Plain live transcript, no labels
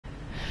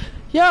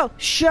Yo,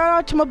 shout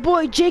out to my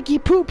boy Jakey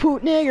Poop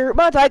Poop Nigger.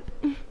 My type.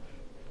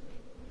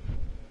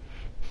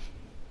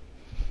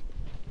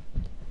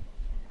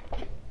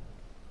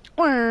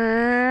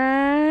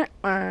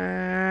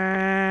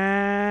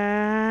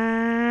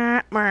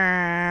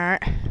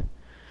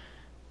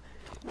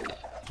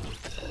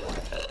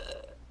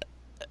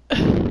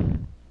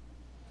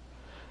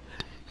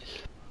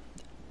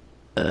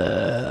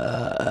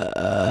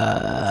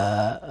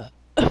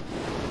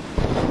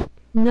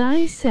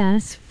 Nice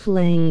ass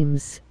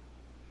flames.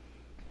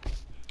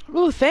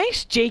 Oh,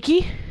 thanks,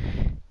 Jakey.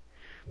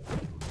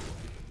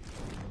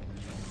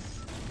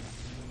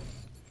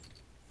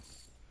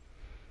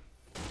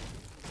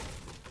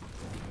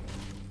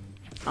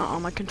 Uh-oh,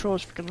 my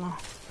controller's freaking low.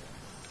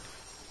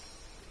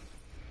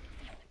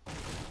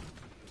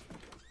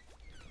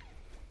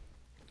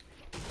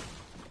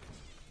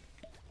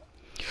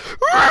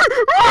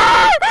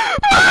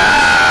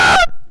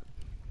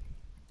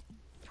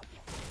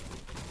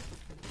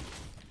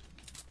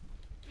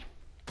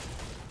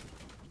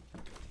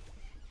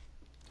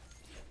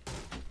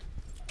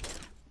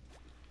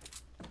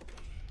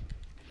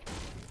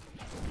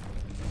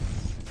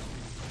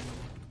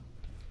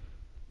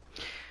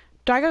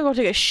 I gotta go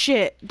take a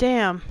shit.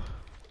 Damn.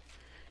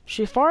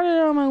 She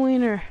farted on my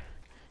wiener.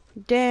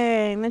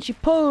 Dang. Then she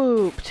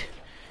pooped.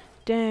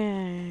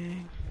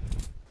 Dang.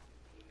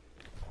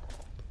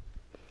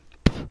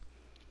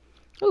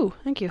 Ooh,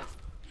 thank you.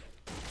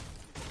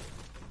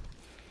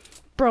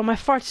 Bro, my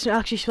farts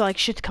actually smell like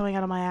shit's coming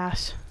out of my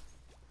ass.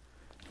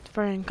 It's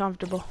very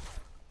uncomfortable.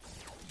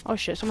 Oh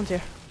shit, someone's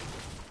here.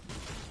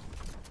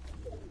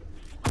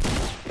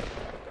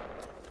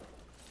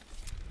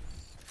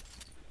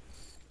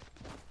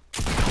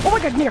 Oh my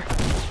god, near!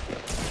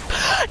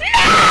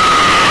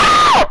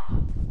 No!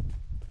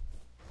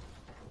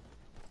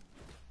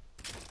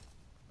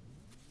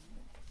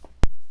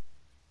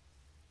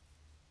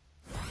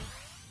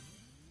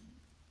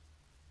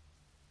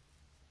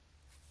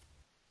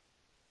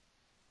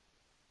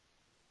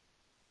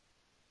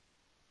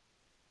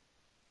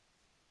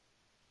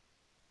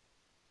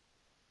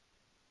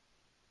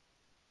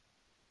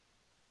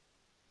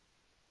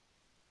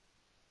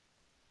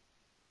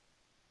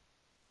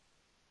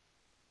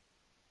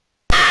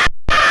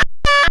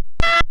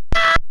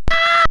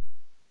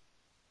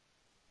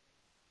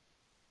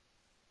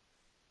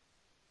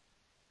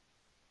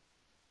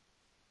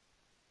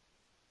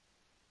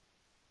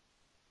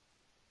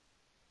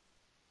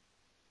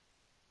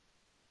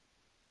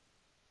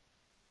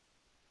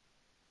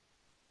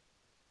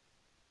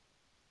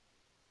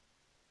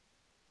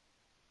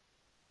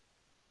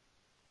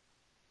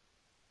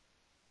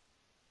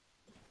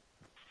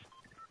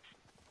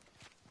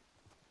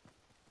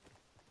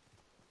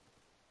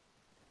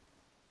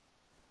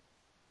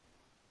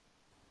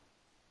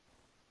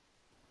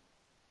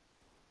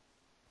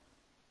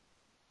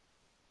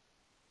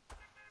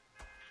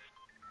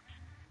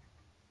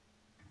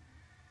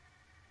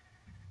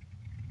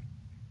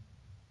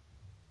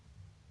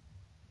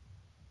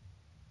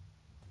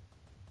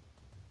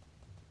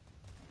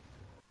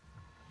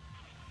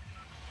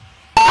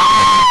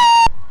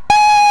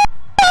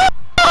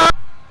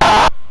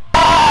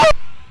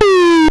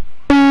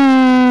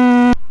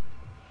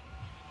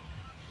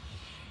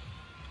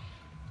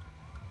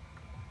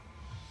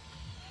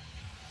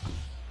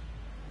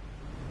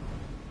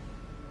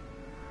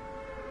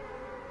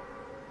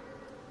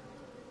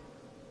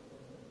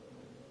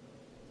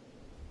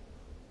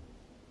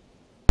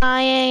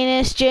 My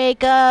anus,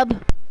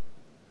 Jacob.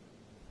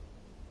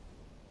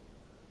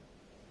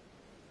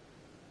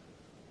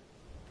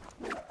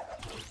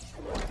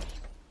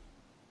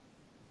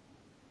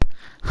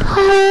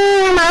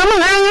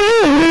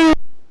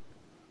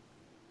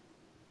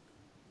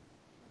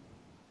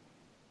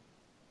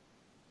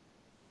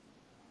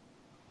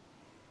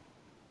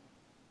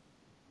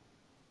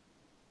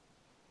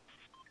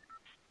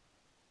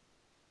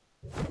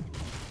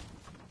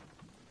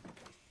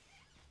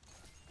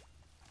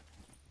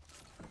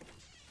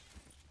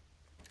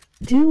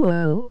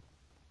 Duo.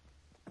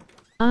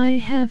 I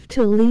have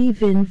to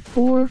leave in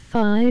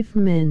 4-5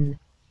 min.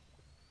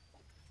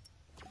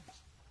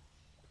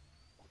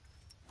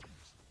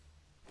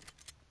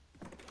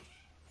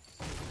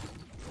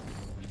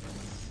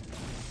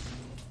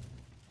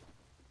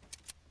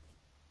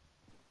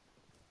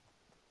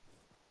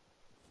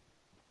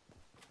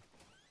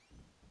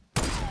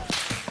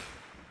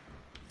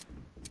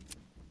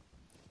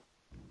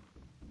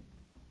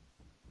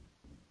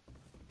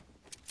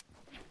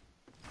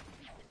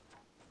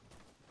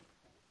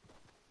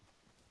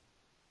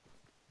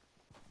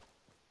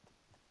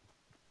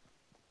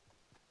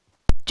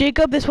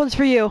 Jacob, this one's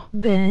for you.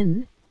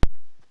 Ben.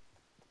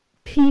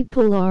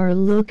 People are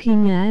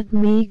looking at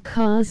me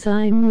 'cause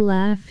I'm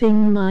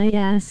laughing my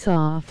ass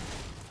off.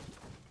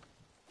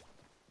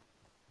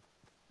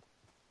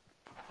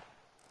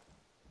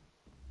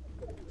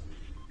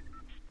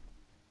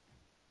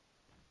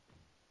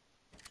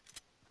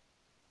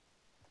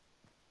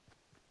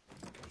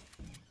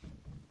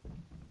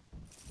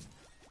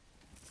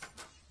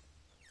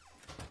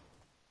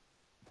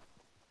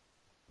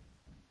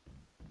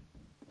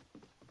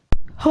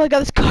 Oh my god,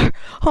 this car.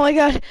 Oh my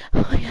god.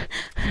 Oh my god.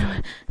 I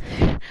don't,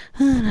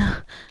 oh no.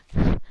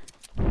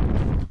 Oh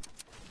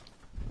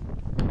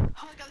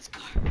my god, this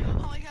car. Oh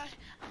my god.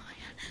 Oh my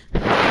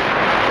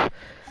god.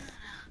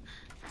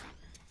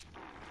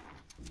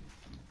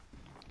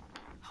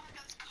 Oh my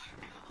god, this car.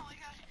 Oh my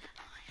god.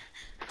 Oh my god.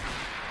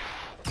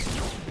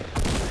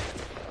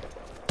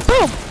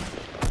 Boom!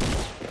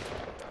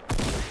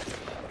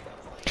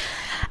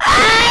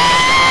 Ah!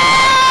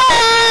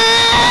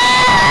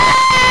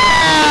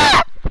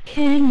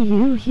 Can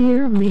you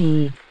hear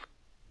me?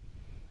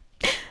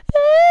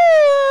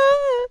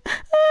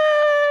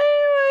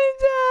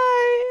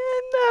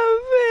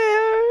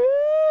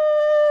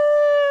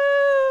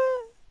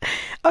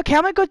 Okay,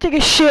 I'm gonna go take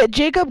a shit.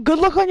 Jacob, good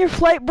luck on your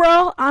flight,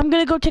 bro. I'm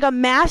gonna go take a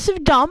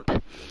massive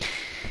dump.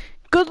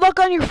 Good luck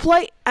on your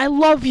flight. I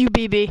love you,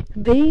 BB.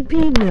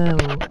 Baby, no.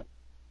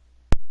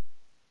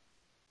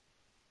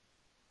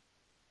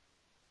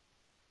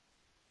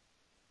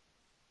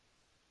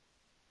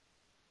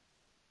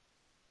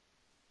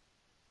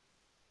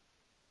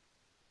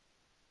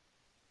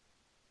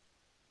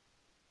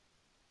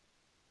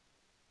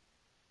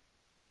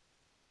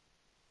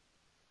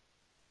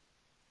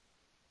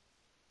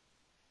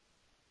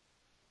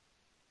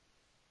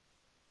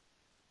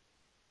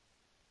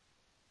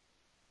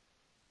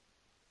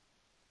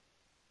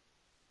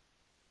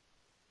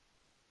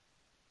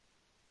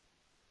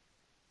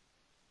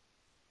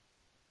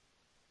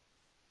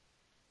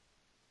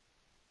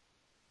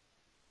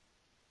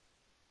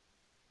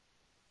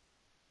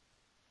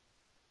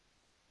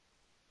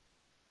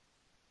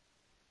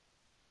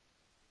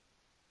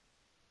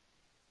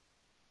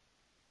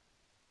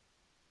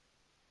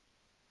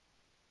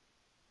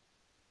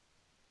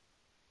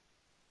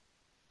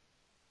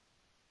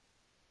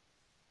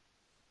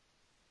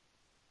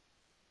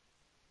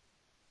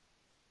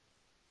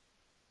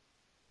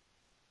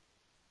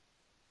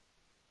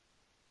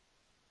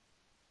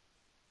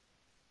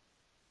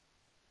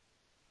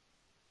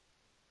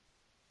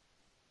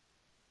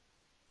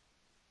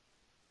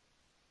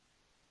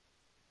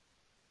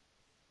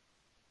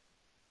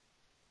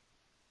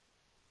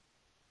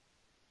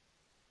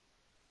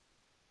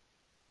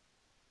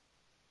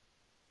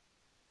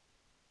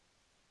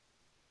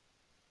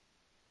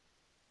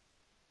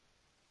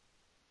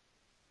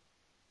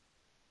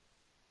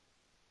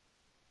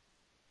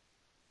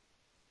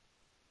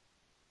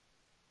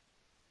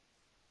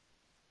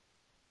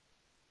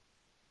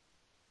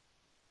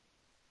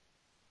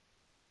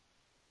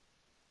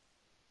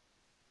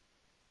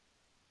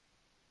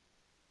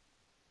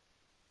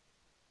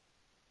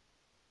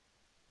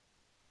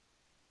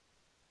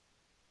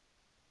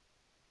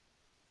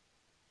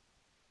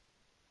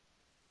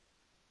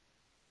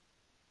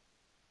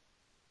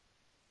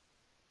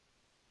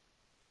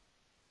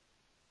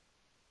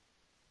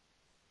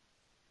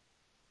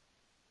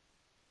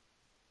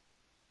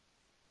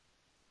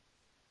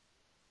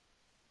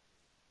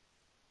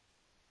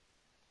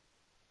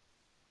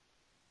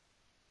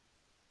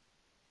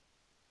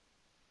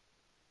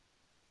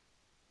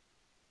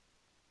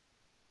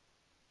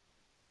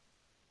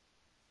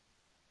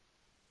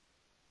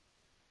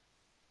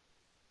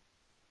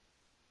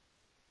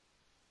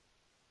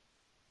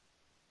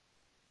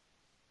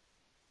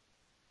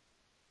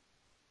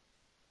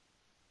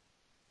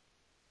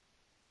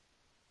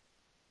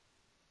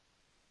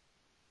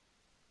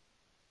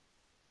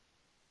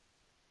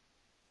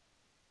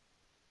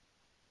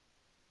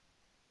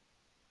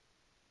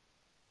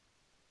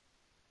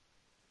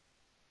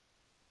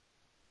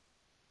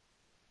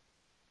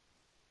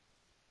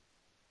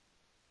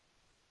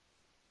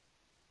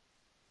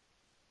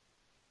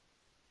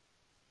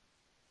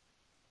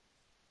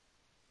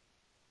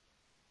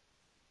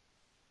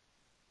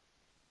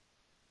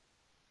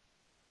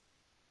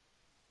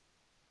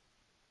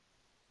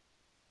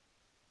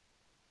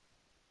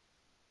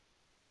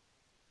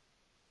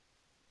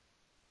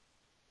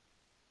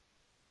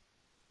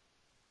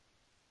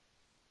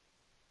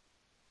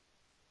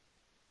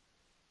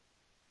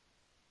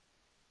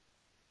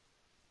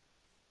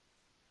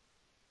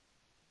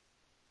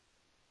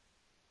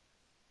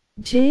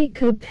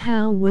 Jacob,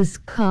 how was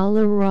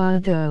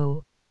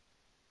Colorado?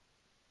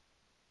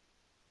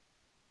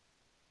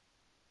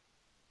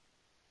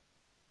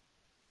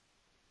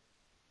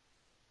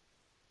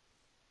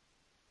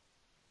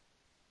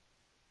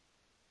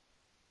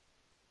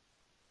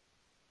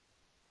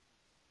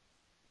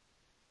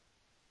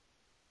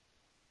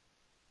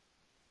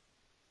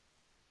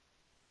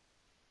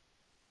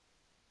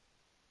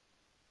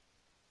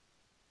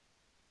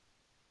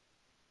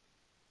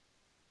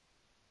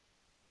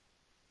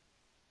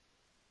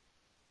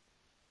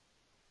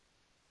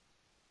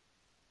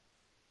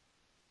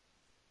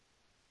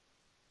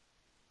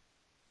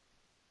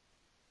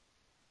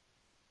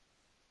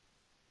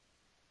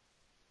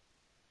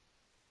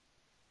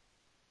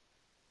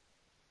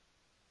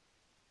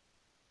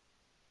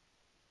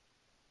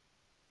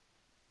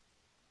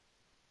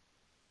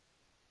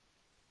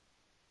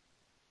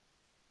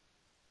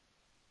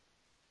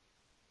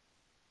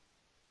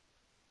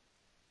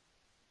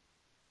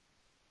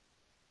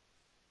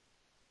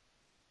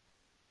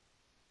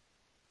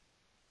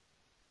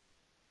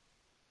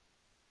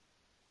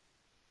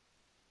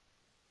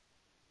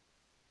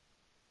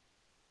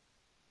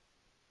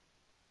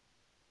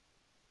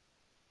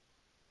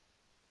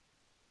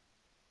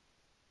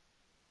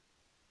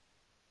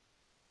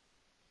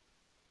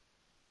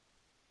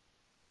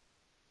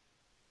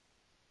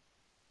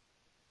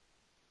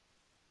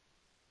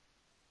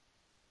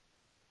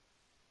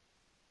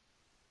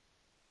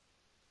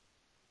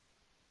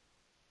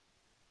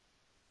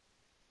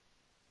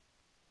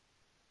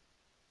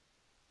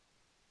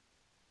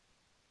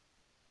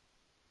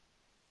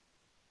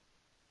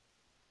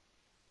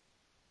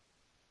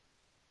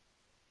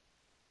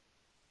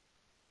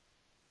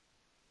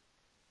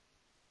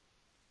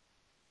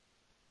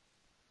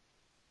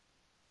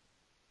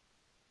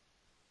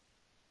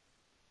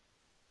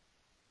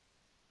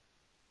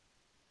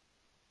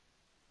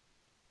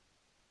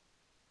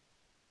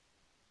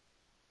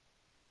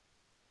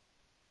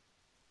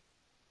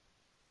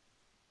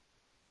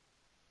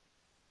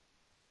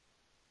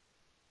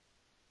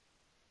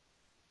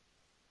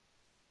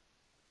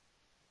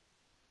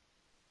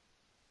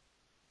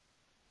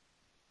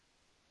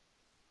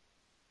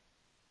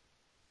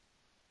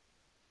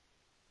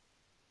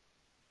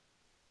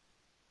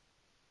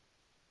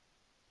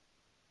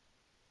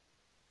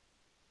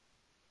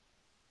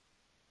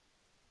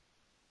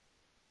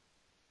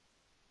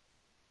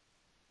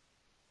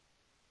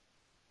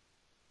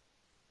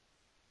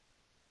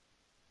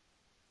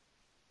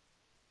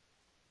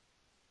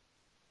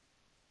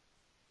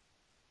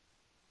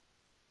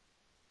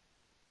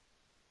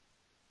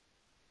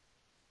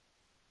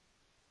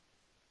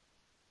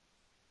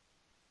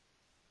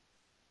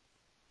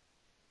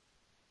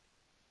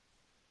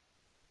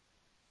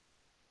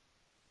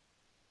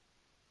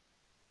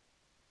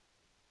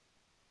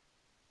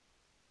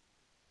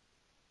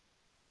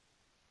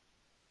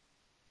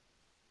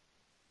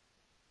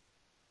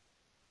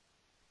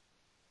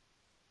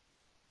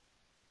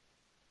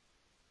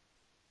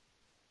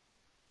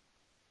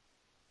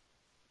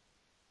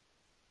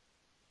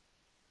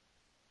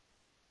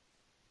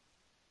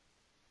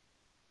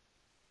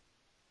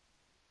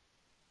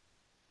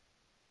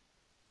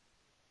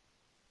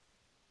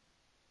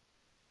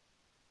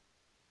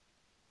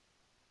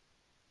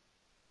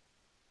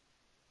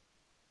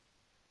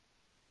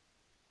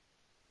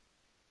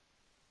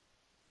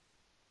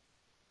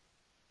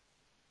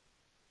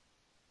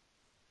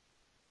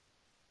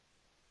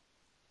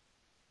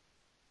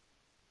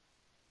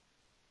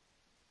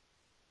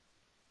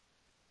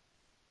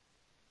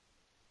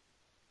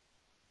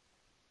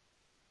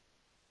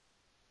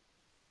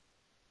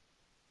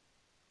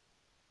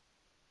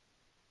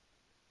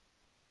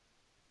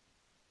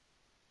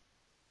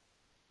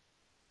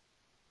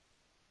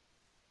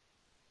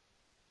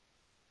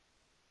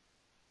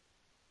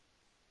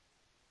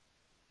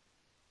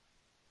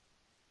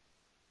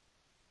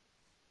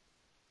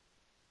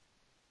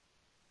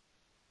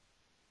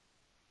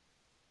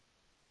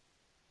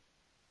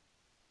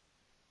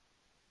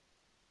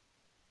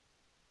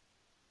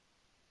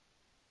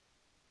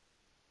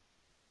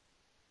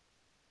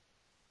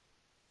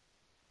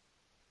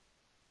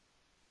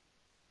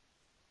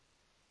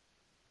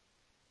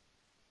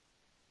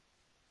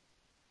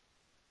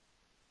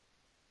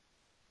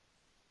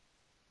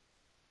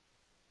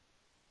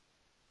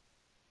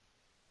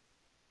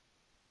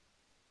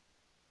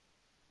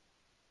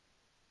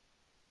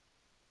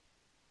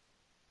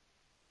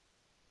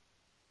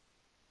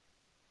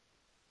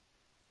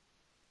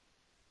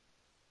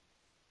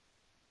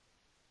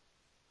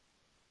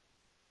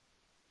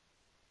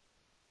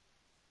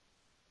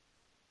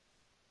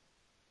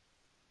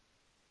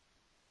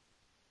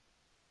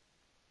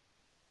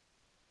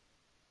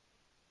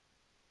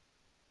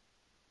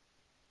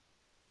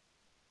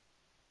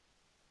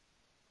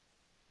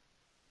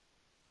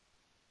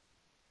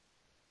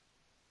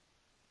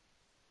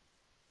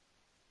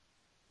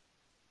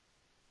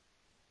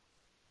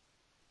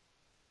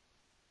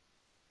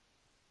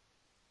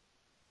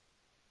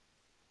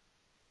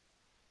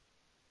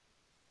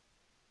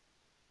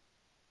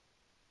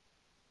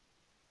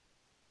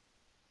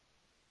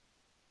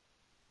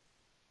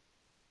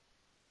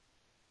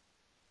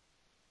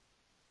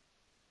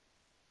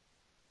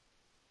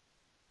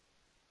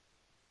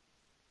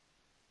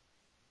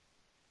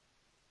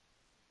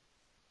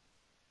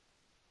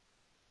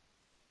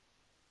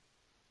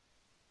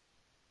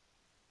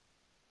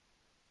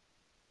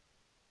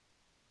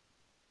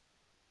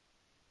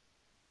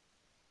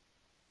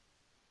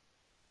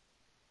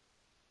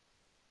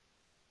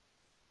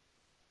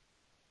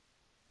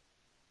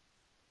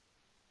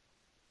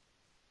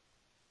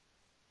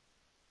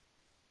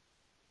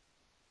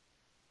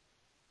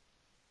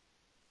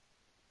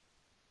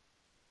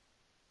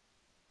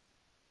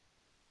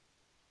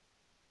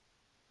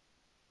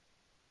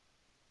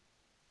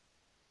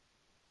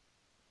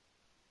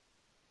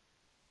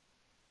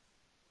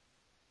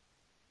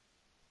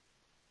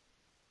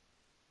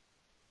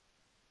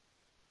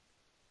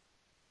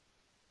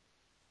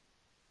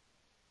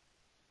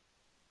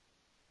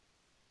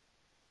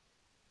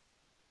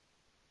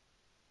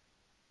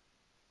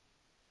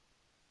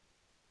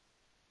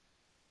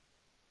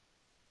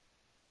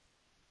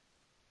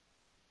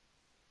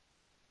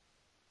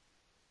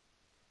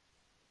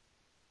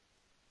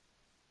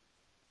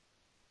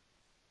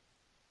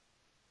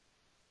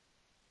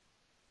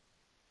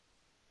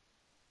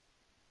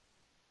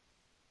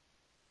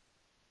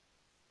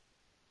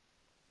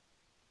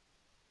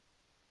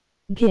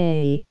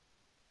 Gay.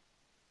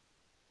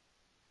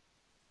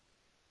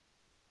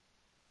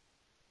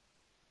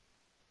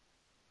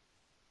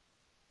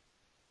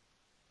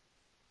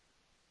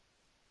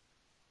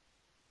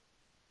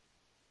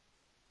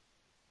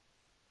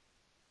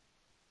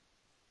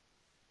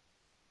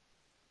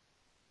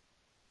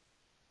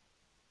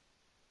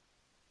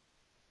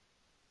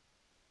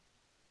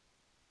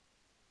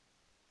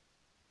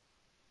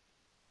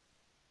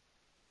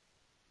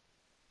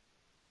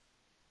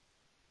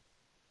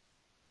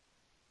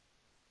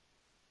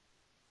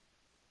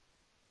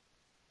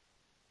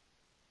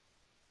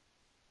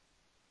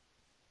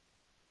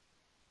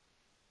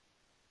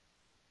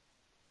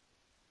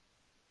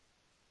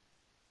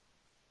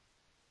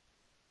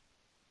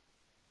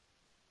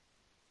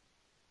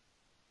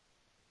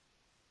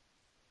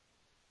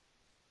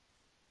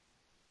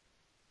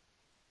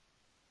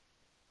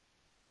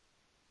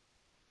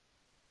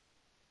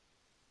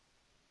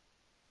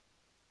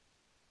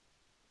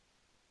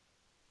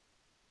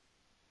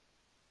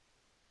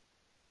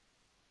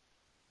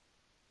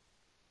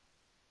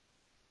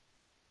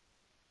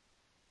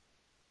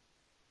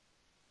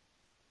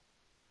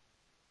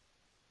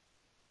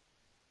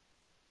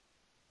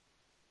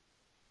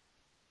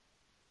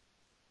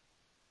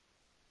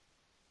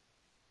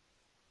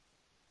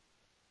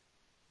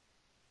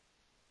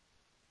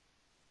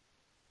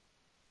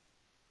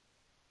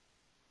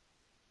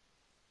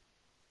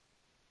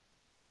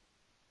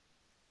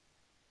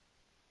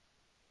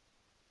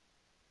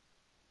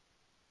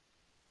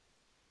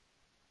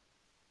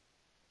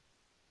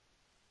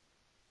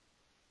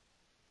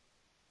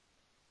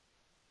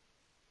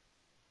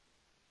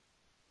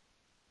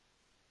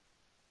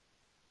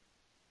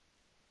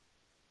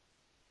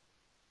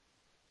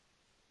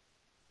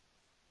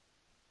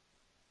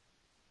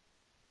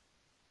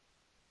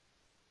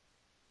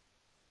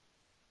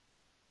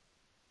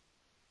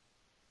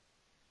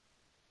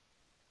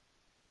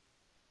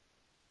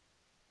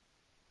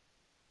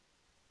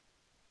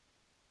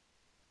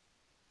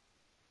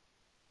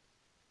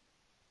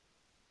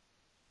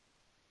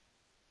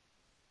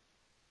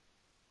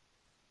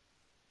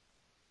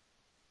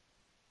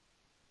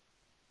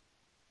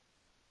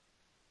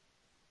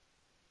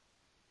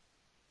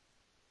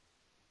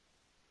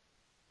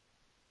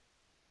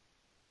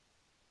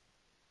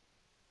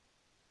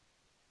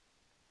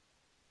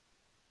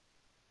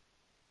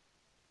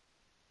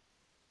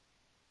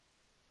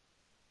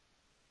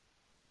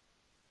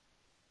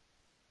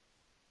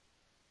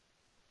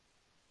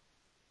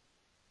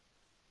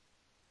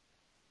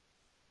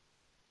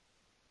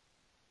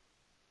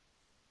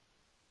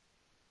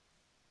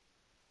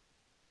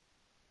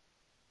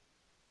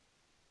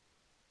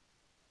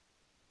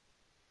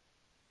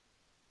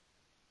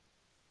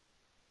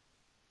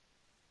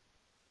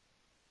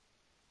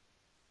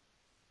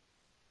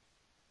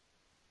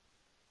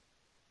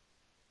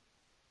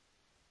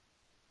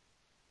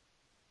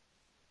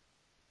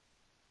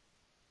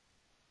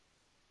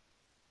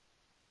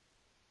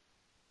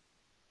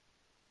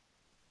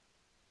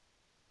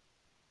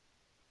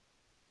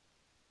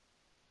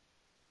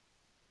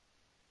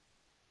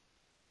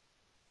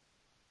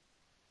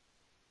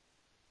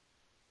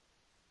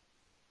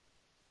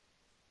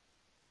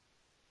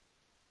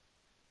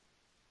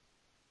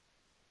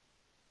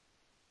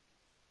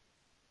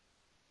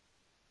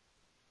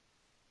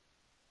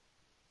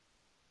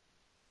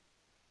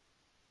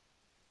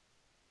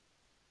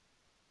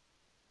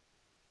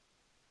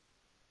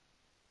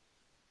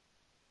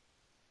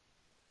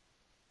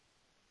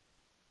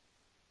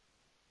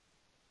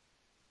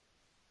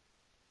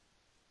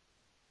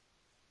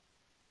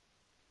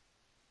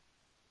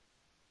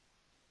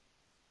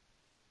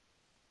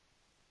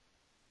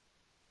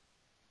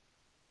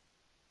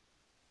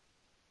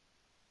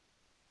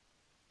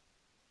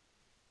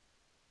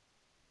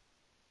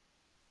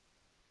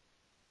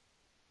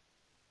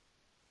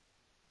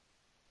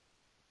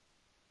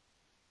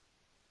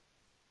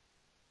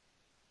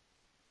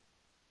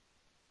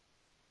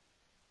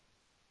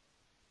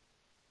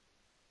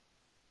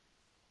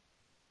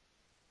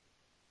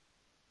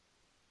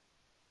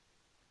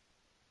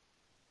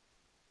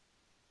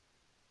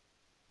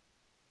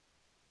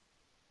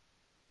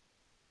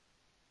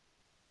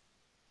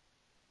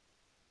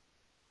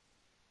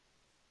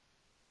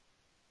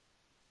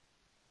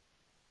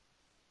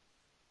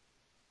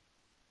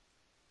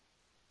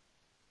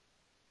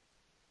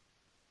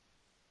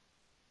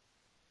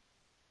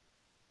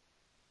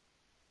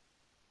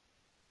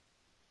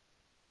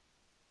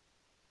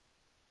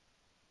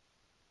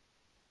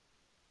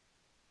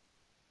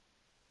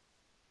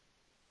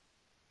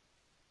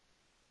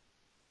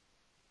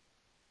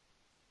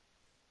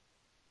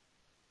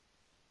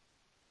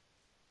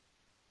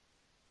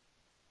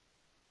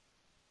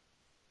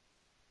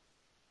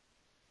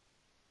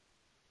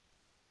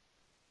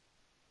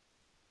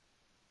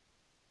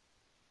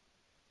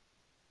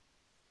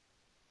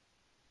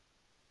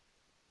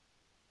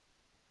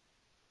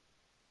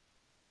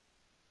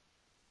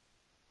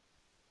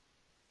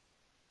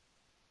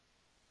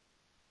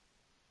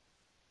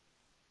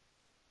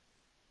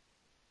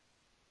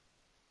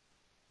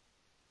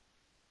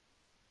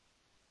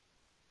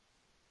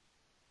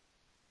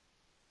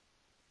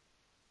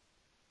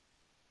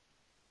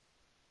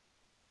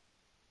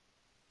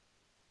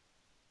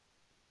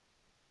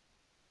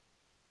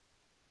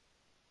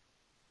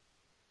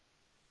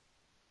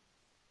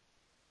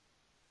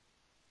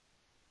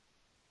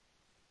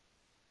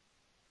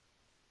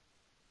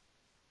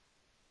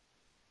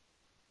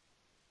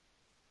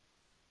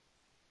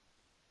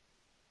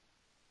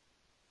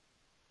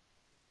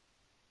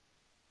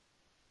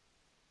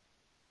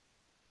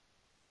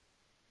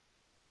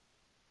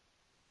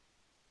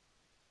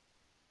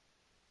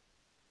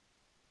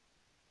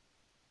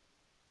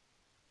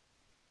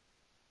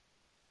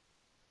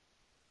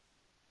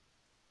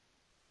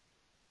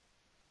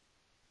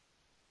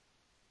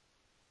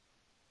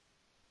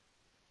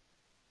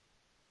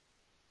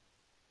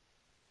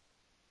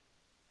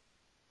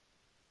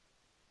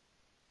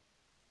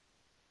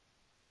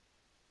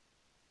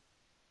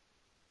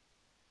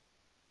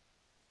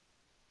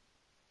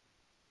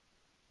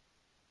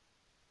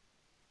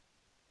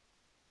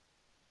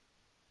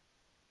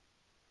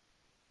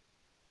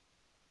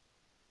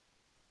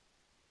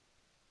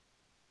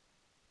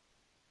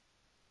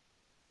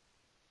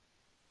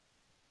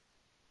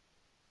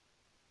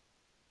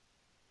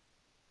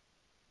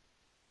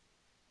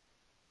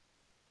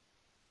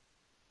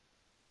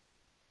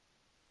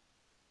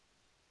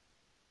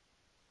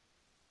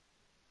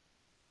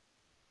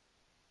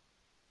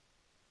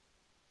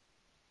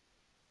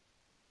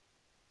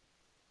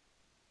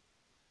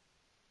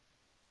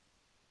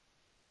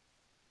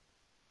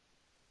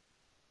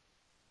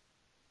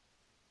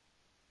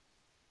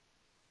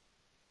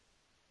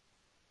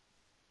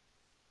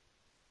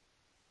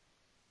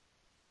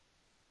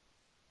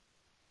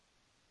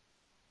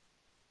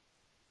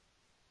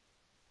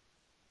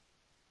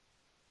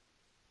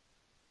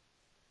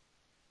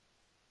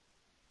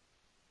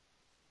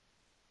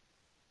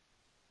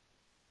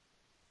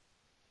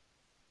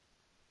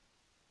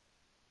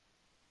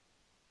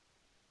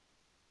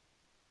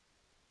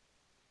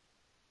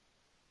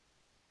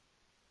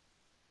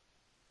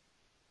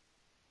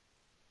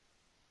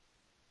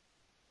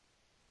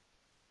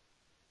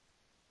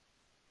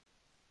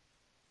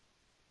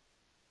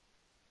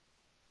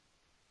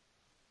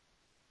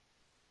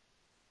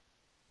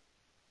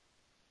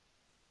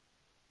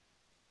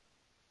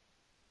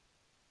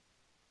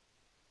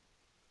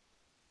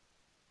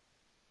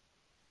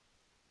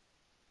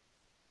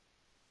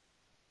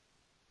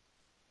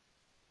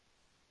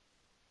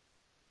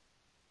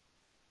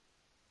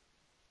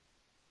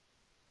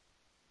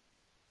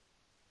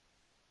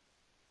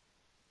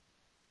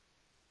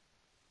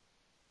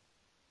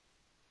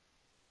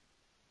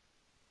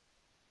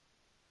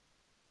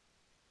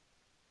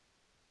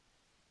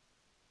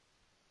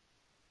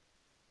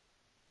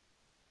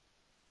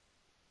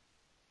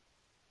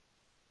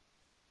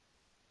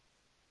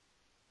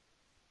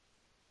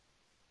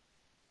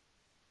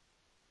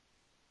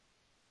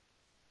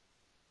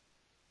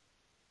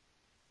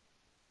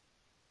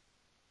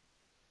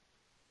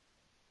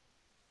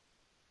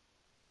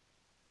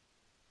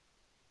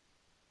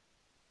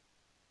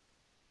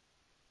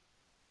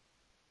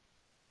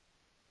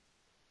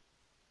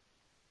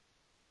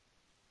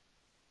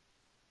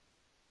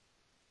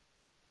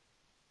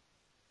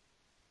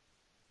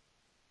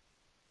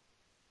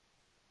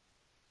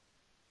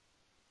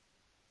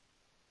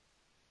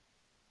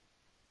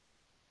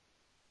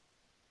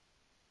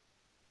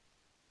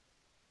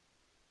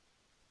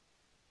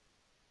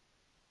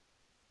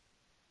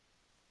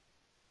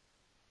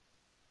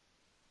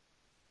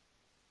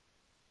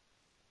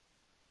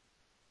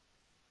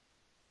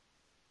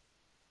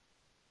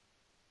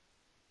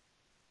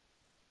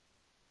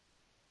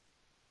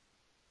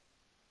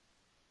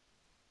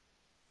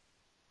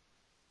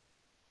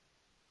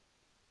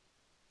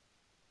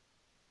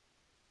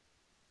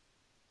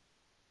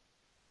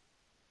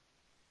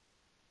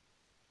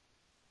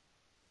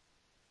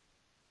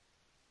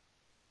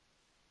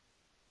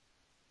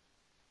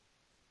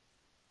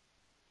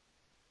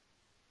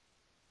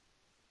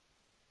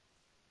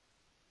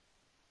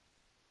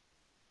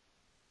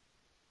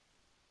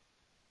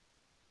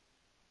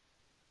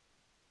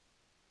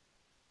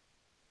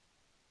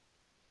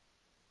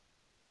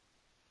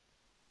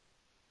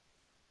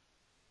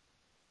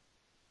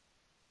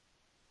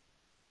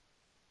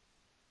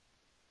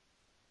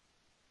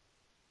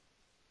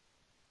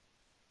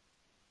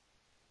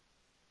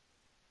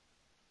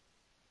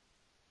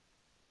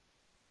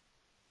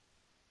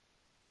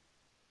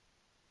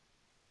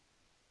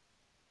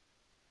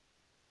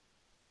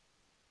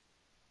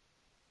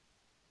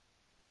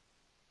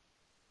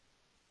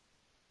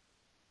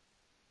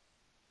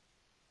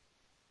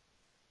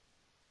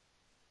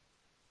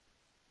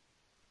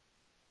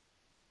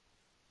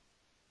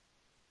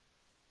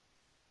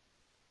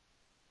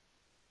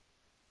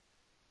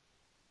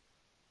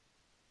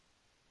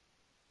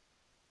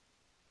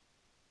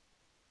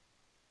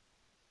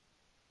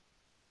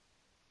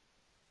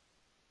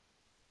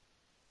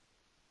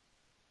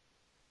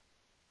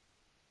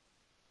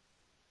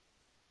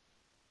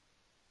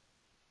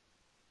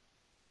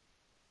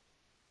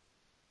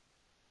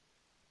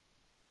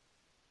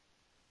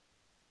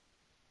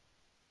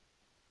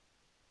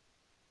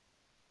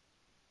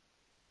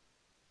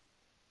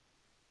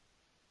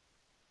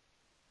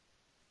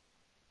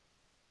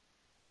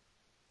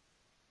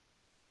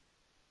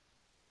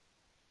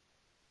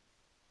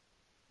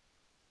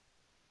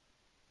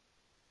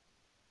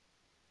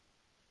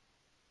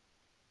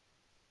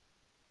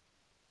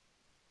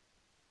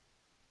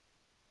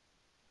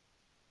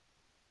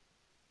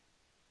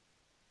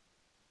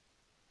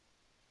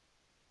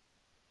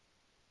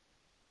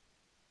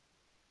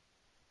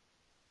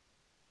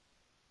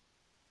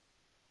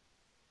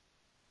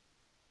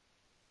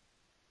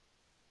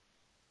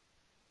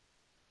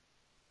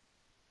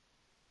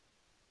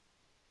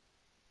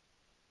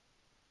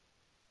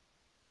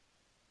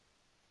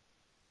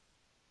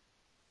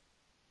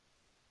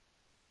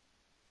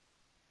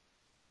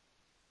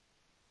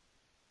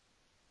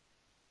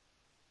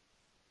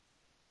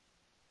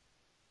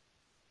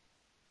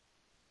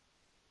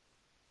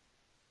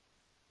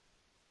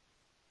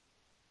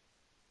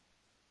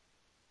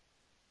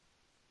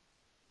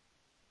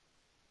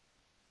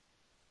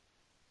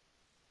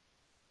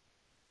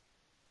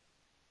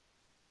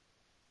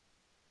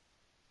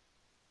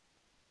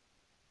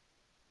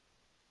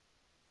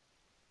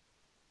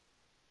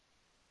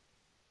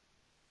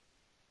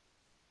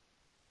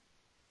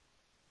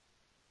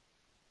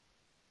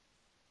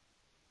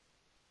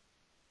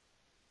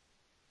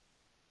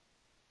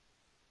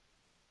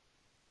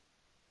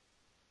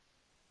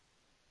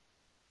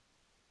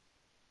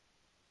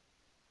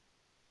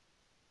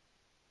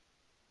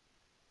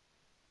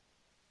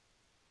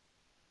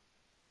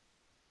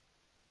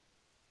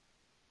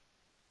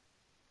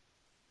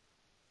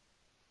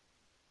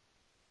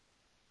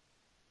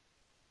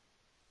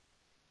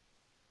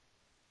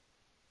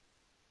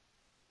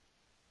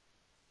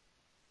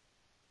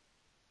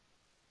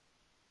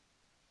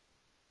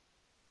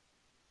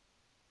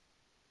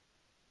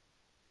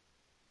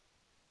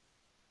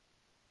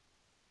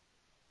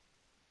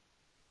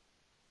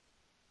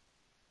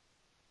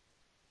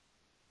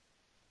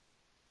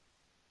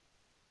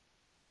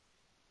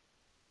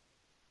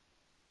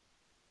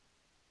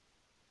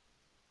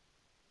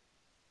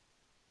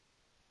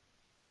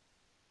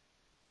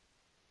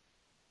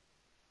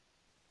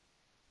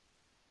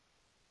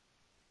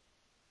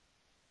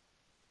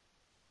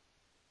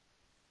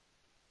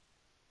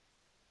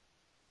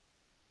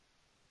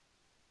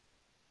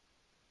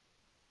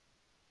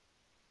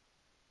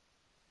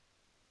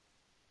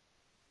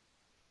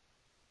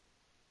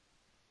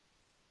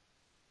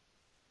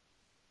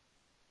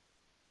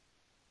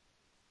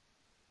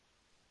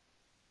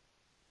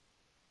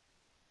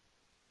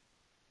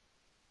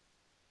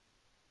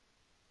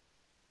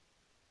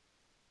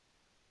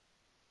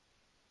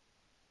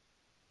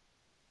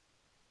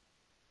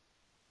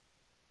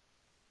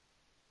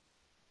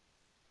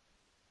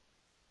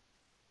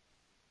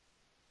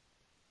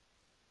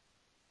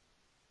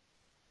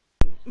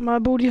 My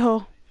booty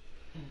hole.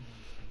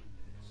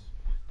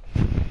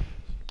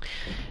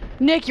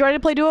 Nick, you ready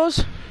to play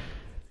duos?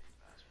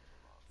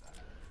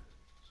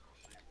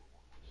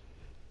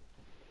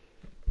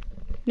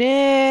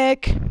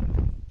 Nick.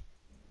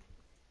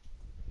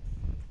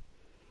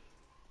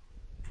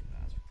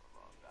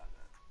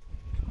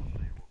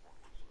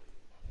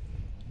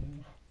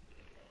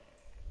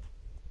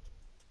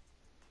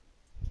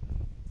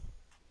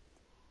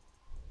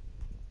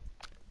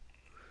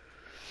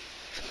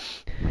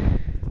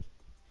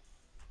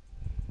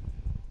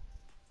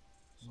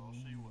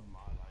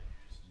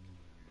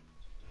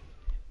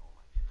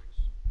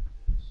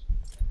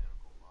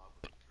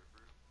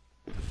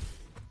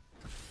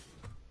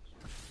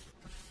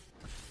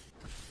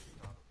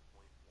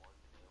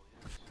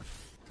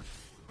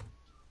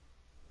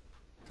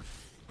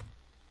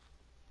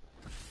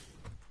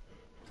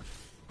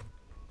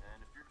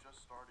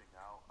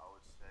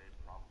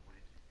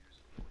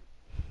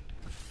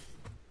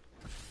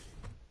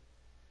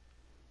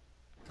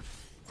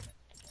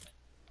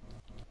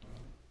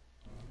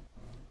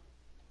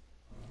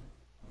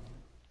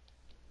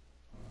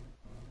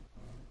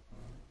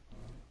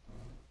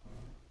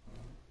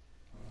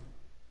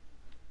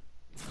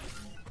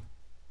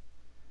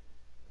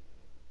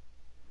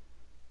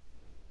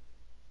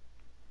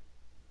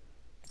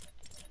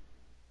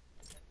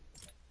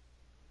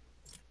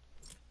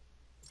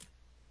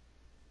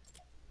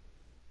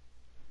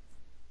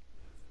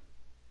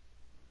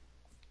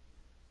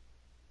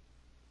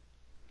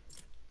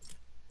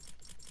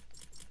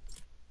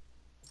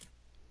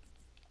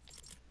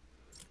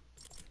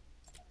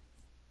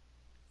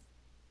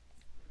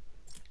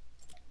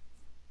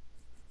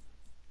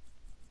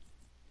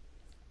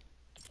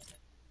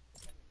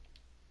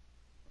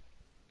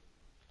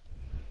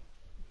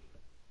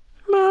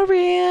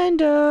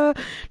 Miranda,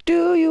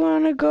 do you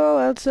want to go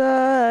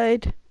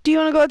outside? Do you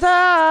want to go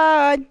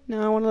outside?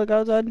 No, I want to look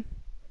outside.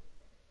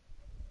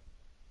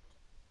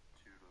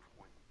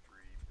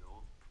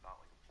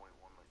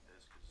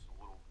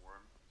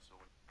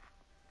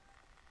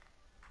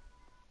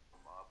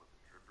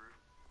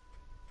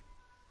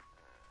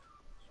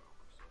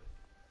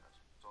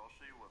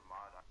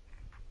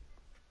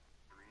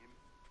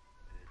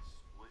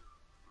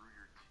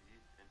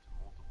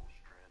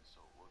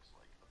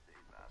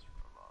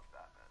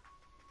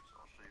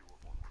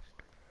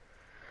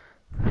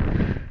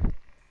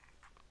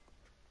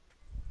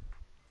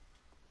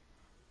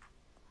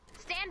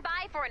 Stand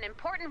by for an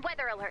important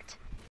weather alert.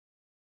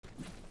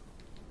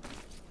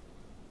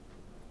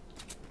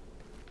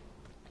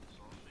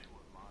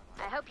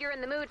 I hope you're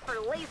in the mood for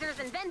lasers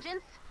and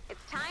vengeance.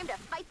 It's time to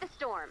fight the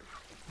storm.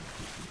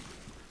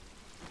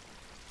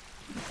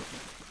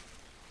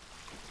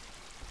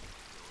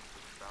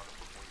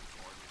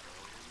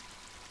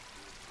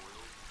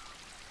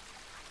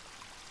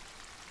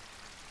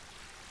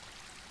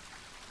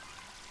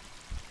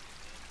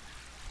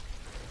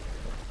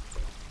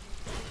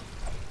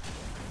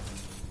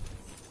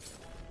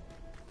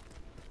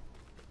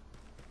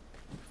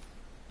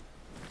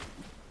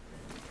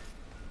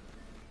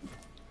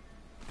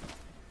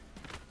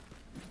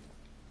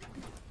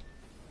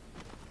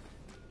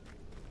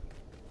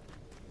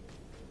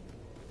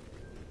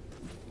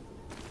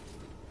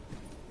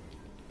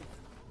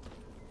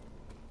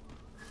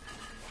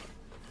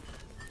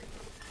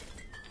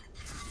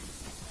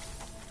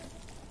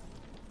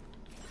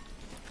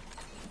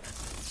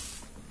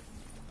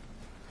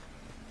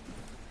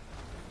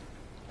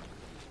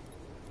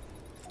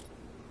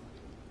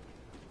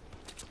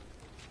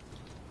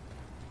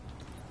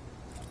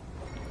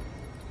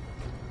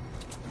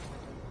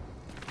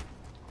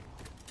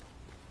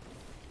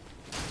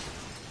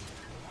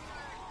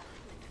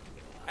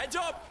 Heads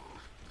up!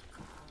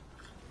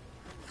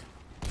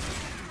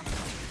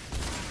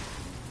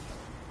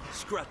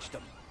 Scratch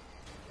them.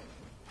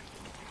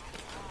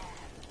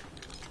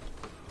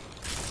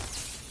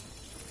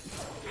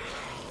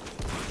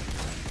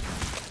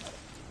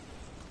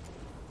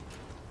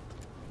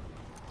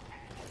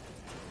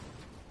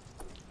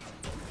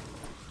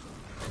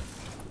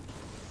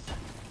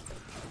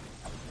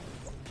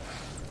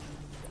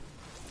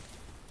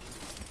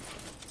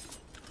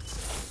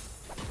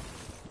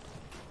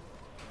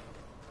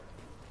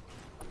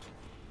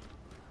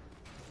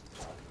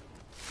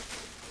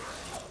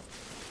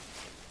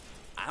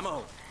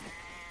 Ammo.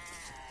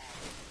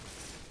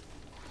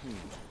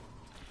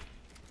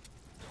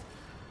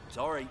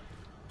 Sorry.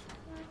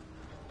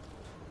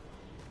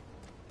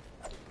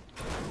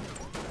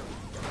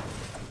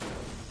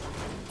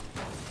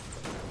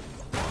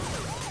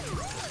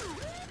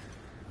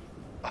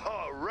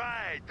 All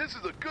right, this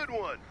is a good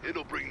one.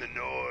 It'll bring the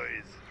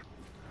noise.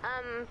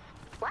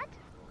 What?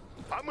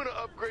 I'm gonna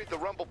upgrade the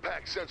rumble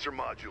pack sensor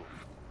module.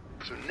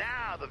 So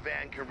now the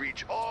van can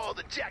reach all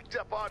the jacked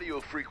up audio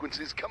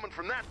frequencies coming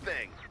from that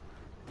thing.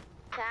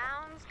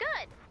 Sounds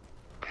good.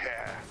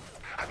 Yeah,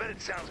 I bet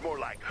it sounds more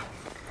like...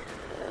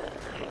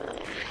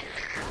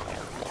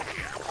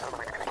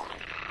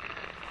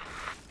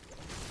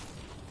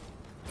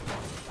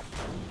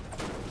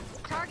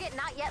 Target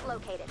not yet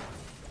located.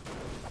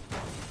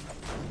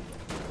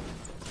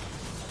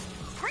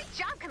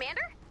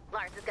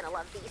 Lars is gonna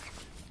love these.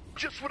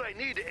 Just what I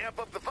need to amp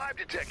up the vibe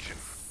detection.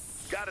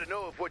 Gotta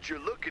know if what you're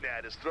looking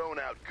at is throwing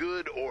out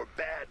good or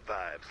bad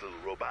vibes, little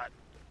robot.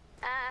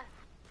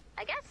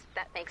 I guess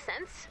that makes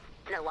sense.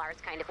 In a Lars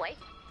kind of way.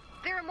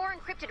 There are more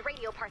encrypted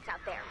radio parts out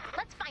there.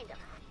 Let's find them.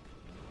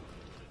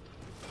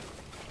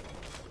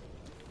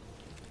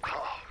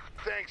 Oh,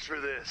 thanks for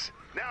this.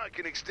 Now I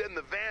can extend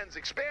the van's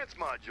expanse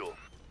module.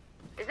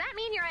 Does that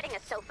mean you're adding a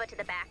sofa to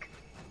the back?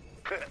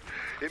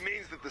 It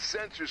means that the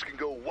sensors can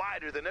go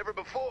wider than ever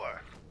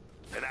before.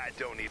 And I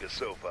don't need a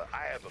sofa.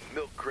 I have a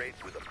milk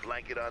crate with a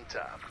blanket on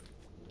top.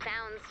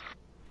 Sounds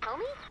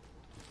homey?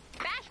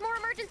 Bash more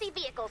emergency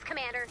vehicles,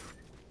 Commander.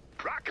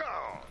 Rock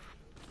on!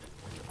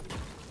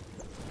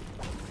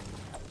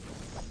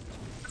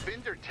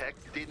 Tech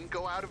didn't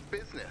go out of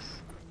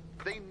business.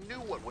 They knew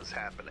what was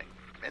happening,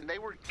 and they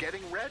were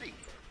getting ready.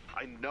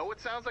 I know it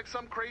sounds like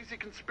some crazy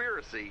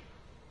conspiracy,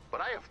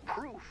 but I have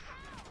proof.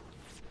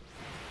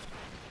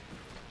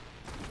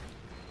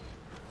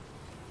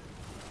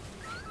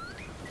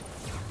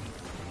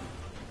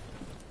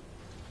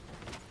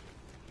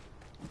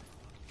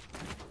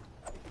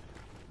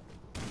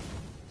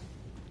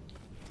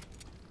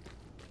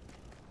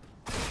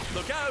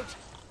 Look out!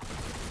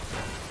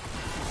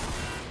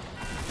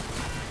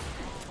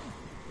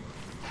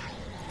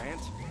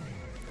 Pants?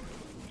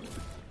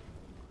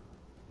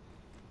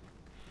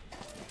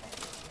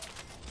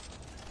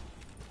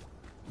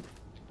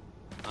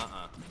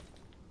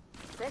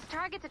 This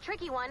target's a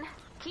tricky one.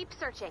 Keep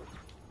searching.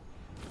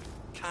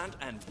 Can't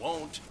and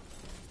won't.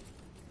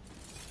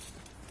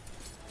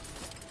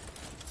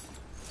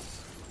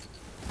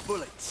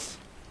 Bullets.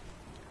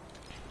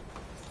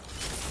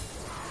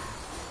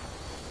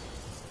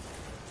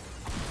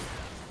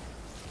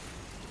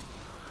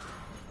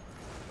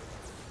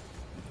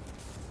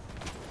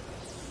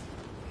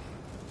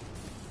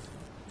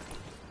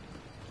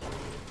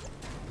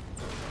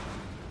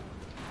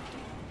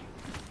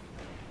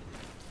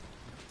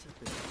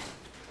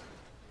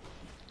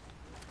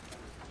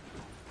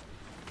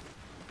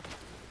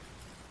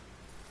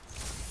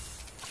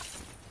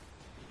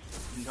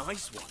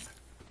 Nice one.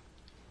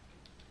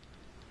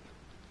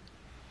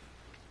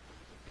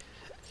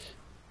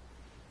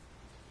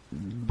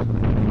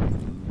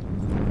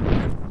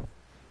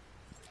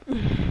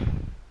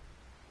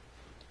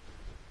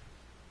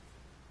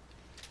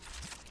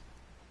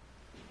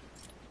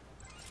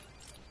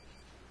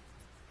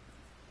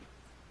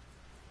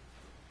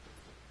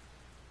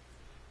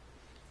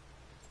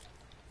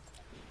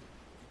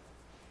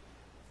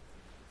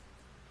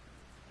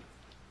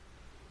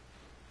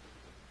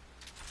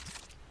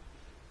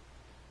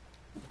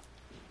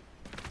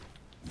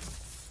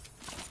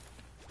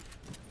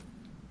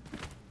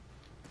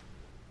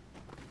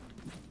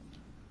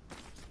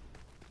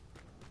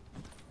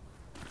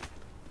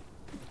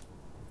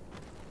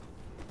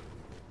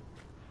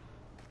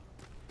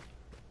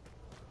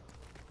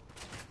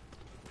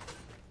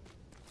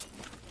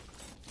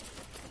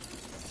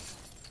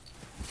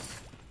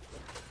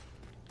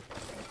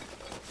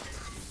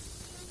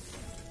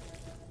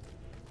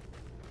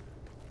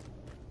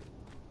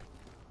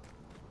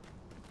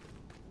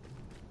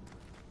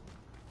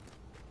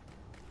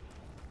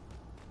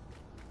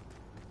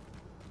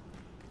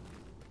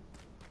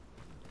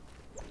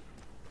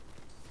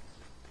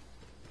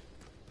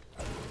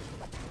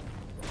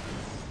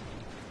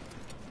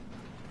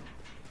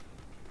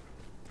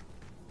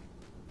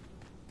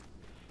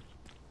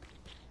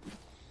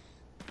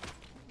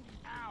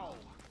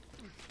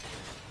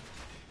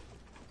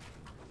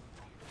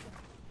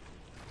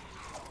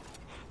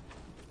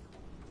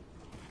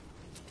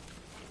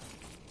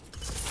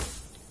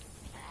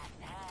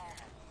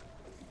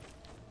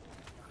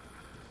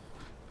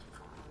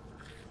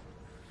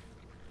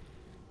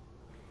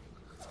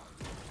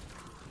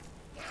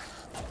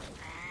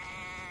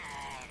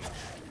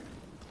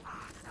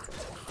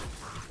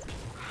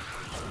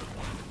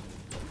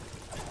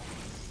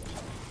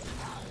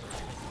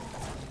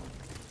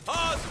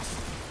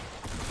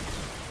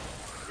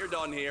 You're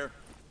done here.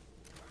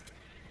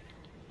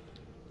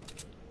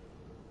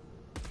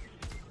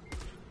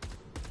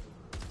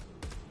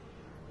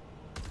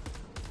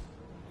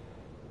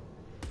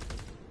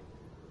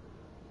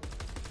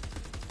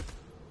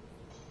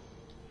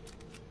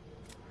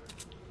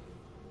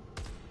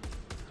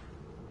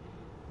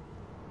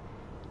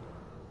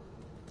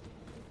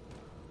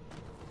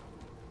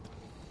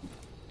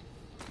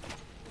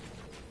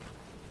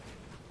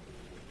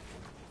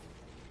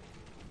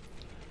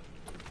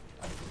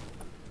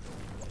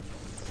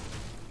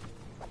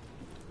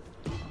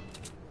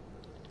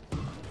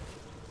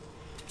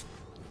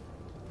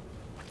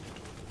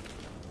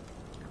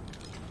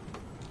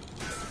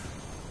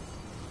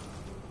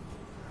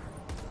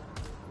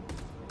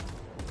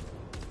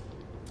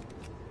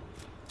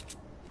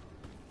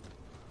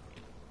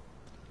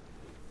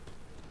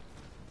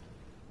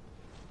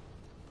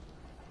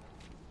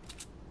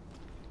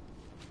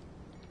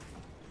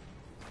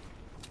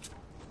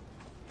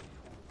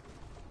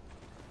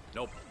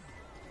 Nope.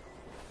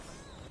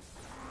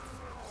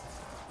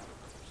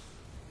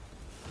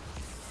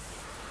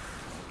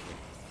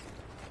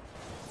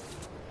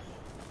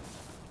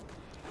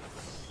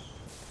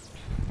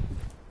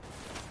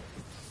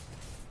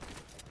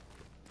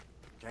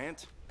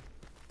 plant.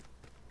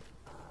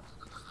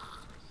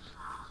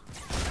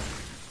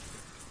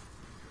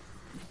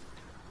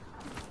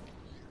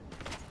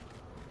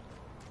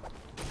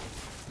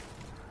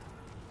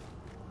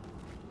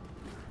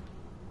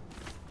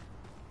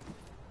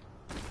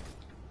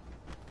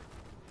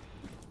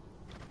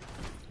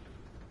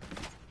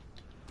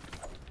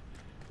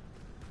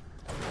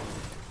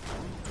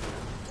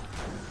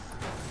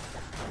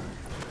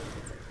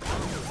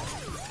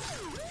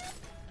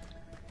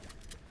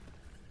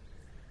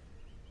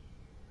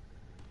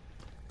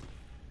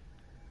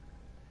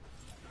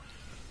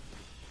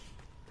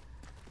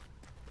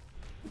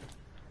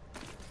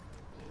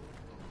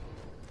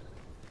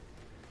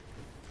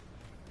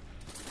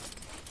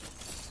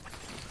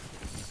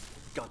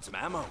 Got some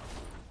ammo.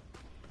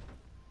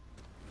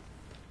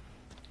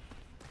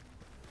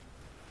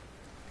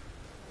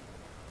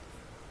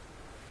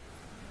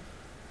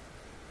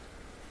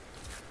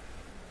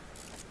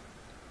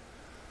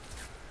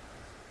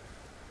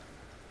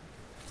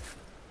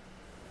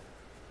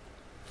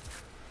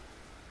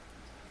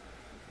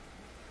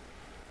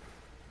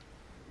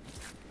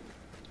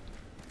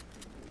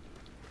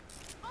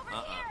 Over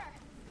here!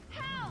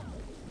 Help!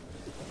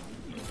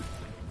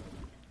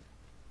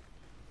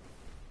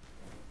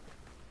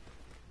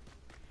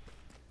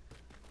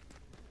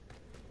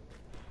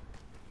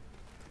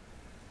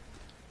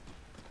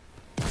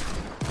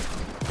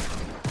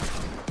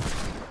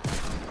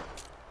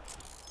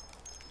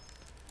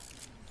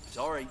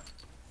 Sorry.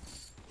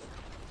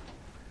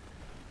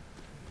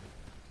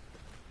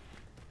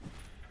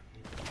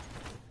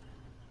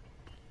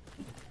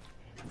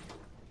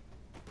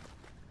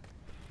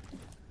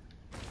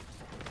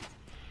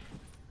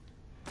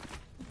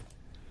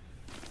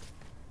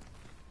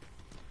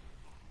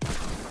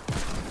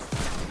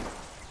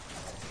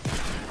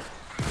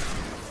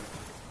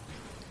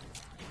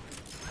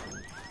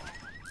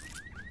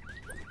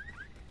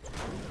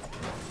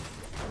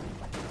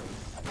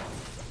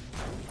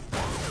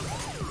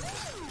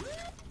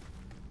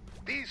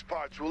 These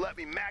parts will let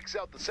me max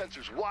out the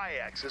sensor's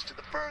Y-axis to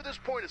the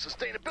furthest point of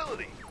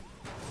sustainability.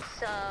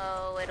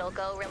 So it'll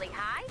go really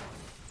high?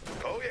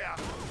 Oh yeah.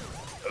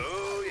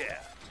 Oh yeah.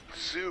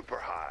 Super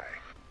high.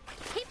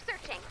 Keep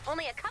searching.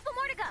 Only a couple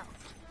more to go.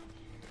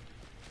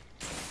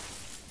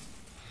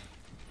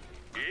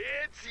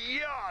 It's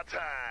yaw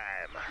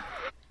time.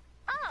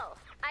 Oh,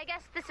 I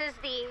guess this is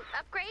the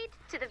upgrade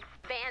to the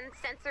van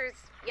sensor's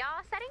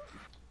yaw settings?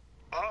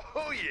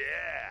 Oh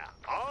yeah.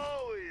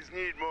 Always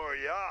need more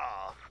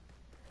yaw.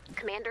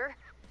 Commander,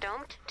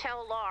 don't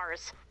tell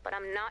Lars, but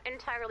I'm not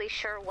entirely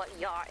sure what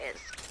yaw is.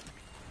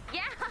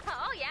 Yeah,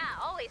 oh yeah,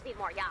 always need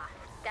more yaw.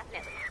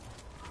 Definitely.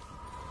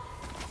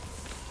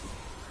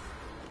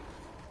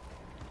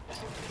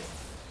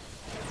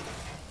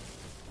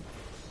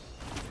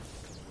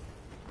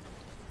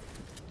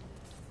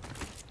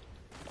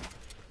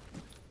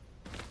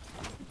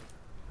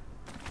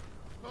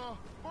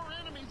 More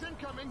enemies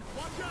incoming.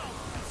 Watch out!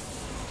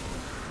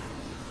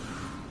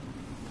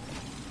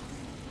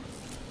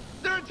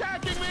 They're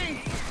attacking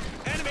me!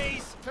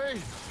 Enemies! Hey,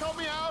 help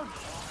me out!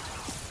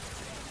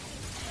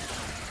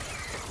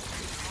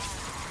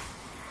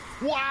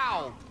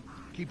 Wow!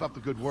 Keep up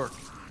the good work.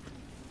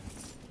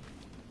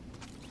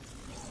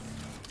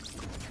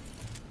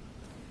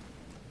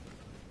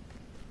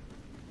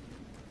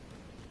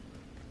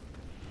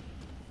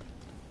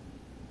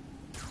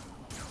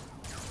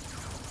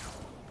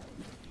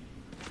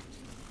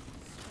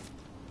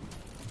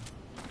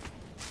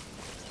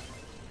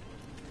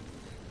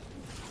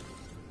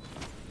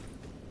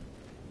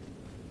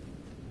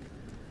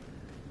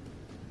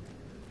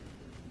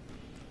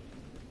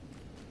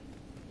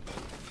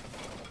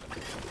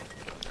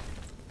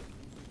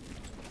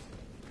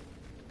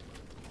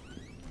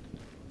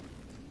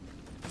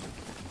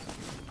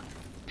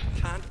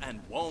 Can't and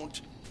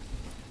won't.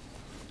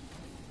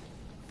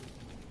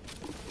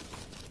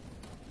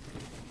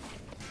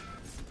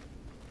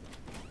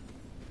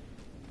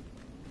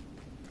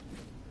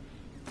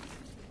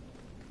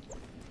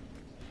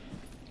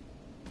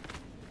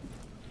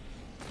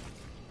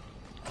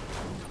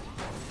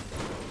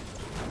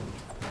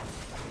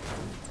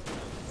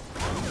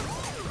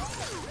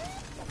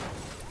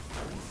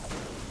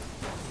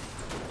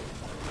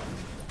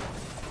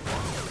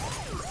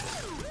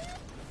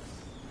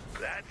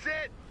 That's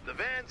it. The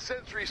van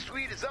sensory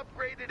suite is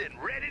upgraded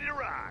and ready to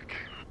rock.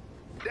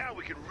 Now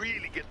we can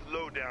really get the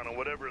lowdown on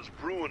whatever is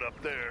brewing up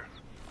there.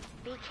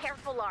 Be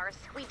careful, Lars.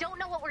 We don't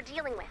know what we're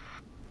dealing with.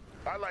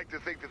 I like to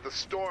think that the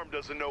storm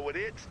doesn't know what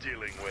it's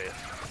dealing with.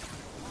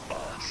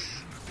 Us.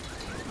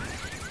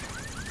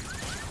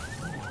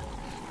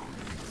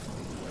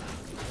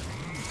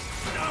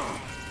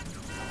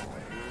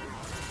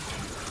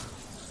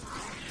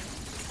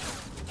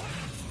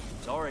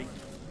 Sorry.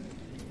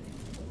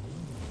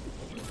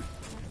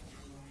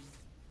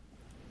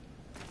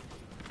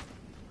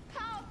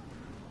 Help!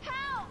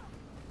 Help!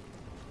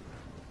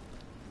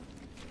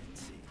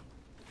 Let's see.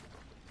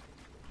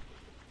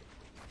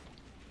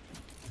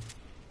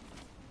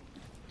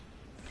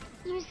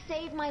 You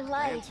saved my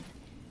life.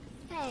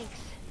 Thanks.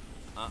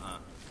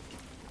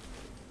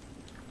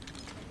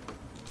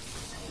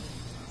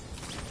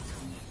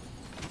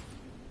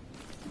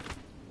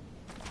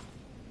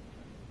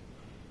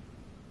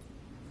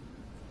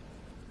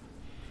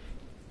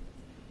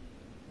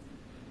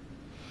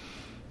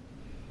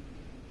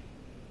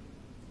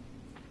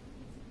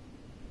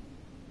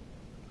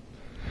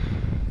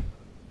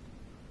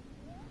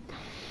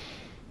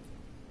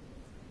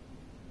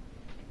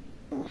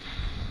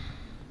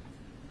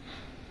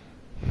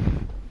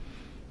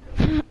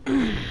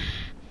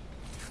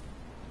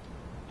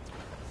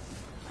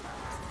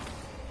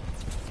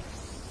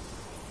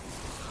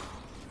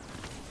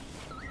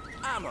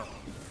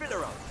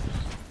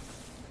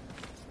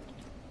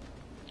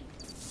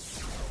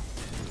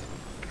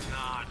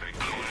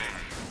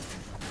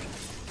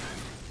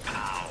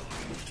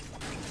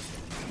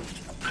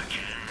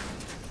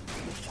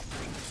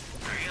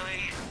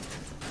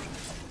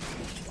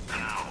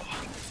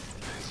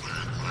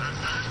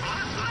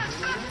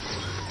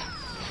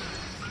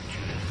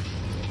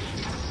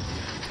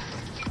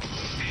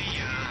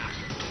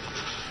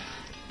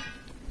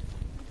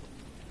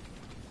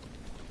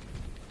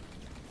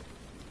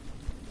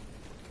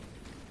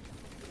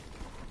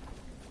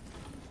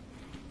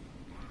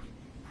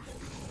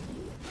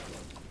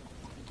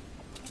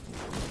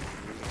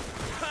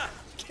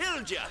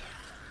 Found ya!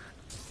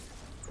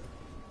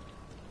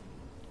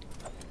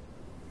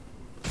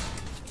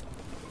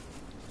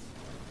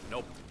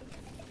 Nope.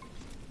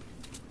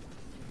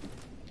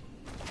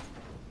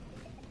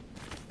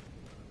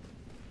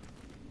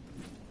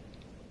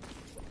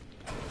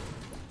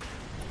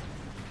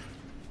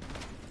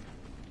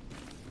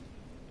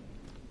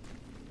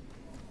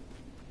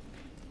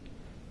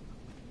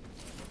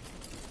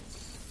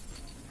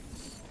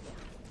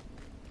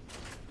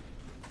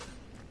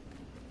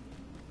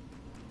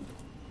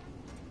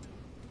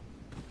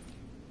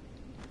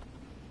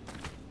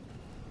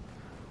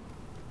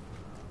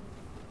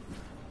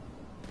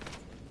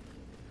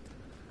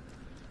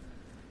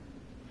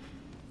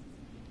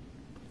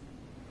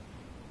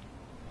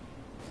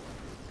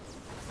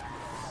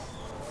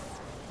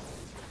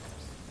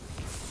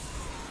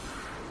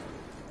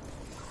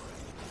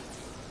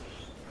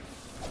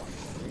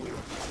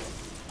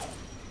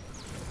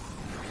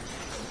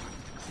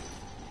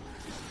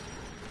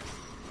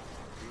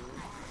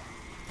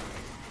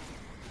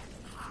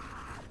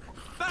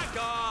 Back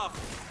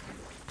off!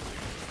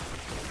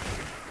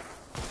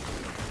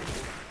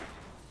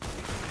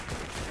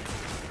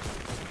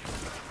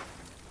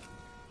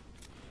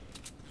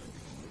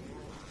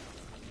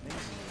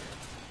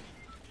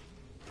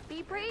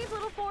 Be brave,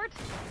 little fort.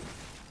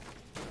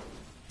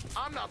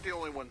 I'm not the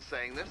only one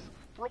saying this.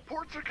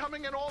 Reports are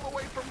coming in all the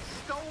way from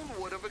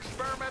Stonewood of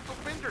experimental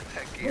Binder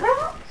tech gear.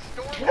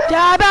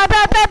 Da, ba,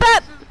 ba, ba,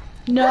 ba.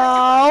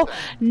 No,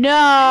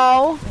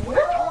 no. When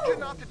I told you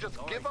not to just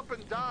give up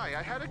and die,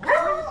 I had a good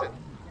reason.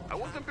 I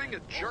wasn't being a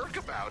jerk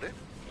about it.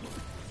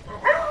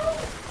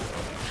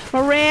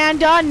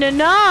 Miranda, no,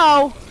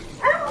 no.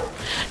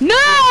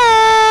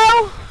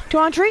 No! Do you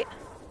want a treat?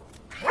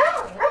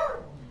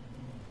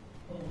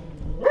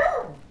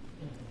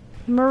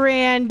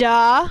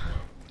 Miranda.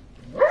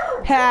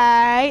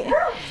 Hey.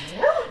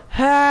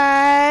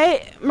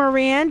 Hey.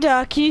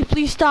 Miranda, can you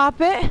please stop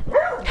it?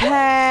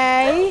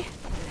 Hey.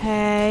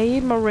 Hey,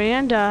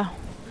 Miranda.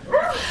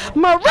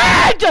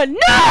 Miranda,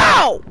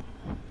 no!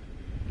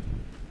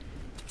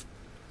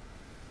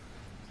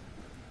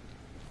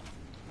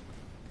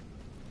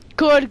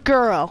 Good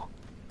girl.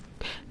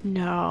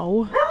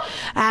 No.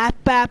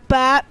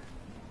 App.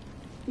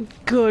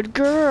 Good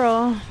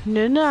girl.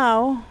 No,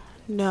 no.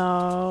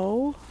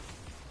 No.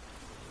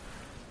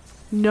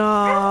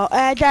 No.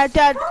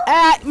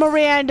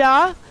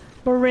 Miranda.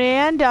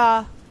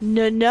 Miranda.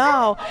 No,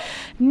 no.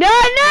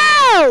 No,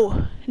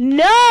 no!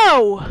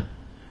 No!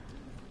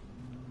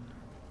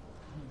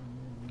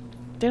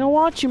 They don't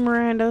want you,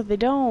 Miranda. They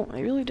don't.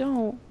 They really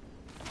don't.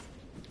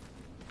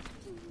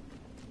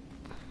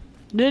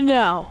 No,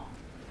 no.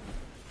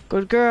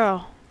 Good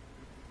girl.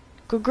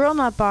 Good girl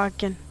not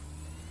barking.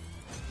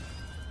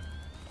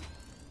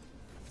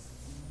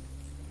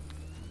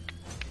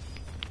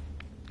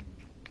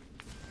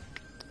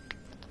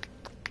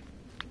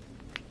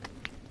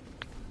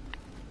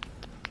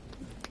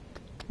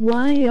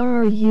 Why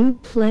are you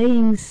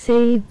playing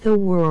Save the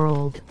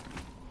World?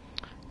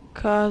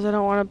 Cause I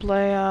don't want to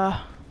play,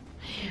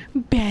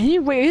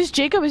 Ben, wait, is this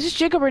Jacob? Is this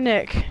Jacob or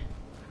Nick?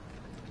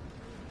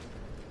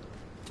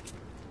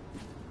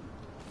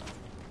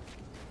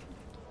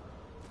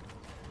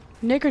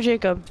 Nick or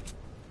Jacob?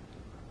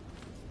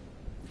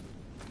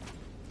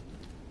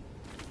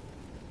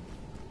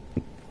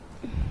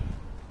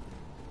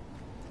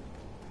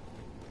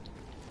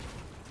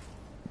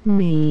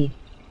 Me.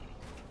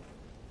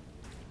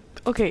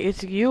 Okay,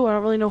 it's you. I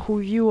don't really know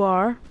who you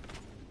are.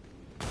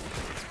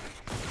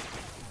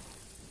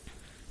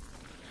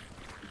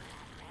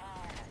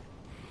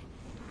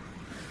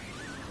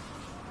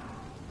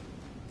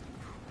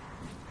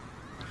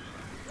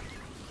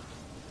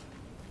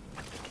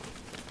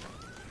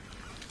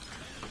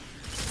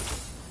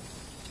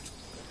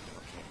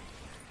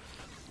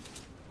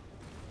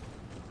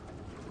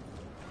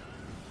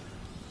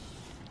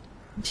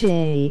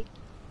 J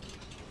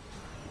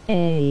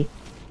A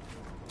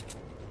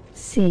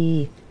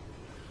C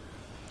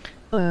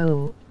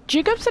O.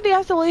 Jacob said he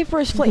has to leave for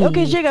his flight.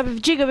 Okay,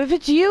 Jacob, if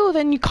it's you,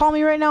 then you call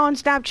me right now on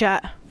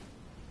Snapchat.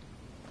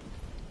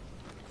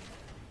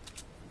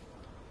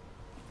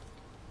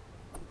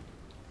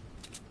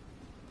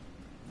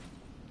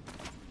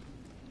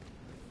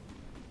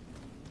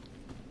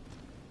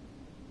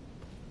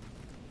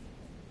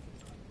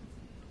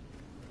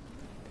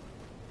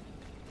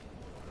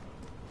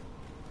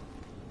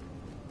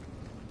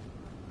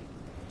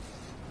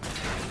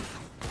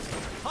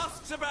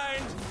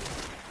 Hostabound!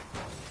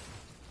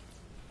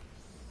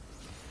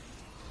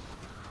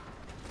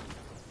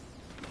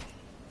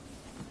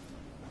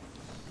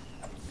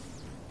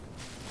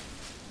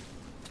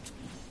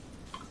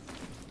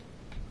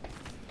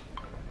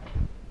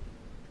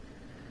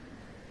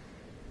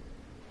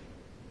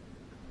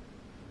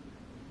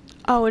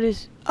 Oh, it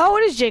is. Oh,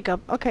 it is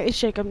Jacob. Okay, it's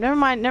Jacob. Never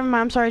mind.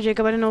 I'm sorry,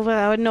 Jacob. I didn't know.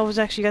 I didn't know it was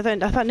actually. I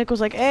thought Nick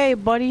was like, "Hey,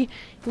 buddy,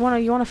 you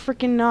wanna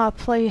freaking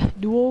play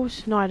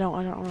duos?" No, I don't.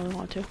 I don't really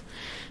want to.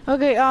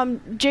 Okay,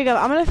 Jacob,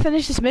 I'm gonna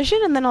finish this mission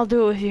and then I'll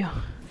do it with you.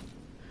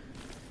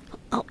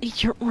 I'll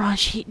eat your raw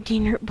sheet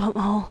dinner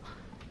butthole.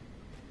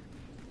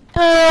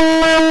 Bro,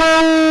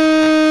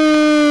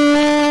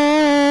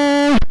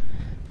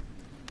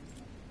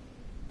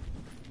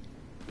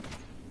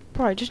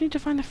 I just need to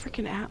find the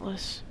freaking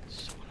atlas.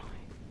 It's so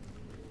annoying.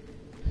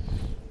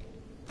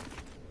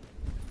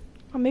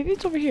 Oh, maybe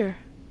it's over here.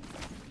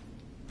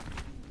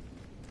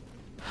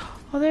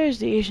 Oh, there's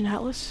the Asian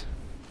atlas.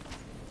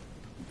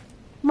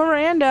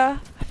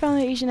 Miranda, I found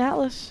the Asian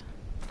atlas.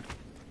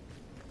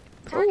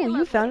 Oh,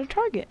 you found a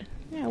target.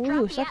 Yeah,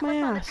 woo, suck my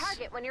ass.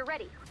 Target when you're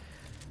ready.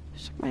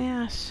 Suck my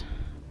ass.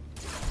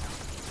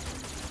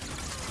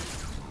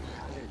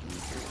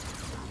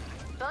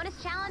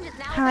 Bonus challenge is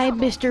now Hi,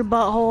 available. Mr.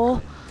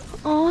 Butthole.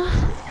 Oh.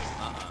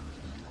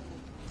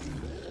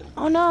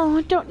 Oh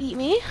no, don't eat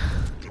me.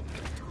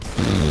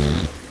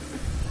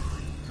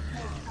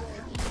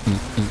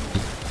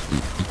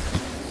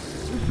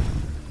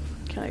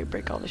 Can I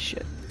break all this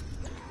shit?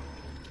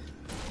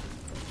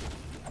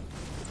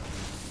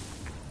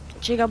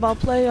 Jacob, I'll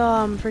play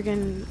I'll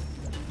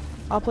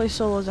play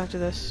solos after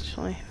this. Just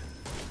let me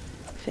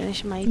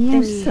finish my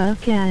You thingy.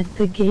 suck at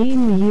the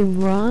game, you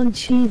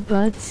raunchy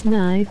butt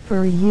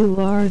sniper. You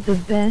are the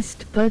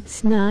best butt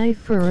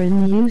sniper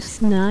and you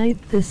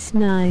snipe the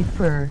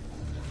sniper.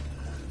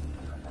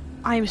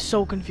 I am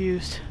so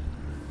confused.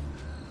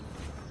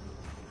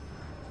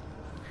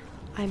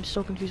 I am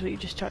so confused what you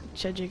just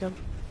said, Jacob.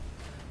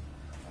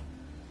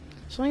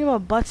 Something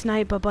about butts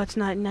night, but butts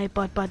night, night,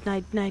 butt, butt,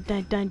 night, night,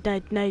 night, night,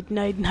 night, night,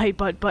 night, night,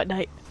 butt, butt,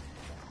 night.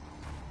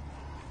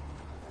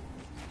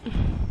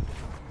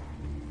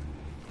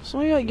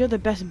 Something about you're the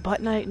best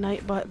butt night,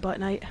 night, butt, butt,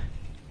 night.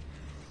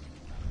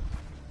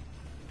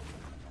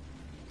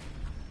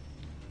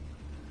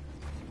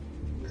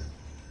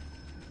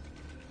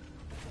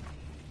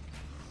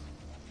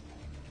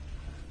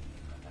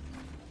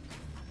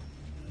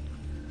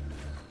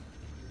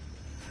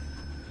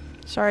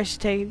 Sorry,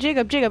 Stay.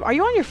 Jacob, are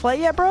you on your flight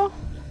yet, bro?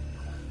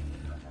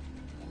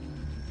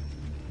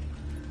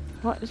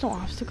 What? There's no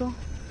obstacle?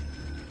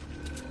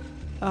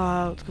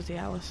 It's because the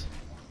Atlas.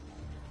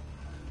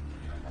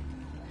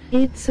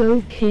 It's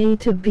okay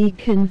to be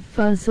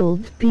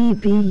confuzzled,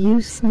 BB.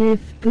 You sniff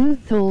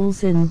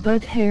bootholes and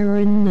butt hair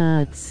and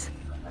nuts.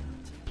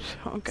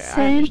 Okay,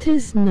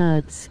 Santa's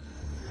nuts.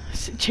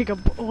 Jacob,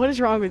 what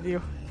is wrong with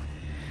you?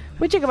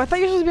 Wait, Jacob, I thought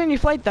you were supposed to be on your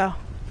flight, though.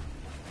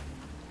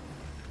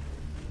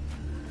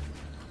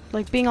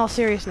 Like, being all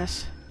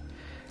seriousness.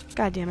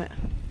 God damn it.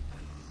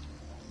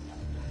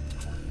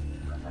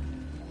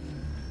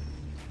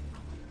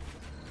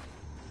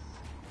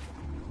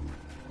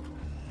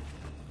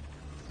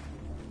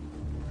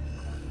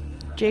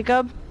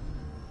 Jacob?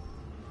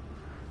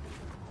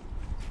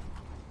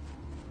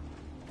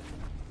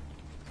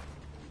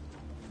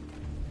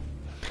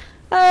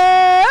 I'm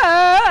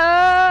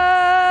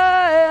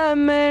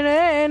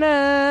an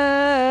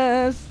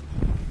ass.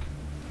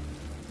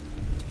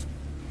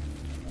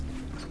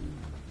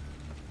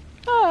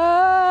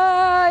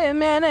 I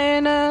am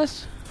an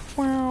ass.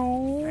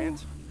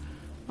 Hands.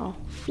 Oh,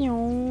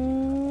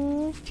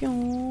 phew,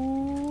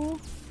 phew.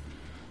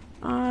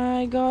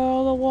 I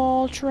got the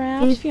wall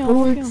traps. It Phew,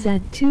 boards phew.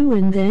 at 2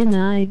 and then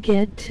I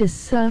get to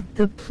suck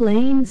the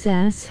plane's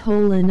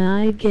asshole and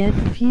I get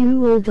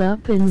fueled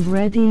up and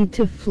ready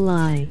to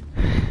fly.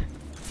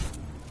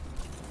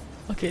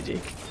 Okay,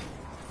 Jake.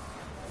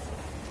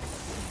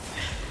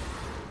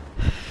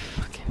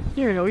 Fucking,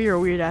 you're a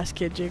weird ass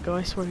kid, Jacob.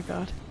 I swear to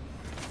God.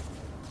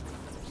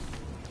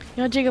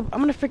 You know, Jacob, I'm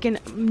gonna freaking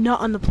nut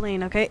on the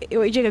plane, okay?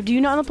 Wait, Jacob, do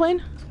you nut on the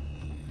plane?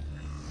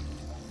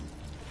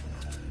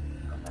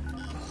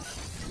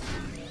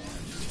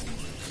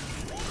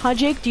 Huh,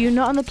 Jake? Do you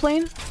nut on the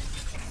plane?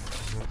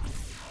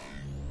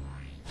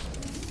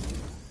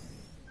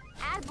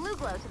 Add blue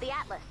glow to the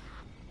atlas.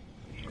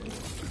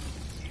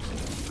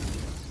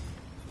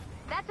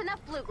 That's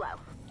enough blue glow.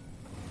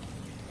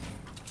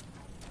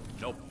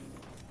 Nope.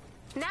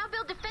 Now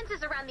build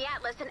defenses around the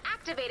atlas and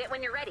activate it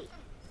when you're ready.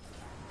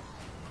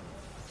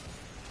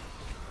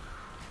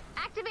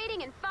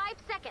 Activating in 5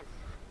 seconds.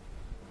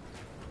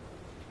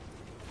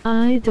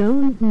 I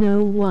don't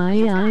know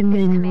why I'm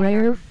in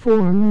rare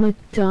form.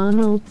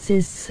 McDonald's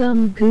is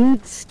some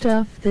good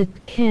stuff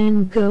that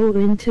can go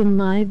into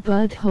my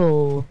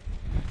butthole.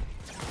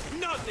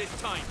 Not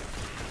this time.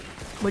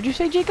 What'd you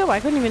say, Jacob? I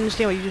couldn't even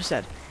understand what you just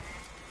said.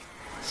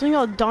 Something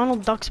about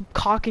Donald Duck's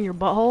cock in your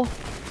butthole?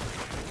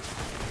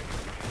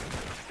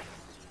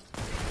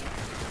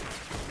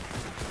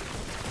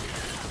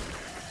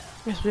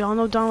 Yes, we all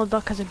know Donald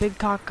Duck has a big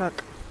cock.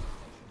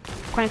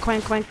 Quank,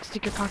 quank, quank,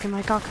 stick your cock in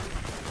my cock.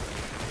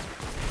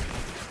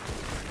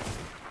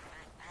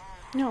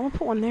 No, I'm gonna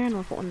put one there and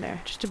I'll put one there,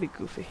 just to be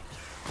goofy.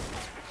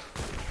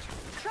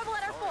 Trouble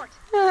at our fort.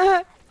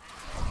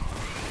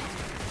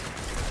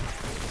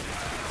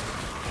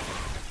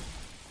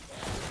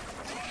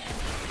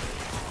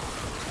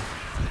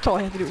 That's all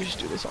I have to do is just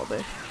do this all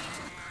day.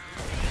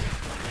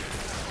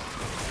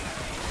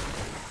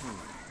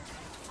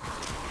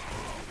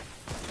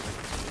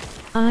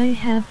 I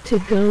have to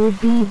go,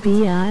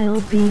 BB.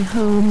 I'll be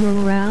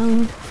home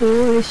around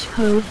 4ish.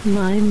 Hope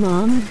my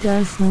mom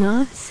does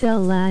not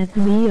sell at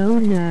me. Oh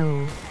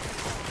no.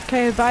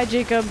 Okay, bye,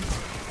 Jacob.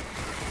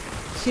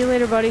 See you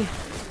later, buddy.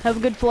 Have a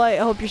good flight.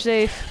 I hope you're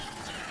safe.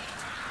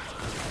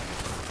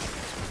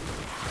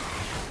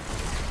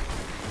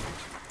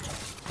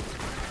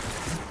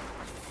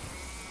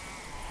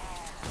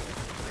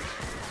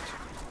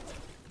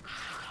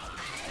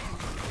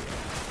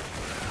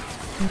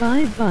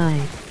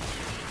 Bye-bye.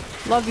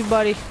 Love you,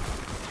 buddy.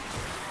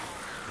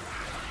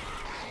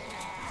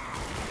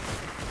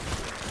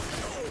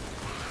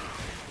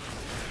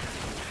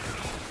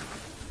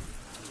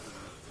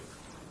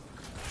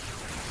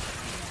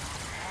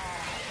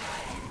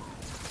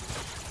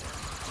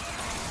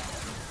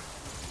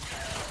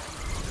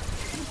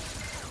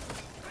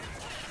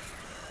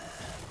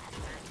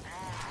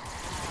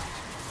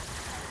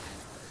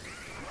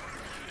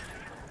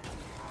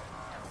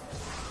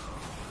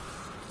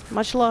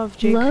 Much love,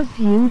 Jake. Love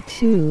you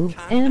too.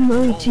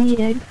 Emoji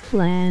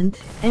eggplant.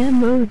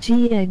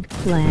 Emoji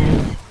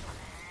eggplant.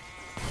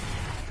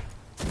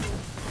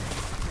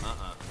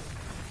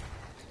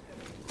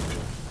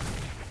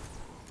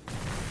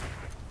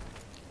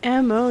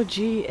 MOG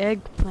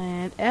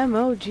eggplant.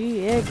 MOG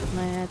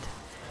eggplant.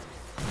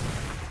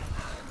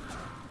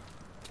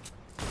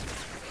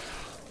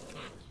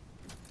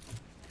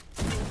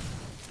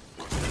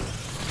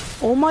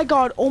 Oh my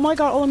god,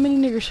 all the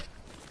mini niggers.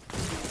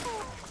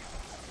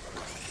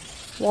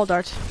 Wall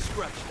darts.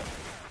 Scratch them.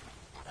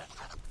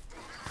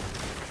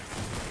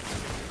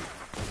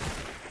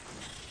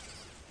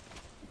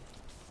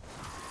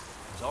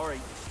 Sorry.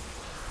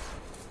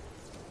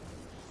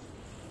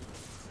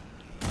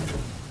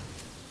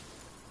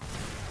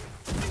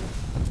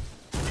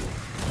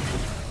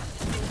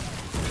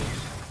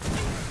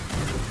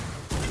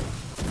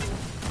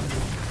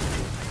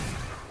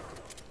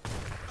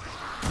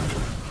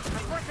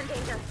 Of course in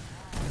danger.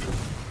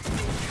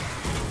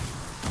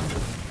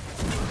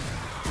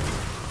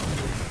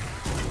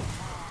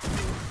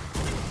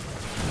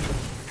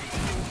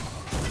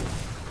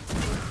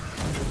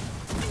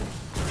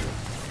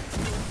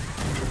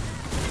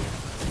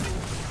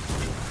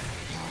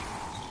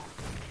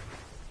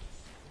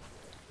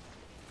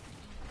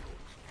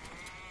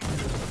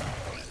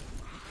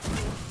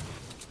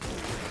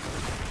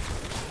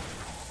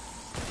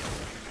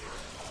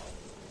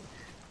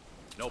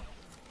 Nope.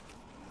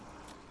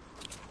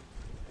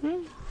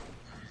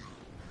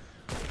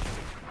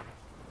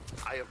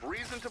 I have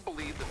reason to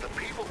believe that the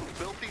people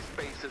who built these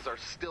bases are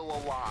still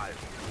alive.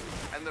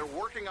 And they're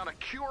working on a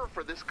cure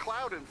for this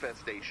cloud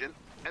infestation.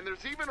 And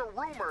there's even a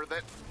rumor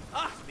that...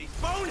 Ah, these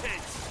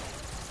boneheads!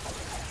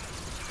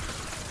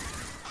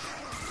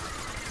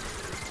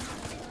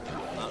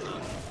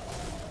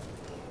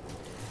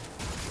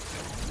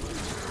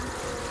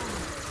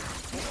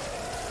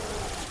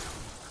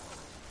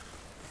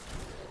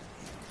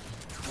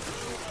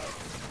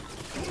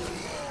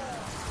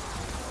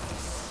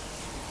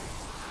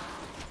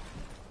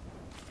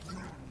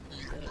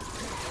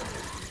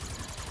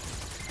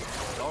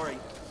 Sorry.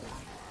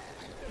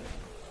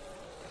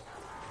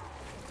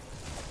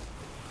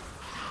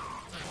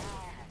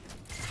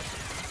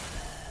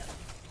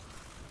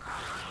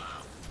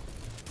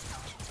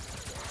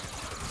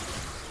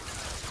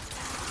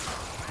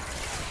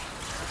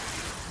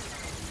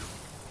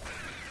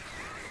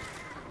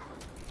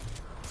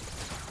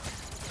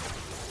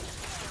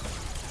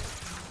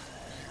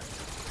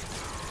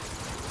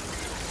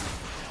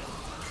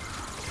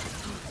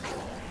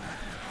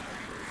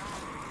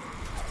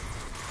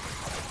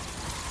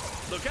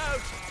 Look out!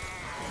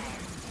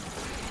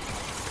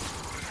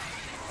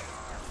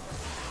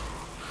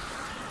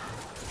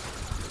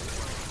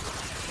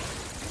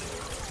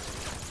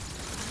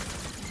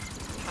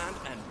 Can't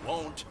and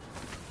won't.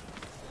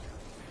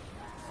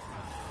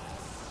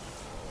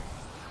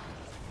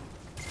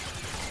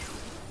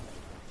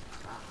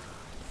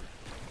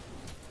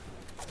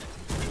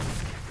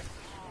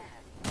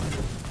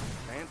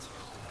 Pants?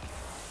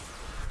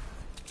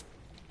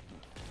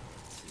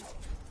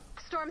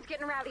 Storm's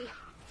getting rowdy.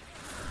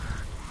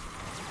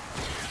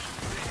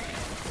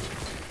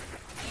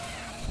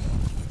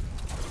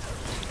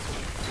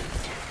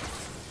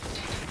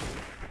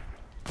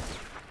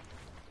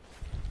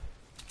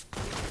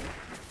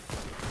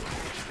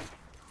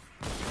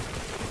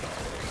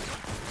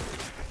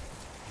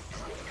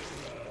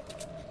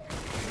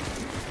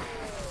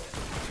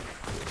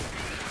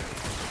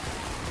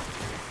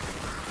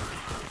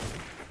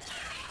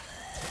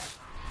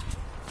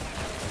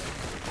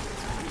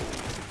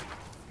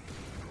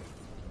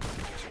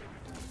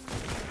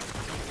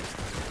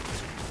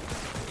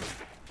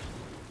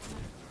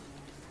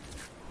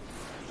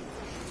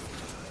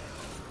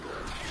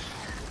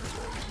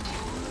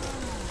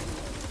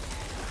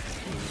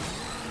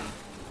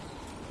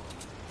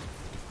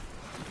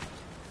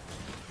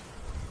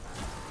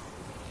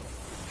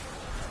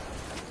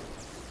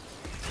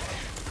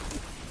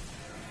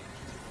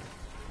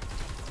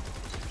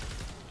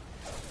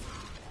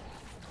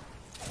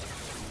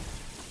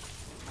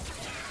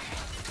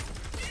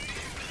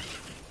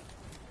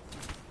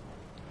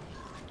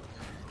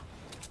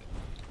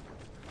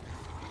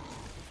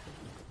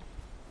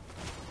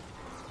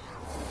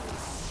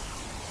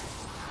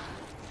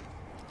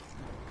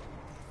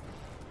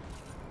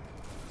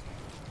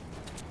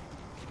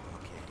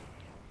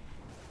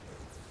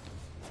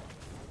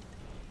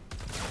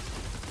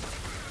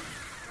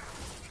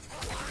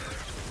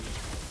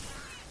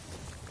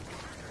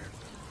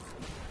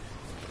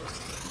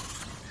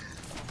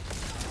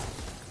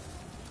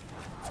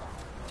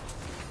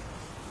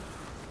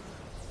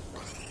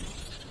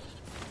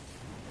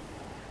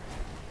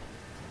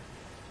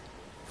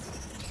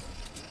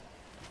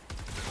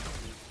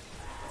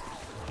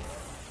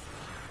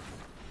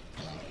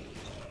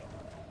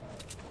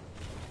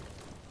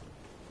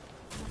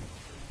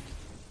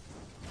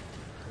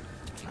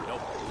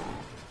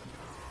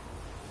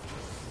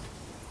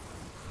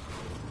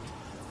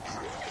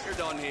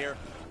 done here.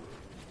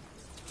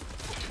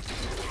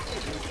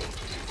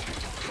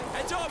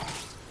 Heads up!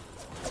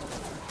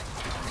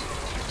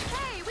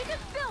 Hey, we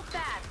just built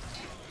that!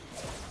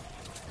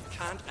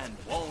 Can't and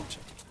won't.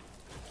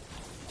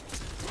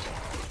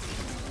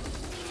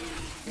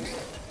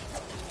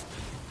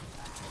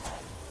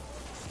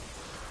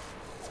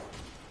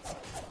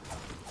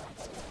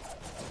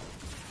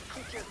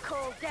 Keep your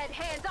cold, dead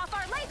hands off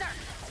our laser!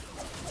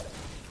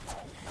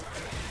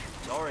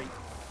 Sorry.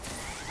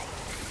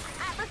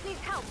 Atlas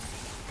needs help.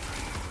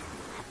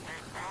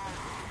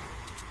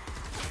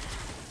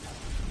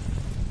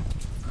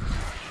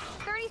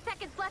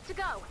 Seconds left to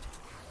go.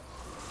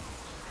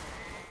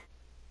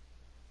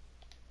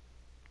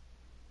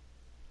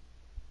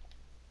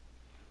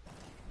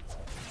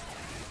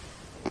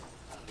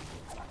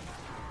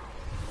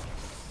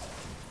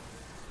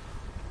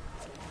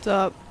 What's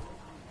up?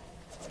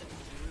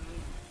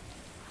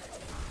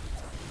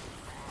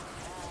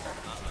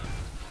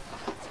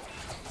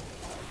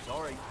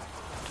 Sorry.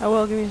 I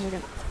will, give me a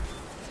second.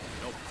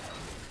 Nope.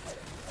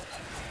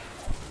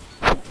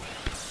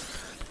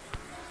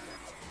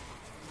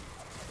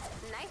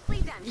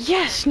 Nicely done.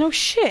 Yes, no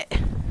shit.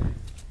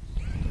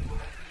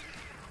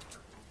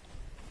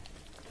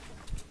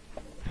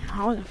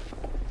 How the f-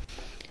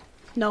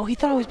 No, he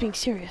thought I was being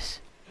serious.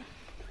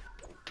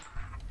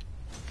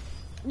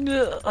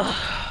 Ugh.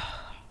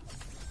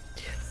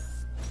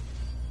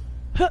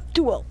 Huh,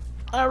 do well.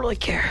 I don't really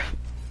care.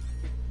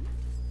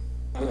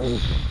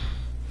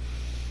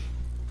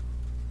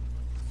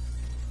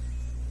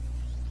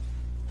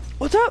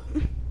 What's up?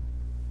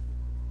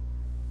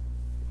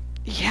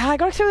 Yeah, I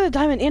got accepted to the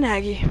diamond in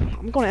Aggie.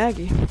 I'm going to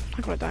Aggie.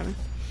 I'm going to diamond.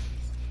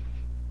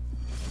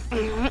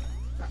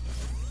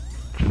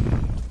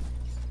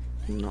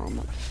 No, I'm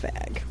not a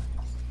fag.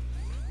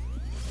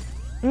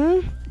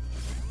 Hmm?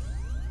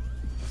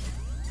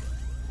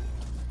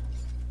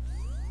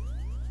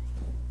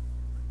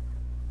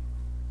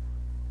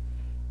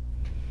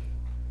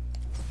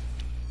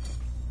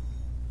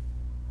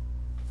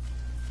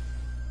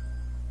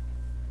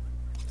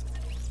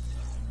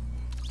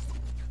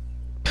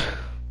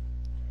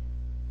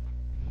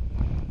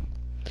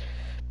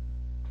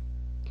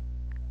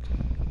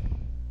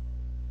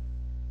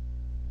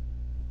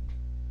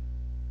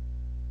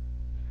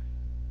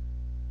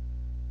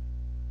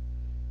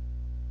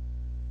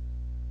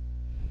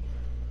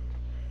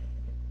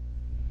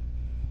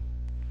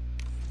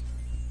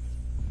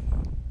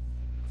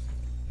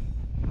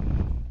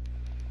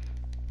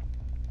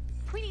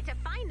 We need to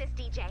find this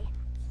DJ.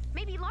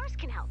 Maybe Lars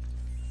can help.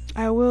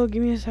 I will.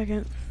 Give me a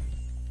second.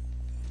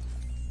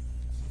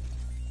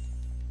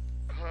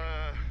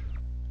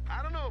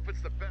 I don't know if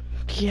it's the best.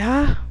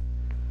 Yeah?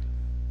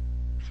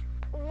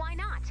 Why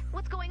not?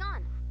 What's going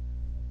on?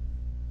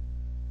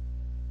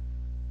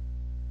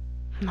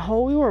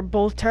 No, we were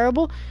both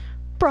terrible.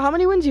 Bro, how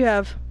many wins you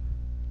have?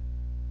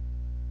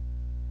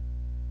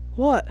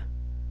 What?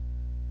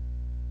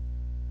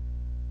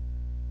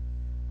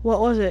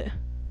 What was it?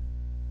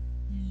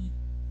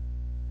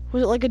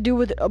 Was it like a dude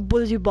with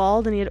was he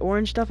bald and he had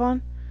orange stuff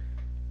on?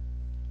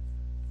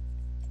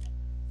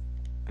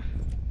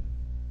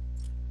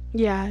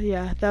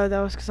 Yeah, that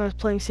was because I was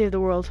playing Save the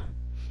World.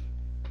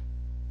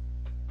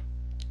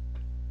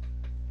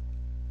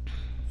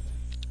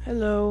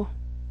 Hello.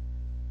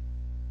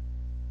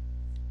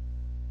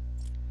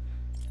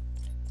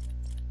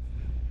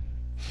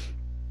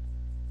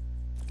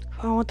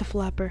 Oh, I want the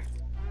flapper.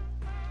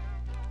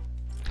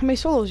 How many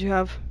solos you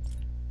have?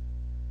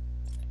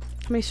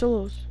 How many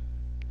solos?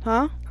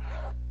 Huh?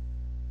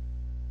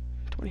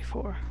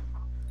 24.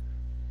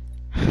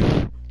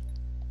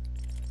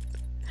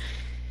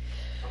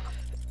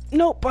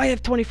 Nope, I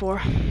have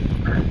 24.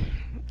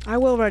 I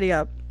will ready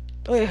up.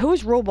 Okay,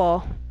 who's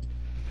Roball?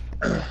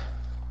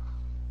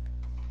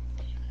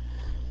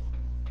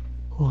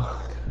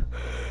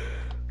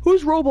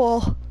 Who's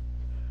Roball?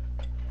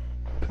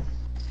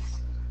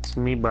 It's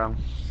me, bro.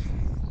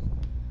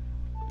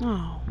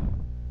 Oh.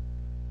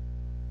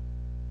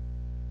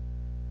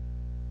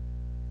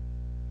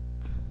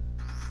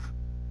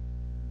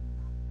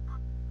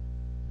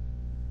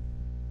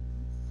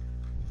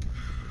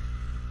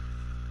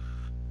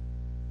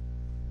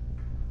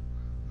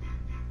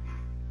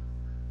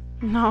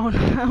 No,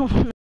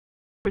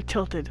 we're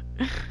tilted.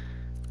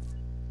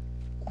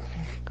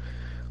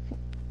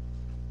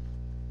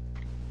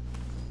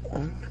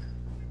 I'm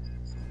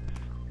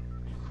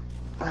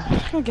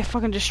gonna get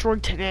fucking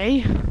destroyed today.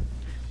 What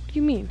do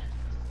you mean?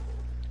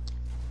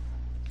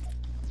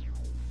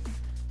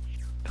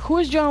 Who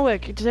is John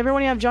Wick? Does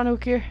everyone have John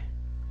Wick here?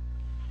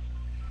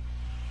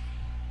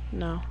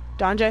 No.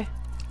 Donjay?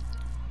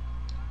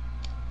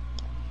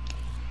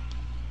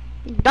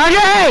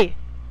 Donjay!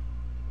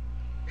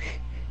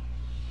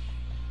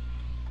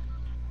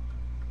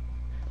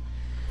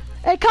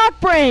 Hey,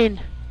 Cockbrain!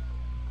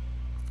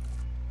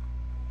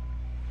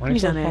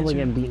 He's Probably unanswered.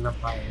 getting beaten up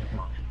by his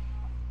mom.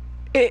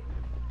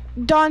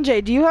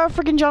 Donjay, do you have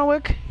freaking John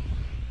Wick?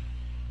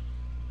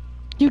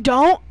 You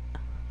don't?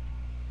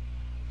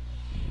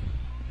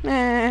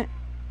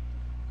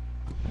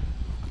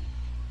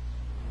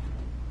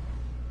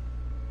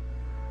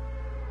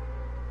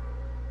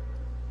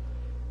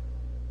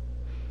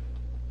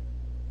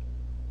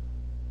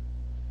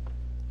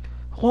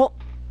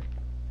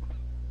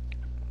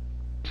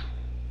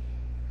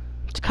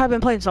 It's kind of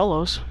been playing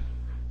solos.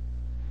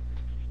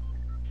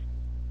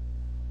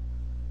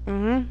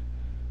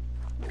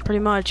 Pretty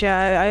much,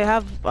 yeah. I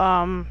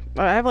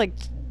have like.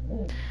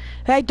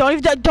 Hey, don't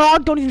even,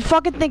 dog, don't even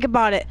fucking think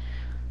about it.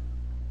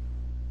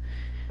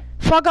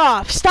 Fuck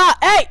off. Stop.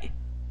 Hey!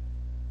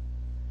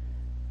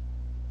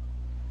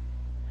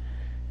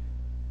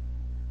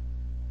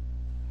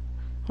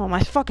 Oh,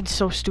 my fucking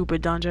so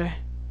stupid, Donjay.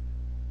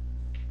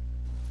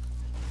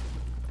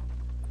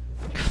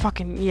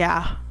 Fucking,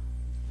 yeah.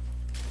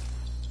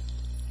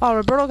 Oh,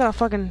 Roberto got a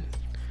fucking,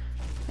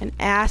 an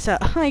ass,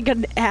 I got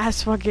an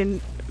ass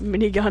fucking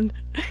minigun.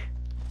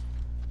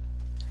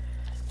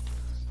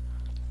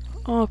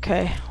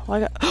 Okay,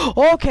 well, I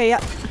got, okay,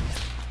 yeah.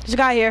 There's a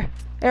guy here.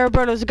 Hey,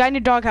 Roberto, there's a guy in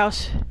your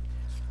doghouse.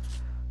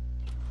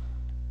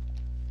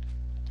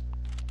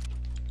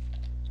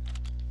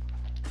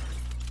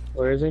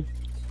 Where is he?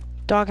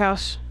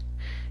 Doghouse.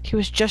 He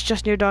was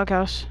just near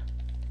doghouse.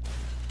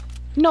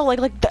 No,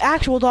 like the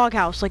actual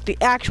doghouse, like the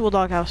actual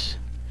doghouse.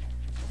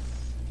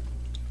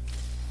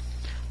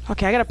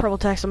 Okay, I got a purple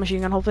Texas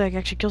machine gun. Hopefully I can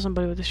actually kill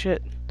somebody with this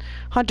shit.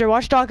 Hunter,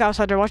 watch doghouse.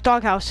 Hunter, watch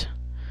doghouse.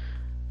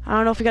 I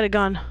don't know if he got a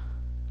gun.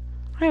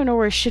 I don't even know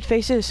where his shit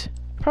face is.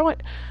 Probably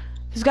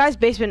this guy's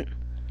basement.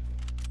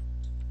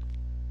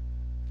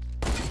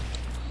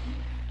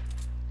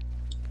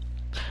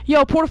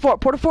 Yo, porta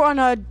fort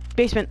on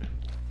basement.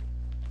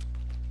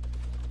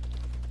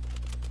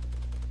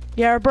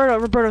 Yeah,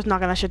 Roberto's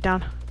knocking that shit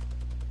down.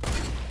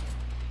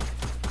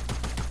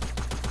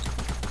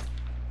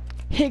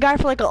 Hit a guy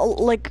for like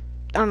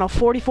I don't know,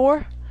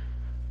 44.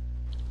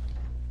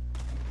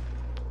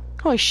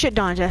 Holy shit,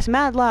 Don, that's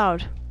mad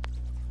loud.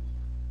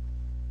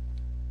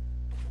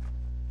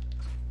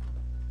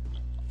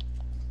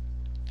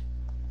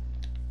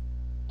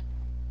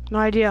 No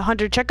idea.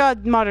 Hunter, check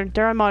out modern.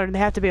 They're on modern. They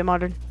have to be at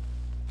modern.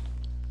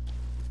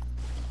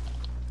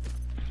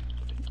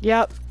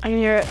 Yep, I can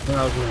hear it.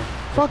 That was me.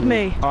 Fuck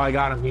me. Oh, I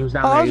got him. He was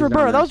down Oh, there. that was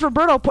Roberto. That was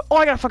Roberto. Oh,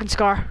 I got a fucking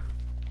scar.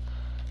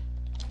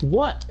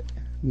 What?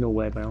 No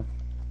way, bro.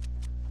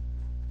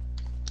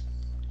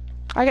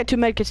 I got 2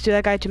 medkits too.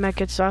 That guy had 2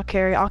 medkits, so I'll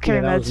carry Yeah,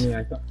 that meds. was me.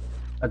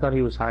 I thought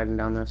he was hiding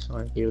down there, so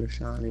I gave it a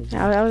shot.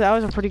 Yeah, that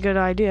was a pretty good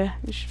idea.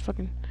 He's just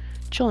fucking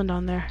chilling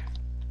down there.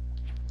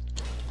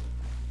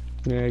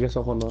 Yeah, I guess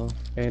I'll hold the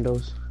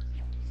bandos.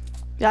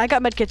 Yeah, I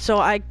got medkits, so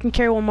I can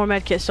carry 1 more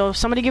medkit. So if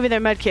somebody give me their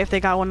medkit if they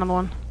got one on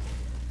one.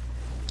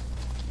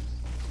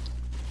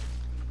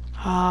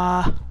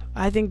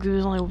 I think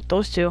there's only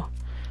those 2.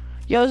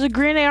 Yo, there's a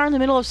green AR in the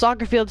middle of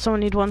soccer field. Someone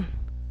need one.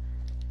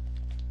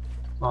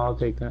 Oh, I'll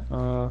take that.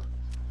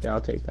 Yeah,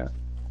 I'll take that.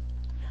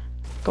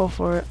 Go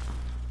for it.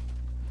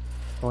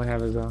 All I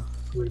have is a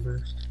free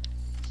burst.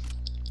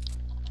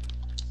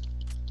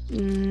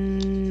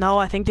 No,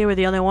 I think they were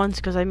the only ones,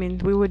 because I mean,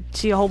 we would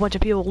see a whole bunch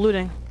of people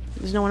looting.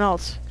 There's no one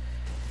else.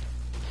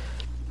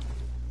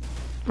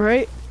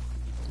 Right?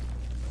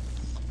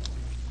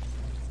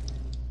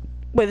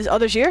 Wait, there's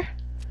others here?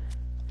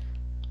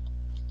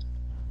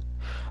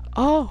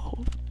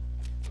 Oh.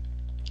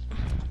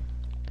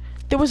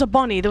 There was a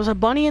bunny. There was a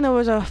bunny and there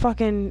was a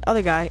fucking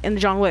other guy in the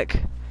John Wick.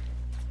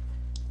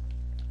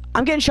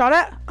 I'm getting shot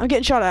at.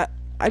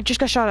 I just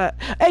got shot at.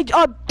 Hey,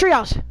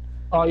 treehouse.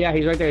 Oh yeah,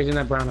 he's right there. He's in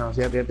that brown house.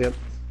 Yep.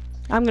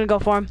 I'm gonna go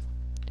for him.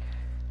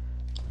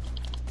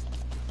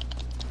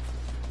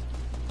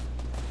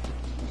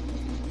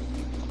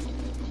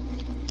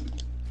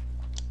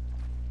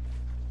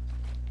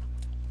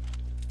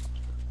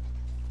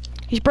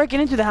 He's breaking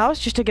into the house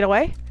just to get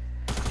away.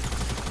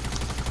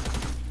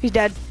 He's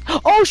dead.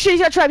 Oh shit,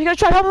 he's got a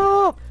trap.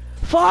 Help.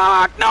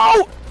 Fuck,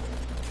 no!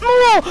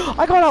 No!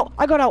 I got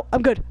out.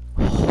 I'm good.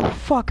 Oh,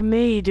 fuck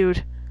me,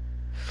 dude.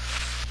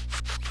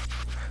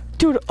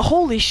 Dude,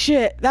 holy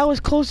shit. That was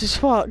close as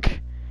fuck.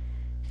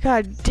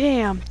 God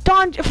damn.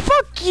 Don,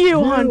 fuck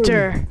you,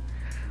 Hunter.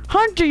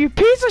 Hunter, you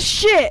piece of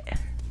shit.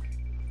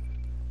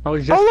 I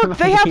was just Oh look,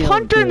 they have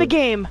Hunter in the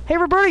game. Hey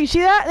Roberto, you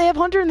see that? They have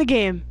Hunter in the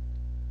game.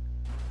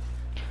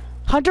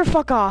 Hunter,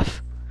 fuck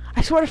off.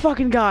 I swear to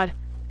fucking God.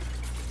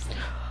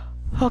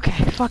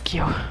 Okay, fuck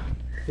you. Oh,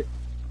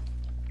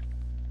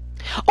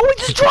 it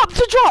just dropped!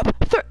 It's a drop!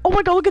 Oh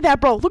my God, look at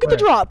that, bro. Look at the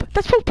drop.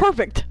 That's so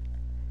perfect.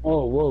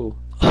 Oh, whoa.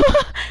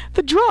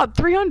 The drop,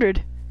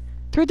 300.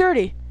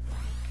 330.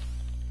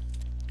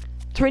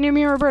 It's right near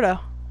me and Roberto.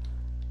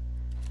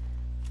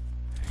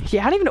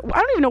 Yeah, I don't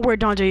even know where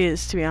Donjay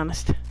is, to be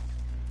honest.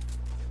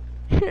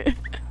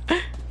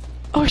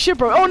 Oh shit,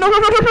 bro. Oh no.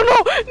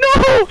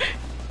 No!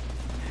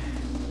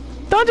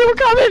 Donjay, we're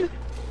coming!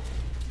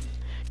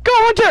 Go,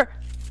 Hunter!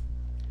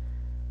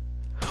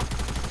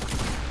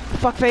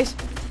 Fuck face.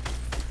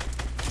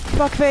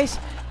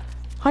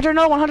 Hunter,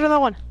 another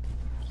one.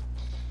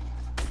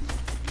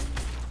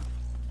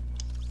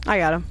 I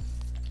got him.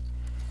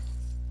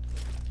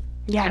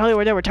 Yeah,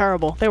 no, they were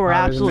terrible. They were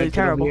absolutely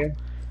terrible.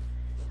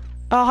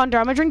 Hunter,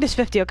 I'm gonna drink this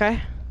 50,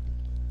 okay?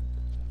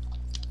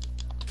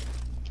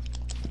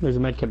 There's a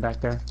med kit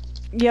back there.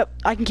 Yep,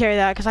 I can carry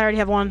that because I already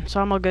have one,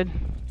 so I'm all good.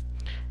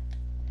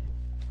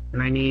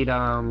 And I need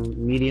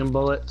medium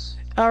bullets.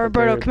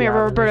 Roberto, come here.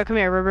 Roberto, come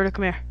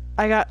here.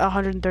 I got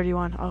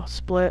 131. I'll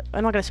split.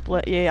 I'm not gonna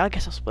split. Yeah, I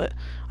guess I'll split.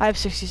 I have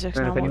 66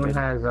 And now. if anyone Good.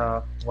 has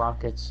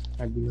rockets,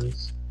 that'd be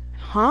nice.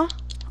 Huh?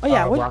 Oh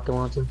yeah. What? Rocket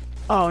launcher.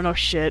 Oh no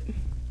shit.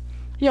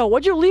 Yo,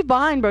 what'd you leave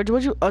behind, bro?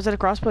 What'd you? Oh, is that a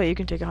crossbow? You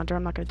can take a hunter.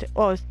 I'm not gonna take.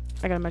 Oh,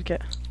 I got a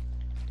medkit.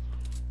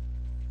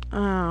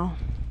 Oh.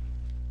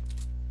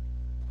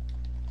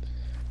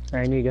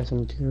 I need to get some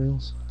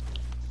materials.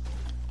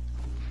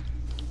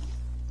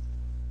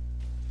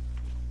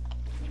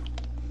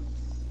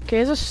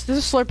 Okay, there's a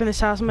slurp in this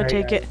house. I'm gonna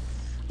take it.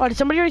 Oh, did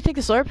somebody already take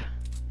the slurp?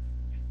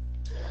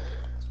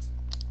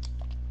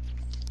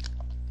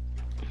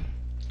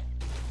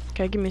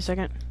 Okay, give me a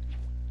second.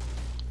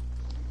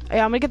 Hey,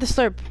 I'm gonna get the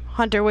slurp.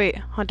 Hunter, wait.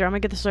 Hunter, I'm gonna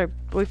get the slurp.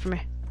 Wait for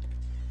me.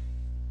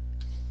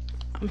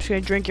 I'm just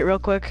gonna drink it real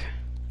quick.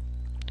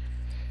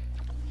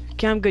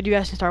 Okay, I'm good. You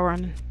guys can start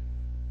running.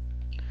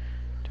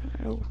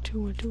 2,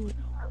 2,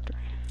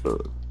 3.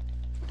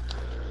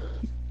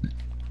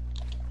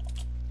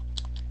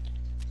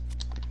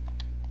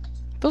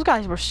 Those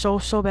guys were so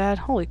bad.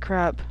 Holy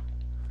crap.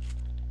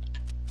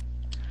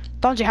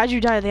 Dante, how'd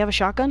you die? Did they have a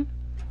shotgun?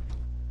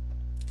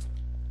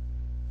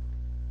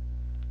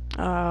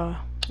 Yeah.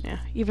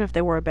 Even if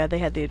they were bad, they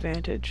had the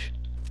advantage.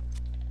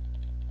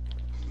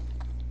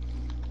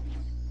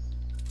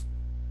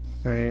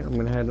 Alright, I'm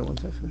gonna head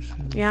once I finish.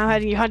 Yeah, I'm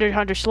heading you.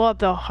 Hunter, slow up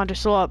though. Hunter,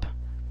 slow up.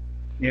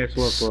 Yeah,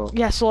 slow.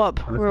 Yeah, slow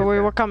up.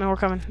 We're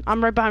coming.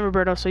 I'm right behind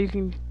Roberto, so you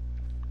can.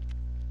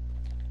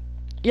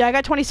 Yeah, I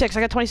got 26.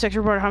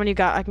 Roberto, how many you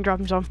got? I can drop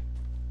him some.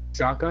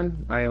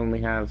 Shotgun? I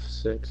only have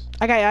 6.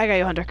 I got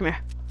you, Hunter. Come here.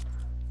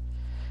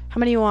 How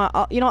many you want?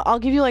 I'll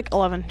give you like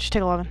 11. Just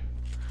take 11.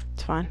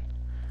 It's fine.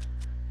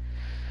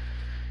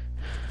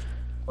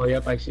 Oh,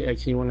 yep, I see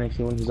one. He's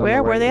on the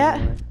Where? right, Where they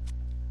at?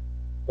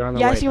 They're on the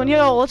Yeah, right, I see one.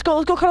 Yo, let's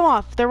go cut them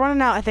off. They're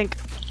running out, I think.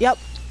 Yep.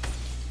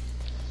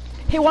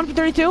 Hit 1 for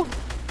 32.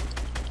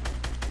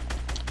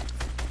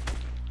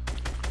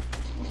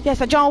 Yes,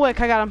 that John Wick.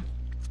 I got him.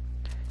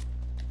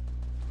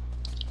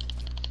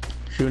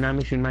 Shooting at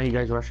me. You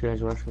guys rush.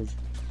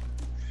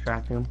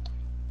 Distracting him.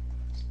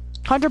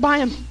 Hunter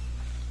behind him.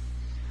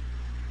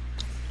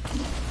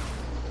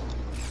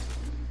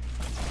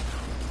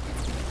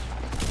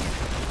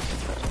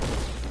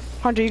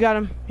 Hunter, you got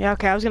him. Yeah,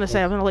 okay, I was gonna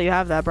say, I'm gonna let you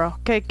have that, bro.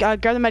 Okay, grab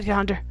the medkit,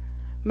 Hunter.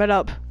 Med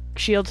up.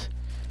 Shield.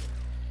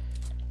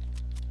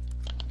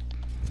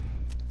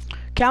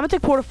 Okay, I'm gonna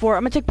take Porta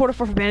 4.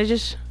 For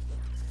bandages.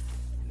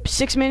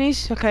 6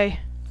 minis? Okay.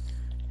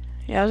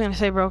 Yeah, I was gonna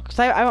say, bro. Cause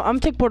I'm gonna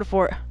take Porta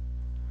 4.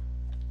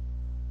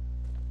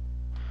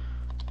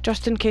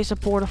 Just in case of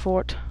Porta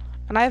Fort.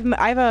 And I have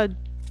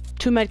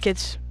 2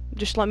 medkits.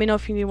 Just let me know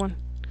if you need one.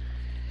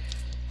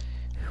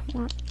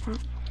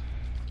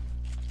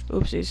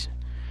 Oopsies.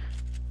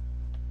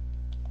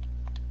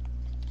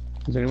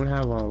 Does anyone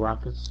have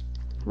rockets?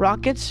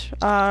 Rockets?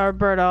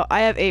 Roberto.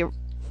 I have 8.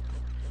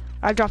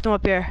 I dropped them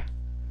up here.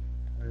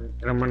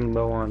 And I'm running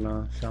low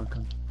on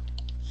shotgun.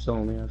 Still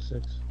only have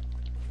 6.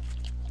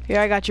 Here,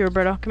 I got you,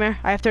 Roberto. Come here.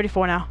 I have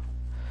 34 now.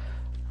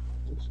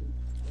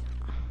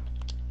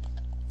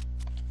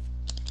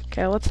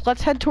 Okay,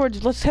 let's head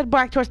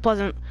back towards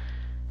Pleasant.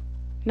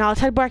 Now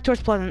let's head back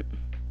towards Pleasant.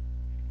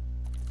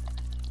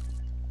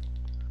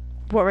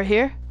 What, right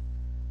here?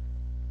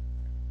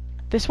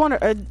 This one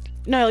or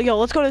no, yo,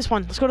 let's go to this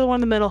one. Let's go to the one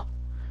in the middle.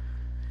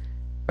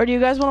 Or do you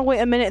guys want to wait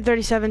a minute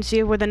 37,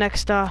 see where the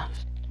next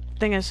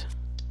thing is?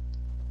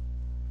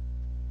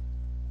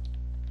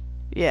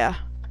 Yeah.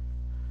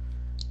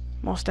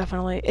 Most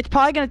definitely. It's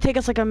probably gonna take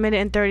us like a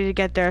minute and 30 to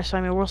get there, so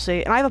I mean we'll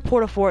see. And I have a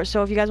Porta Fort,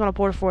 so if you guys want a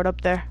Porta Fort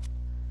up there.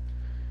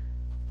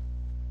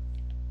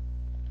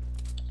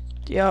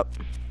 Yep.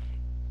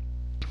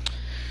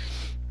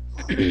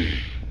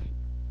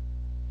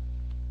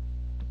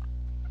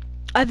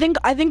 I think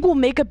we'll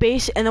make a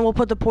base and then we'll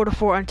put the Porta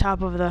Fort on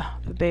top of the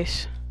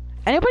base.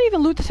 Anybody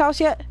even loot this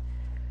house yet?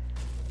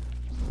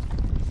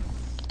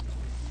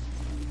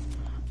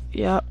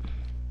 Yep.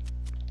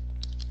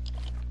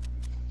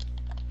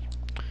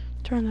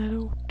 Turn that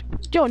over.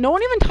 Yo, no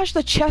one even touched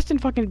the chest in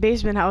fucking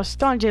basement house.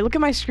 Don J, look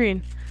at my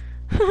screen.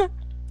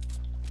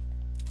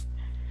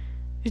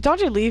 Did Don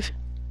J leave?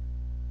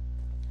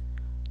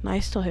 No,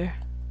 he's still here.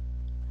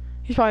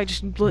 He's probably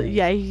just,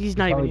 yeah, he's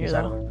not even here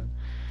though.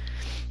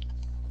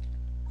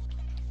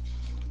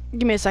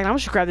 Give me a second, I'm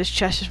just gonna grab this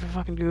chest just for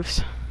fucking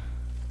goofs.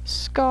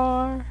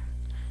 Scar.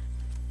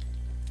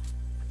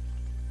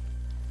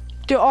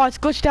 Dude, oh, it's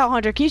glitched out,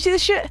 Hunter. Can you see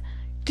this shit?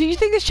 Do you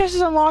think this chest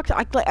is unlocked?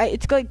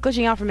 It's like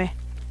glitching out for me.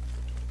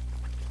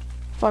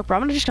 Fuck, bro,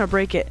 I'm just gonna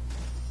break it.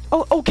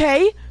 Oh,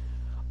 okay.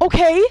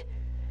 Okay.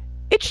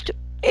 It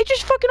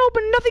just fucking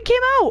opened, nothing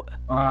came out.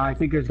 I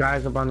think there's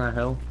guys up on that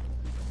hill.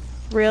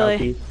 Really?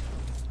 Southeast.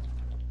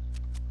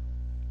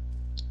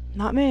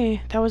 Not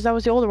me. That was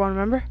the older one,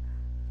 remember?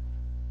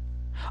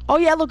 Oh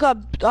yeah, look up.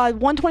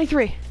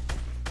 123.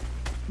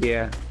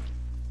 Yeah.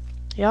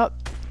 Yep.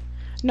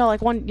 No,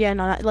 like no,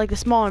 not like the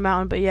smaller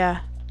mountain, but yeah.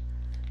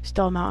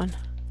 Still a mountain.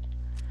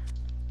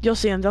 You'll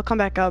see them, they'll come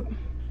back up.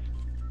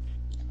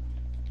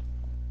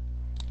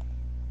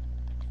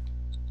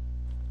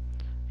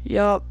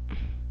 Yup.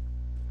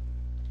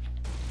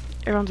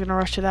 Everyone's gonna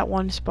rush to that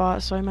one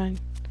spot, so I might.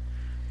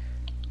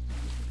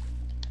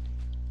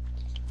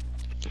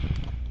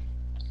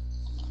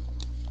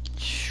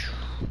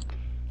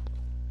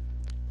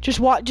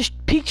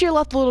 Just peek to your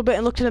left a little bit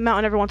and look to the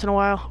mountain every once in a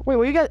while. Wait,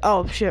 where you guys?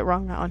 Oh shit,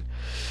 wrong mountain.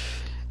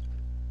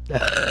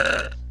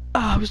 Oh,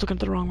 I was looking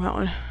at the wrong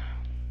mountain.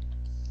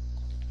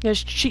 Yeah,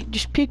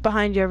 just peek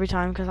behind you every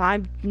time, because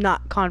I'm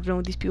not confident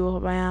with these people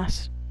up my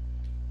ass.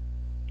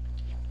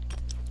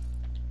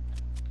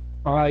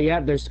 Yeah,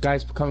 there's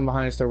guys coming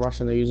behind us. They're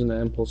rushing. They're using the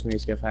impulse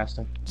grenades to get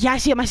faster. Yeah, I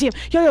see him. I see him.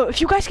 Yo,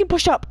 if you guys can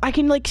push up, I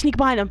can like sneak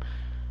behind him.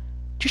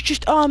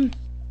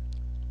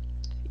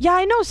 Yeah,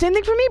 I know. Same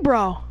thing for me,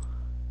 bro.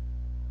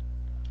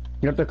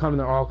 Yep, they're coming.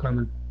 They're all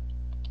coming.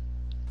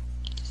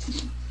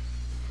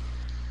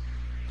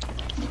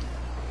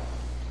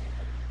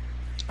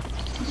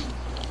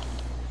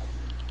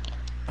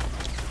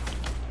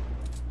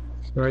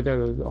 They're right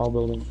there. They're all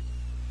building.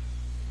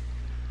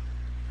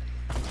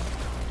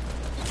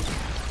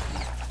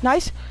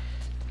 Nice.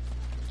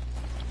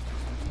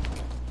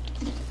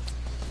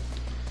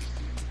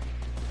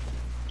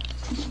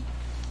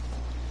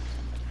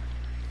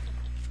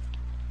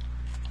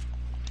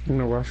 I'm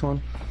gonna rush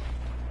one.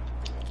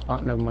 Oh,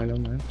 never mind.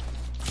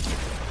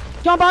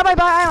 Yo, bye.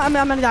 I'm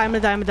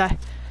gonna die.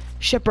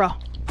 Shit, bro.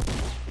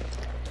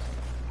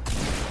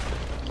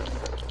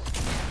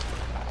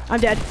 I'm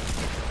dead.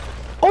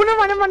 Oh,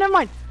 never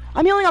mind.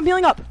 I'm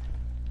healing up.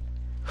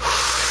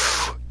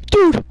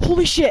 Dude,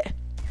 holy shit.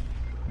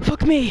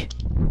 Fuck me.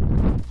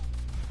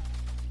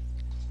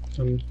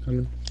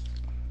 Coming.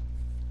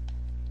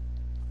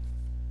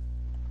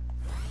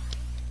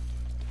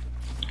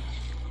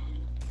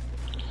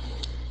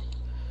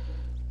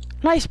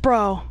 Nice,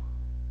 bro.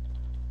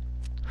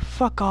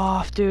 Fuck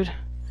off, dude.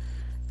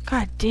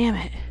 God damn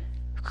it.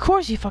 Of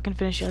course you fucking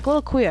finished it, like a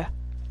little queer.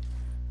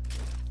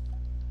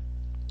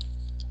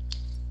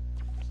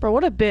 Bro,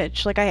 what a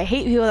bitch. Like, I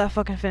hate people that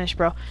fucking finish,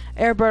 bro.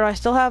 Airbird, I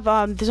still have,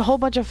 there's a whole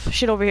bunch of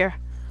shit over here.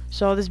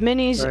 So there's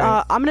minis.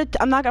 Right. I'm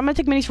gonna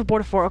take minis for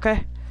border 4,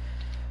 okay?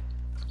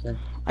 Okay.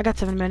 I got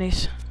 7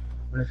 minis.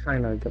 I'm just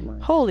trying to get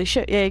mine. Holy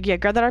shit. Yeah,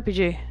 grab that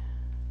RPG.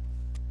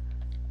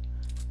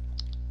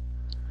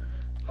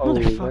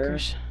 Holy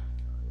Motherfuckers.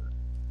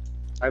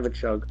 I have a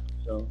chug,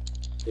 so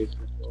safe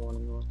for one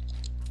anymore.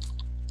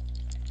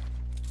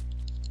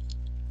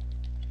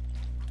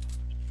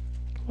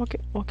 Walk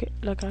it,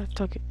 like I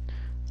took it.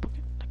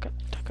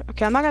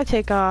 Okay, I'm not gonna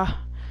take, I'm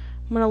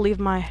gonna leave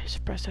my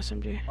suppressed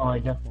SMG. Oh, I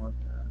definitely want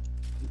that.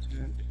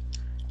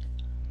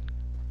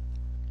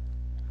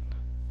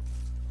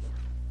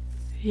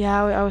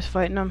 Yeah, I was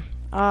fighting them.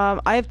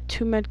 I have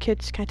 2 med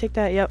kits. Can I take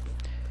that? Yep.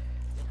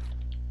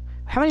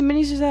 How many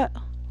minis is that?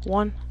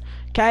 1.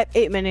 Okay, I have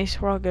 8 minis.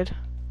 We're all good.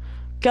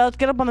 Okay, let's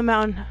get up on the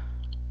mountain.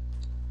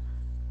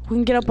 We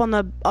can get up on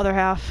the other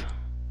half.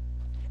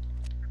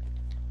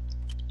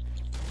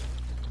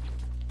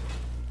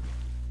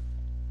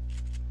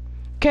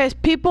 Okay, is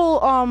people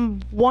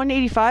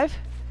 185?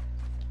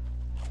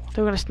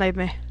 They're gonna snipe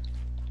me.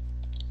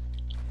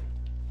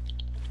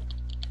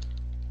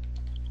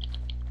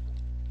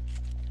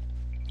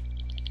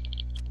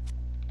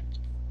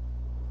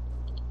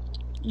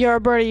 Yo,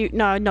 Roberta,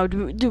 no,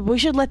 dude, we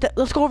should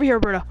let's go over here,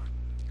 Roberta.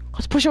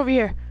 Let's push over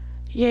here.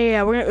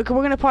 Yeah, we're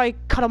gonna probably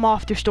cut them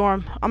off through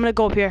storm. I'm gonna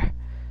go up here.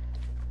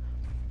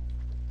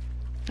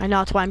 I know,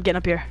 that's why I'm getting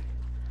up here.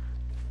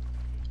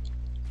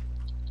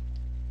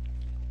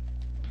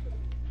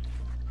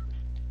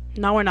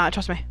 No, we're not,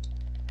 trust me.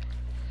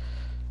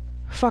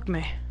 Fuck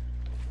me.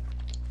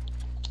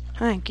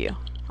 Thank you.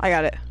 I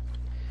got it.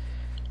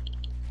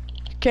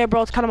 Okay,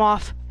 bro, let's cut them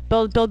off.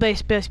 Build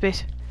base.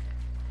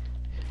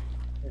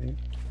 Okay.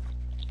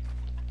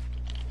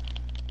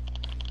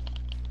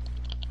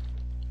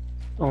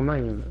 Oh, I'm not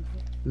even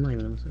in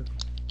the circle.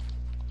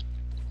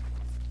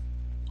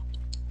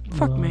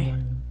 Fuck me.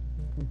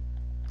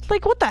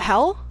 Like, what the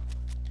hell?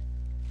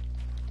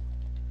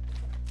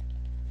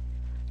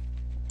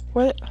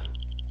 Where?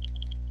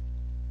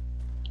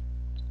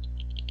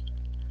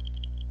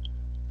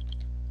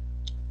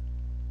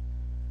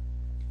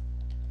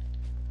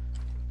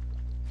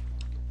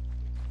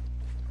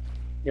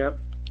 Yep.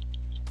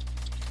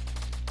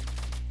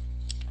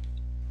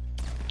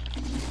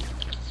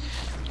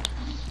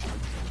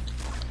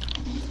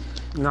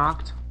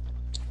 Knocked.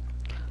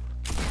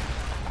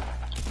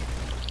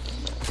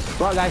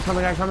 Well, guys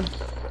coming.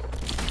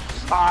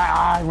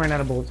 I ran out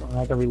of bullets. I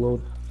have to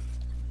reload.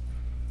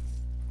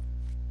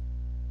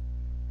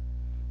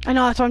 I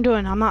know, that's what I'm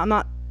doing. I'm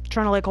not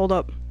trying to like hold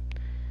up.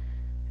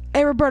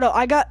 Hey, Roberto,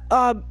 I got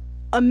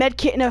a med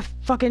kit and a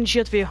fucking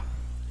shield for you.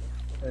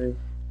 Okay.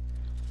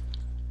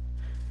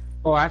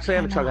 Oh, actually,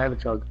 I have a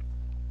chug.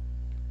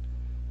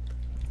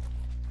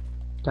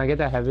 Can I get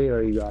that heavy,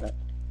 or you got it?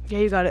 Yeah,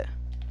 you got it.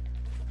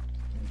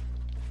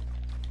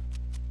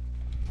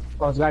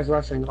 Oh, this guy's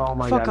rushing. Oh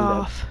my Fuck god.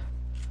 I'm off. dead.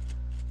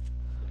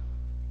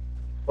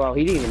 Well,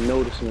 he didn't even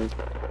notice me.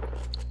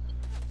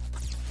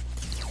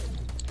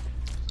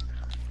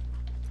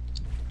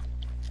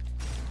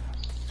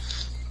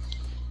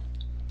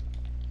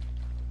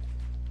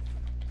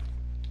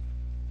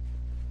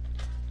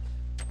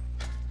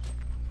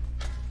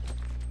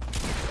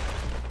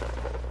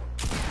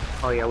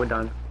 Oh yeah, we're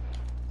done.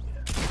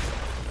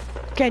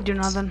 Can't do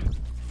nothing.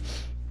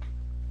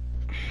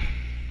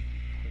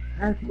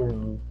 Heck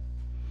no.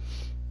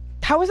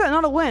 How is that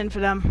not a win for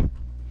them?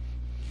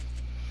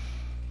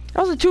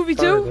 That was a Oh, there's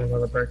 2v2?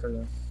 another person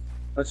though.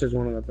 That's just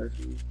one other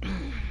person.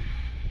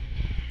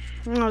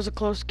 That was a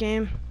close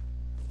game.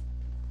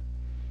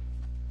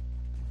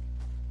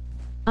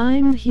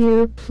 I'm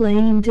here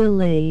playing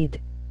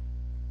delayed.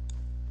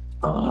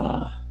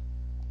 Ah.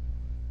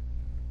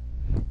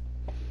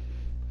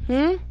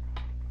 Hmm?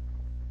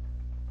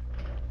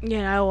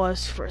 Yeah, I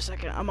was for a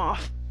second. I'm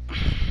off.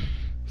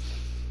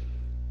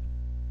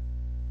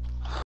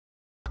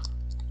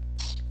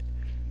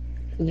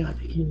 Yeah,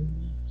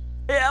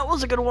 Yeah, it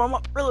was a good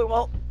warm-up. Really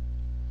well.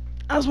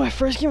 That was my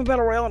first game of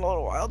Battle Royale in a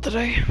little while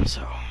today,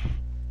 so...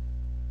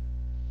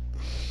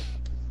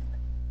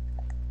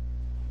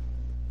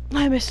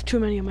 I missed too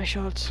many of my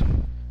shots.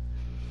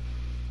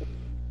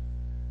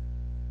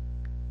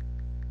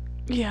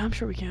 Yeah, I'm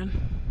sure we can.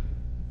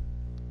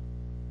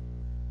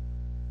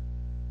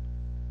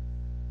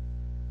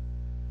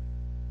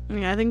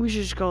 Yeah, I think we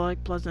should just go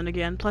like Pleasant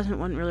again. Pleasant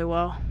went really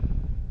well.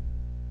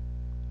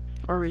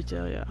 Or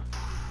retail, yeah.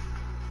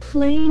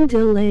 Playing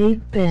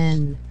delayed,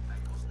 Ben.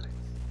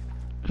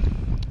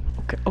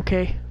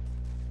 Okay.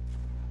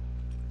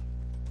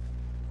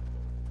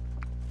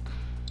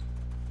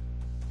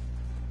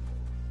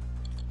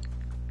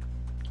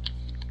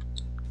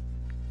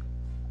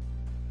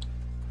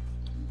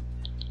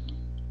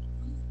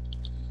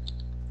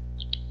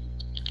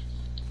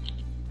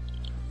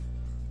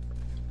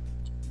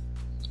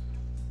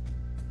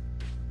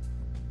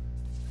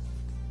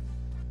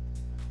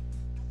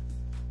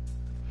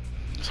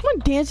 Someone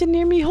dancing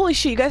near me? Holy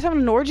shit, you guys having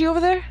an orgy over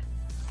there?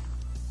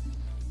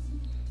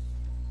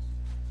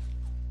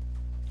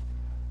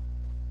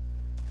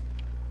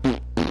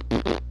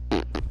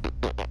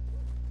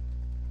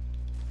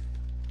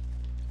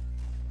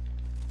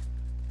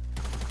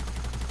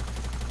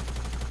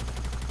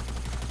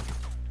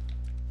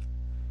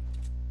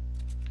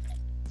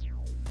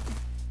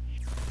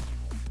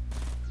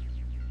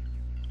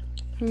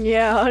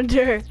 Yeah,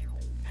 Hunter.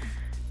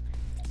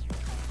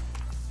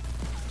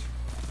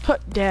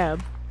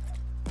 Dab.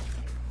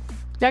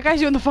 That guy's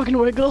doing the fucking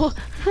wiggle.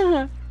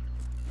 Then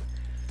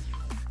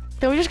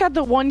we just got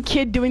the one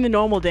kid doing the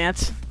normal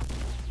dance.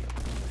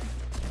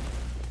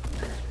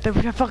 Then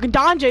we got fucking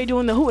Don J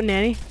doing the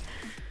hootenanny.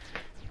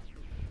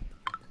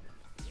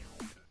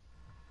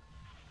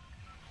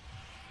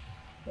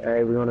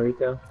 Alright, we going to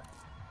retail?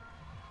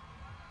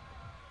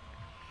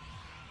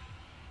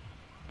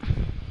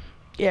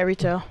 Yeah,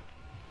 retail.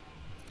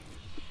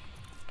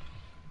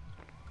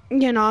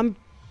 You know, I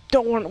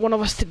don't want one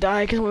of us to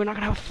die because we're not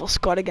gonna have a full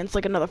squad against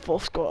like another full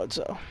squad,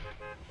 so.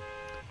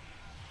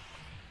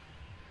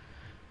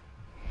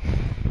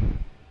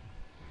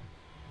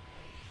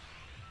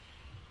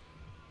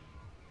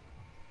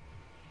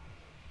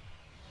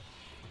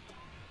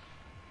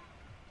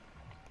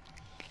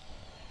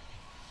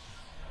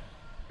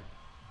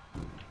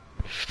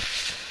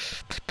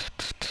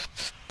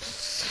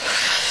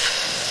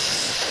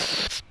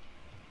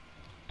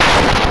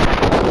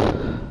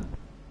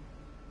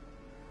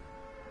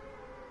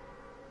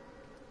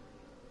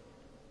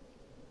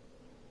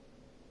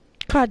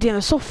 God damn,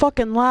 it's so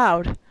fucking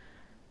loud.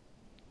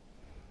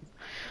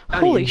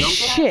 Holy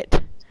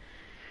shit.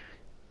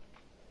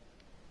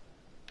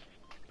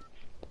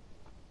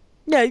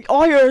 Yeah,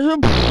 all your...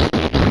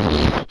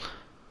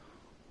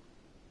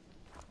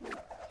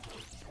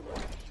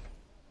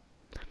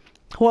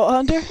 What,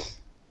 Hunter?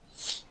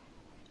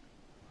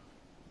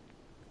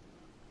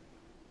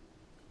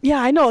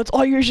 Yeah, I know, it's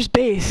all yours just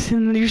bass.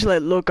 And they're usually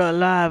like, look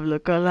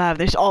alive,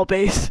 there's all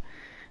bass.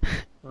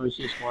 Oh,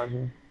 she's one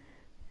here.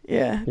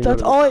 Yeah,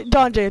 that's all,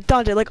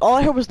 Donjay, like all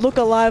I heard was look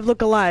alive,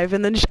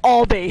 and then just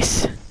all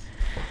bass.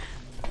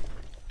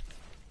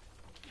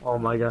 Oh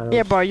my god.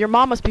 Yeah, bro, your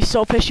mom must be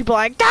so pissed. She'd be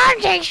like,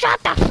 Donjay,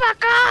 shut the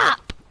fuck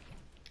up!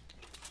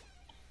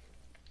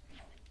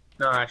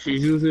 Nah,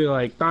 she's usually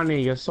like,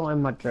 Donnie, you're so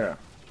immature.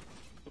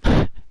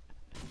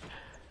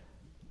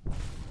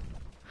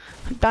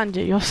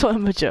 Donjay, you're so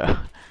immature.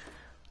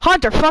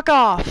 Hunter, fuck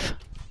off!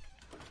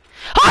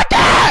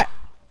 Hunter!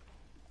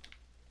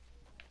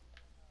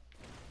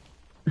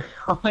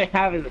 All I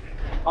have is...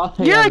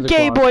 You're a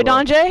gay boy,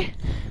 Donjay.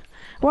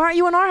 Why aren't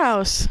you in our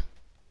house?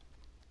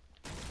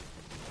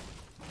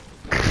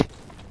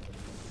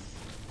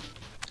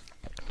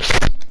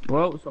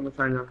 Well, someone's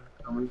trying to...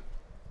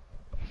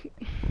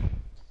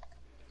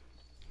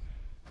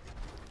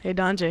 Hey,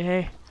 Donjay,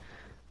 hey.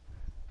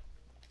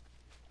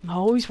 I'm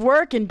always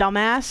working,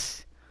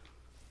 dumbass.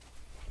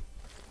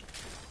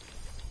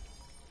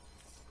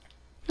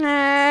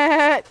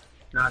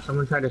 Nah,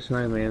 someone tried to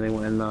snipe me and they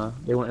went in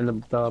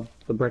the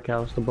brick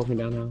house, the broken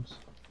down house.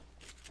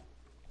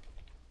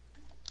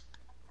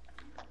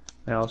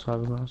 I also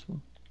have a crossbow.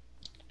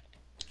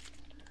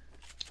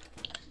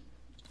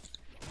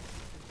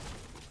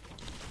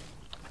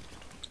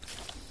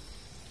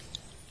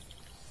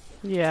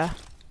 Yeah.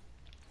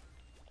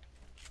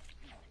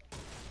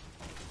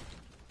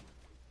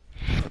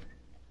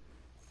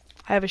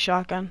 I have a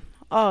shotgun.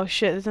 Oh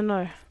shit, there's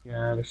another.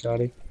 Yeah, I have a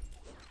shotty.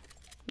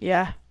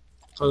 Yeah.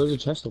 Oh, there's a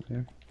chest up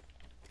there.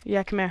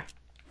 Yeah, come here.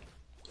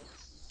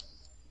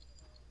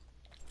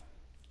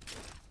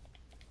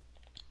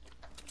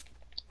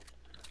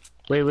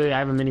 Wait, I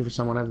have a mini for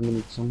someone. I have a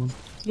mini for someone.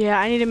 Yeah,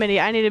 I need a mini.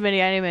 I need a mini.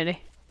 I need a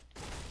mini.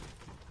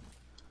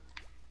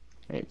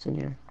 Hey, it's in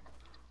here.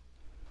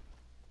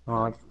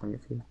 Oh, I can bring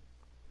it for you.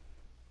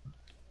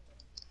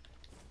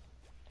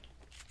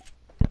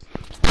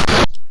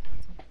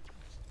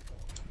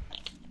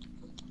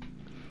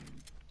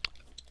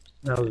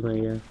 That was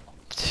me, yeah.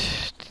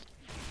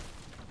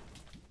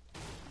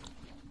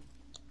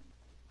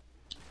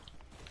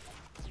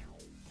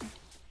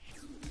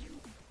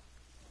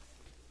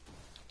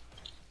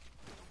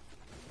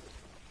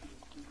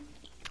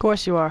 Of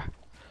course you are.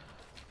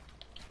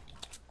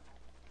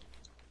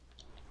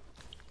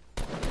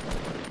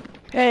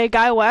 Hey,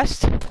 guy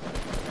west.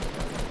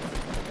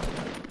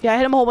 Yeah, I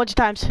hit him a whole bunch of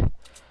times.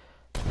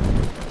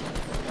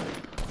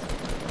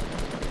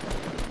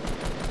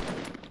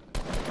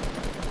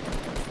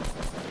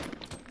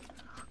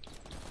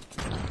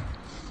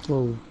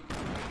 Whoa.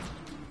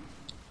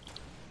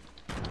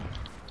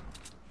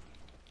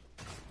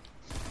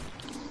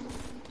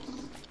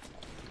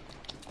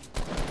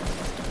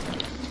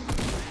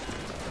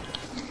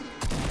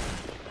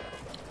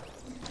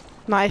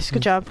 Nice,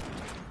 good job.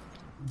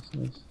 That's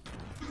nice.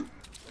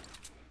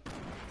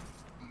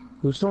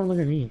 Who's throwing like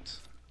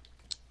grenades?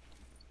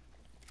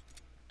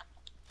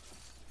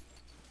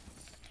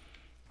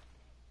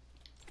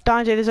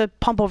 Donjay, there's a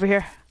pump over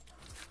here.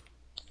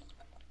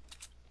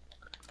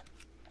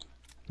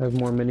 I have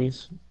more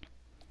minis.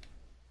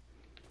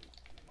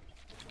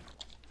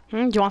 Do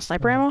you want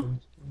sniper ammo?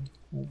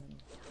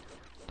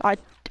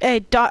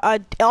 Hey,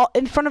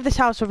 in front of this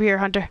house over here,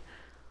 Hunter.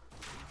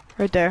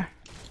 Right there.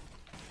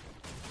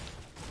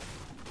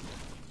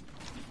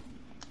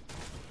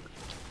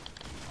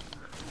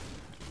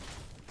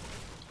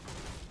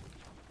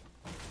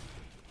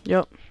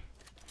 Yep.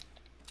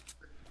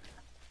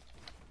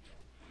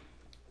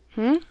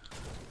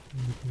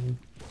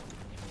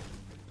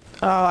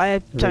 Oh, I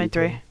had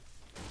 73.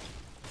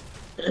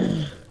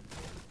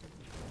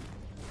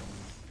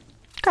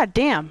 God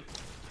damn.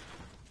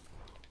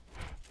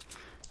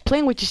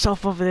 Playing with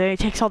yourself over there, it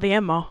takes all the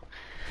ammo.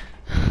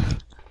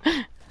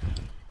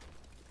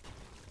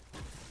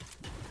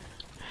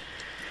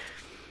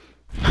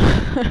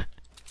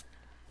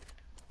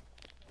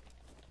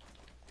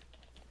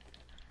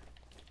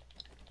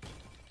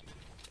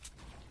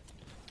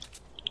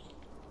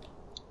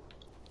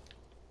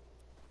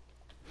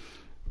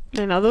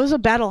 You know, there was a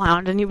battle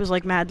hound and he was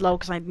like mad low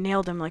because I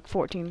nailed him like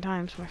 14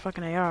 times with my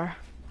fucking AR.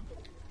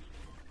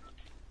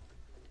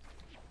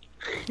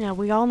 Yeah,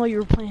 we all know you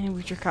were playing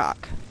with your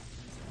cock.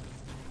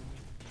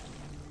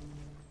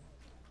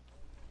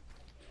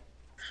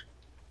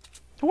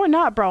 Or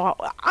not, bro.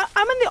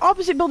 I'm in the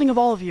opposite building of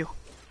all of you.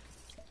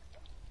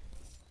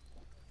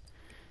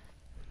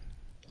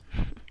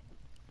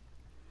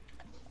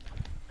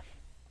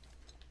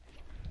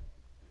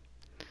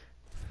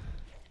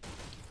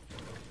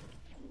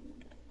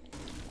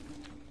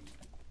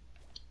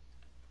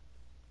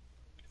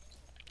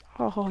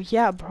 Oh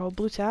yeah, bro.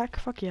 Blue tack.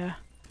 Fuck yeah.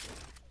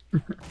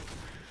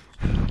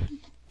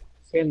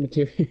 Sand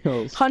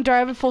materials. Hunter, I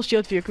have a full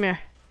shield for you. Come here.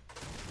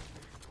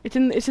 It's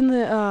in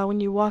the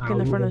when you walk in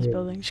the front of this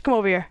building. Just come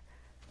over here.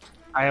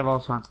 I have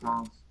also on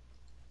smalls.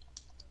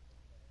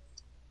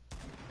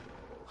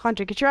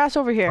 Hunter, get your ass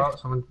over here. Oh,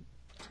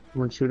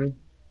 someone shooting.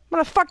 I'm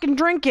gonna fucking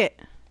drink it.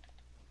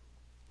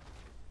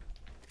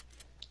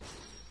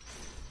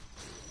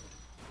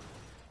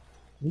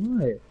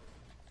 What?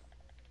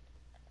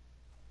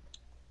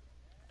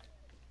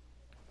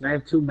 I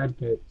have 2 med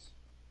kits.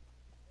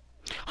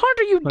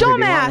 Hunter, you Okay, do you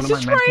want dumbass! one of my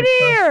It's med right kits,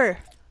 here!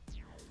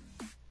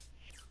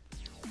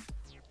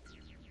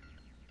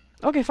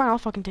 Okay, fine, I'll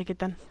fucking take it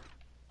then.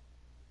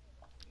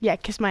 Yeah,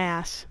 kiss my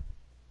ass.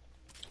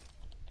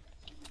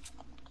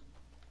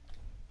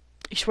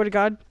 You swear to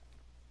God?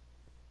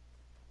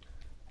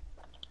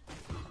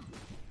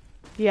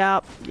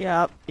 Yep.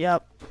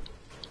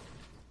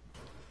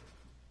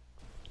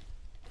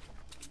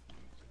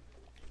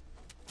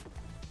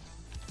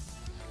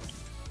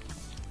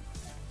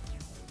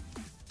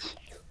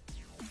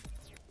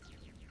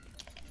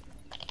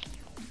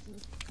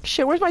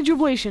 Shit, where's my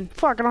jubilation?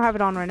 Fuck, I don't have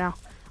it on right now.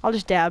 I'll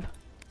just dab.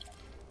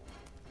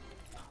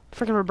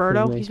 Freaking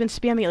Roberto, he's been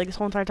spamming it like this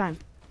whole entire time.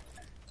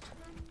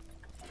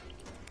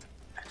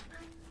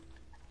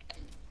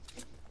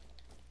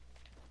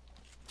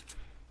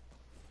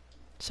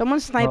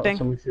 Someone's sniping. Oh,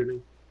 someone's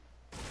shooting.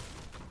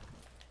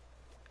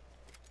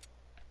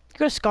 You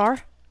got a scar?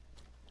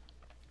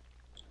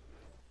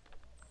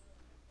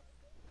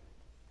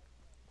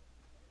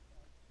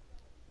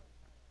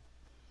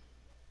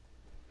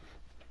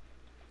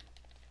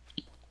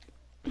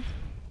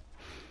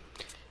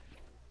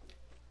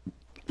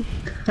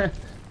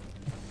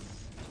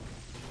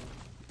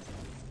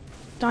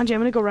 Donjay, I'm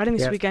gonna go riding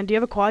this weekend. Do you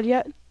have a quad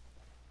yet?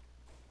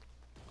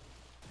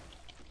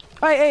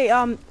 Hey,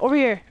 over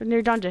here,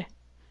 near Donjay.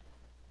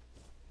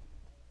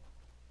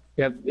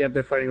 Yep,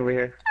 they're fighting over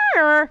here.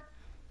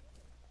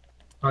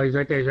 Oh, he's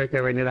right there,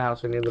 right near the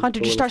house, right near the Hunter,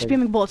 just little start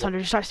thing. spamming bullets, Hunter.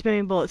 Just start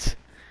spamming bullets.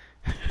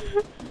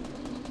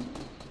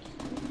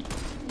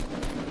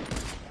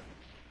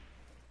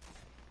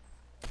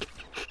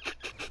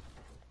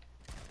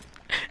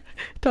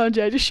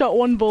 Donjay, I just shot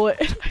one bullet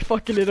and I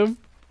fucking hit him.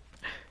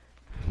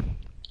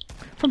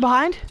 From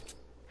behind?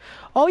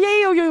 Oh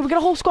yeah, we got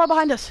a whole squad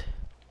behind us.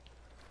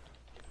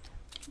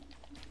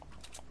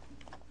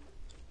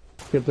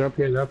 Yep, they're up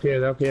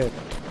here.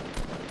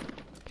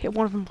 Hit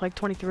one of them for like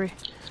 23.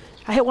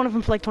 I hit one of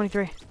them for like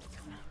 23.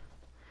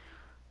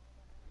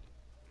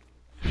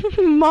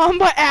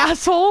 Mamba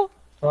asshole!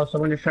 Oh,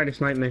 someone just tried to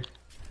snipe me.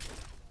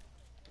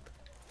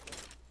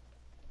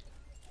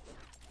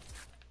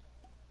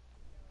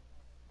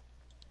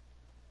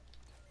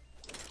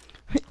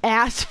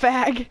 Ass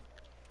fag.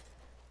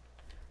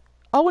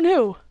 Oh, and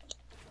who?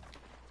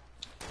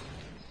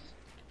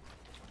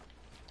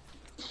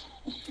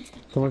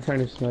 Someone's trying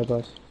to snipe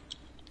us.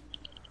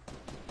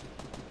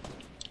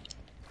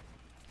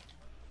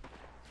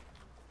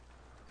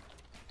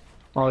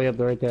 Oh, yep,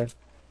 they're right there.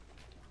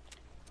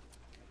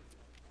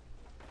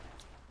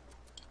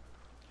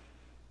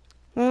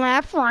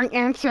 Left, right,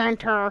 and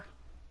center.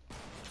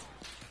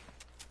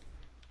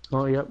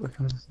 Oh, yep, they're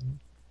coming.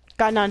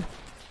 Got none.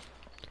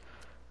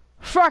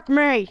 Fuck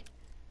me.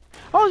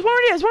 Oh,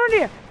 there's one right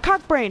here.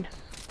 Cock brain.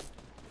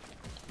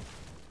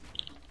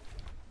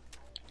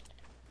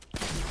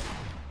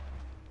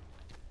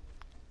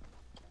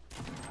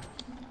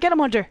 Get him,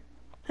 Hunter.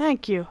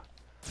 Thank you.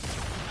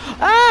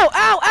 Ow,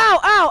 ow, ow,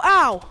 ow,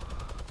 ow.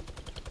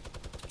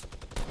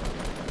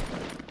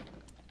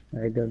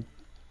 Very good.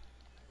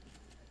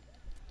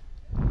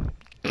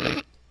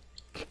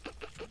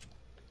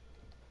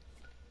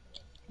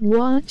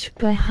 Watch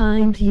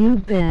behind you,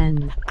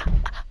 Ben.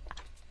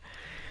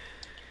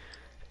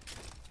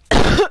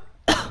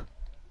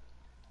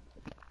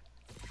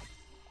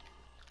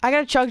 I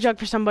got a chug jug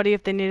for somebody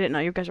if they need it. No,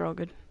 you guys are all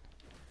good.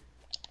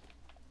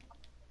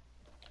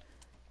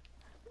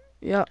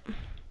 Yep.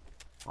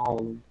 All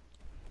of them.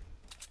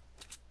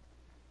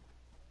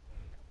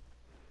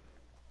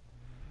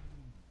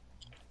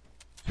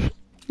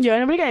 Yeah,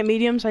 anybody got any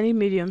mediums? I need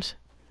mediums.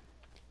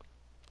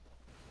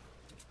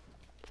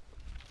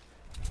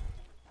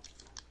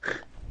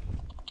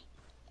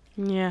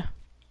 Yeah.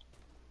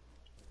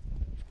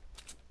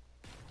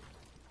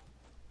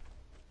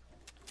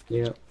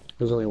 Yeah,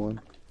 there's only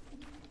one.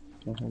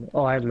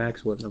 Oh, I have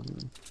max wood.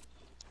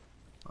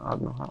 I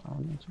don't know how I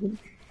have max wood.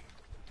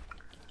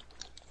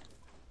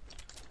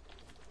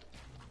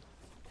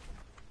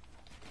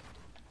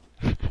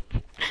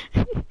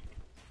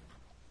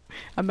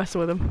 I'm messing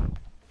with him.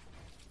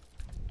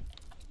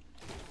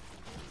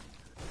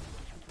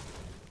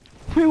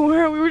 We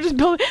were just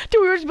building,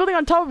 dude. We were just building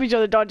on top of each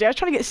other, Dodgy. I was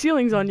trying to get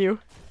ceilings on you.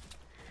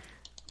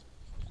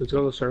 Let's go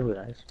to the server,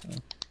 guys.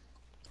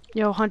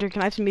 Yo, Hunter,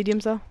 can I have some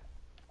mediums though?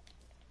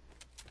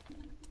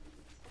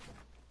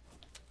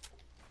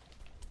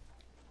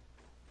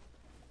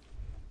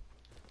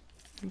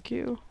 Thank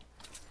you.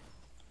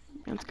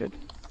 That's good.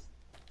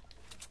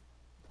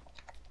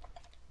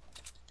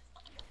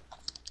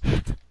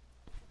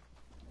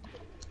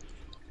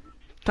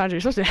 Dodgy,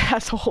 you're such an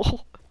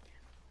asshole.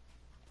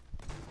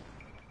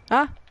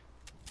 Huh?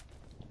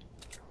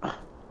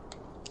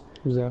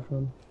 Who's that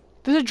from?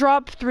 There's a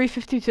drop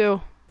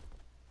 352.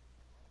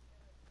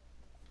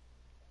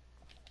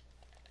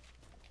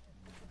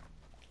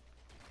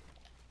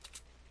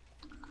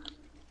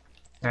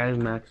 I have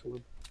max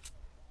wood.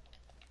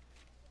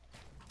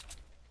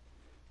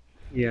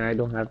 Yeah, I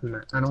don't have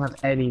I don't have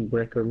any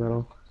brick or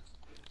metal.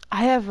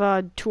 I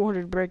have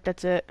 200 brick,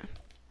 that's it.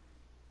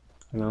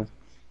 No.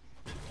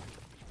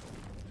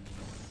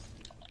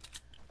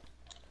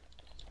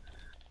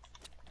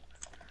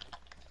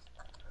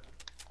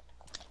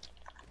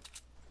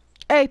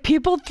 Hey,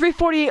 people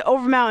 348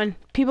 over mountain.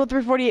 People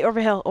 348 over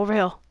hill, over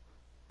hill.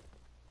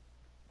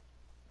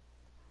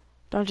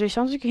 Donjay,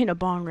 sounds like you're hitting a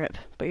bong rip,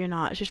 but you're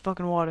not. It's just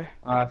fucking water.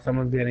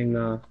 Someone's getting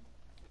the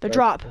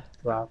drop.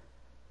 Drop.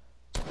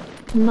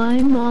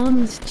 My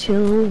mom's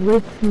chill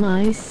with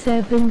my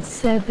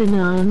 7-7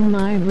 on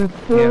my Yeah, the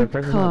report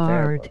person's not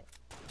there, card.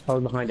 but I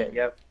was behind it,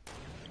 yep.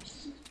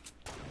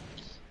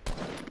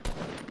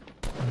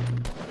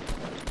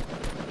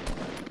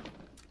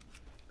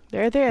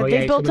 There, Oh, yeah, they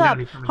he's built coming up. down,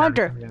 he's coming down,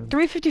 Hunter, he's coming down.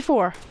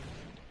 354.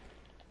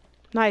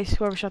 Nice,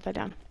 whoever shot that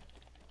down.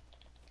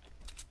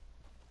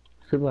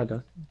 People like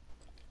us.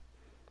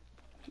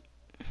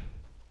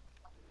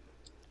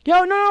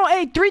 Yo, no,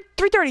 hey,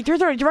 330,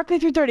 directly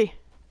 330.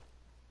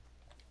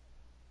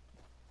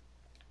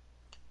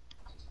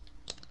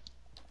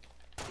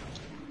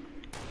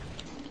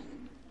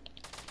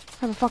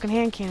 I have a fucking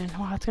hand cannon.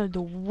 Wow, that's gonna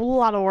do a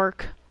lot of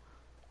work.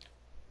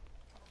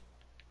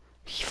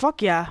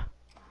 Fuck yeah.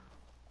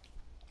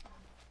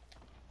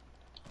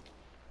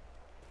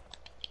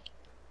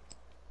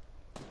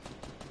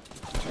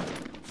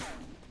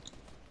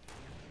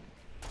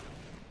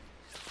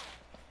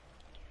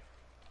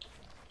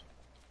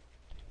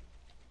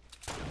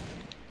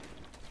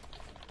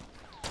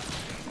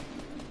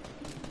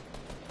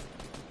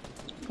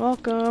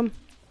 Welcome.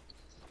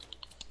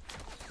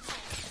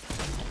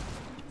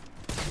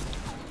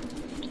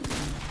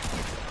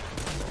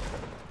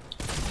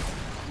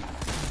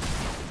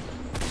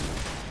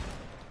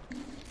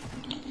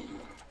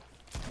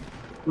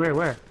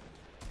 Where?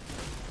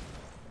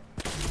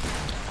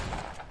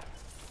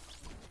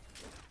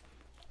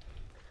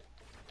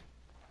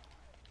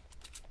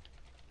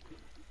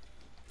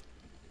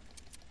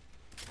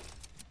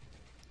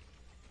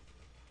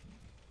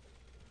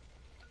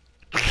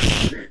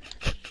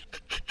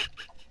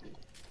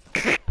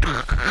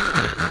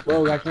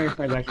 Whoa, got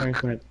transferred. Oh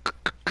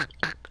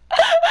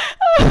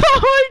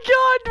my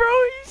god, bro,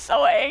 he's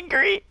so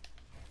angry.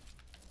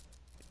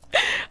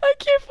 I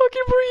can't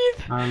fucking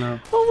breathe. I don't know.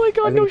 Oh my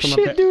god, no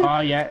shit, dude.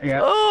 Oh,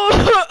 yeah.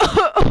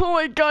 Oh, oh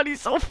my god,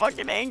 he's so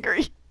fucking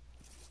angry.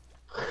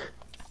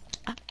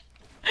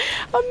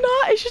 I'm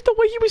not, it's just the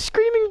way he was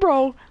screaming,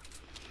 bro.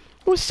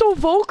 It was so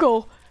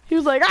vocal. He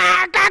was like,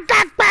 ah,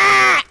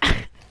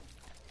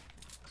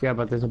 Yeah,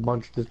 but there's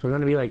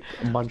gonna be like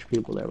a bunch of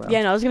people there, bro.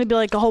 Yeah, no, there's gonna be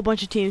like a whole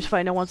bunch of teams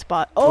fighting at one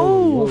spot.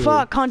 Oh, whoa.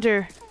 fuck,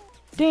 Hunter.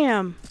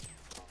 Damn.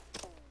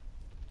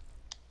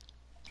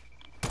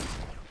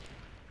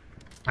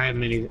 I have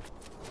minis.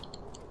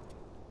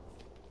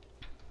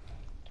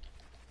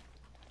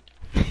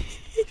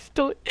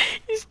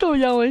 He's still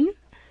yelling.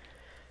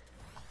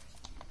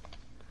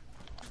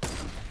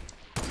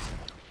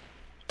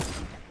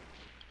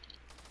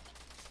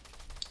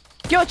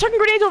 Yo, chucking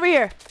grenades over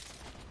here.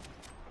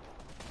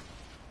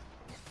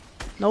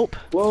 Nope.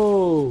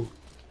 Whoa.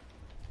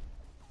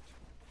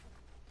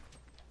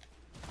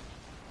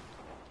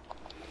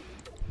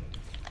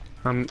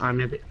 I'm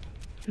at the...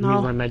 No. I'm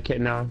using my med kit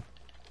now.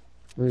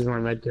 I'm using my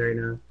med kit right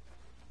now.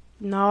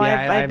 No, I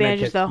have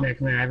bandages though. Come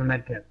here, I have a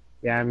med kit.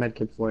 Yeah, I have a med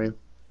kit for you.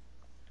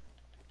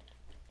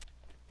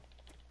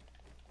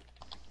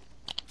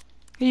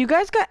 You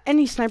guys got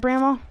any sniper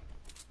ammo?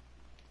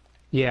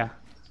 Yeah.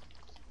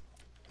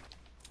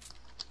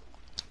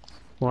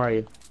 Where are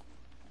you?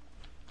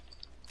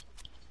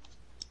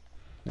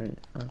 Right,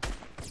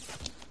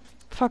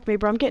 Fuck me,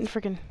 bro. I'm getting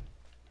freaking.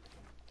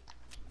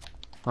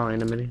 Oh,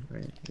 in a minute.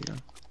 Right, here you go.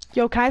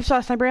 Yo, can I have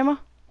some sniper ammo?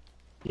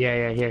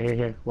 Yeah,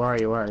 here. Where are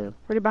you?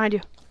 Right behind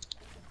you.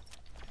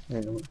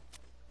 There you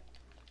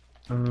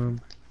go.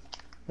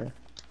 There.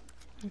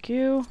 Thank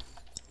you.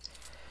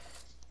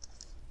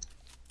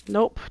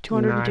 Nope,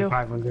 202.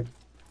 500.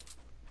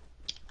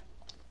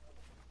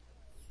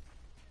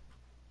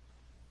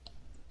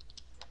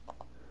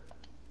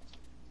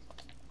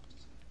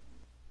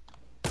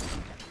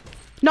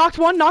 Knocked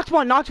one. Whoa,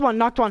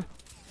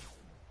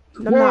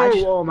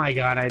 oh my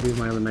god, I do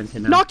my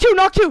lamented now. Knock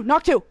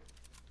two.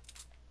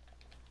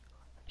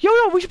 Yo,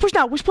 we should push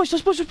now. Let's push.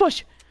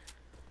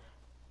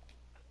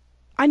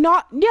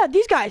 Yeah,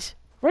 these guys.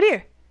 Right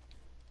here.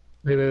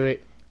 Wait.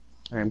 Alright,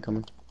 I'm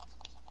coming.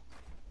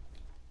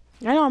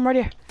 I know, I'm right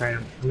here. Alright,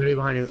 I'm gonna be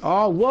behind you.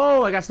 Oh,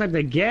 whoa, I got sniped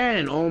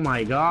again. Oh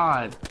my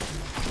god.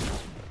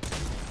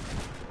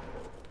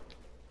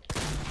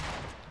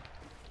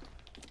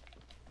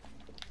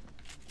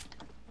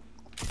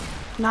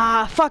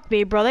 Nah, fuck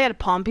me, bro. They had a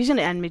pump. He's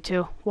gonna end me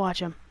too. Watch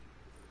him.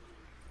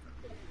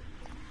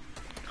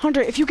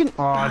 Hunter, if you can.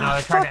 Oh, no,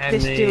 they're trying fuck to end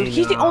this me. dude.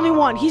 He's the only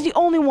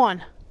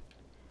one.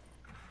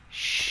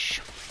 Shh.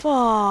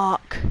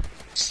 Fuck.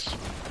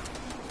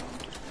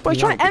 Bro,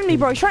 he's trying to end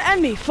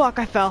me, Fuck,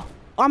 I fell.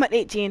 Oh, I'm at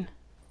 18.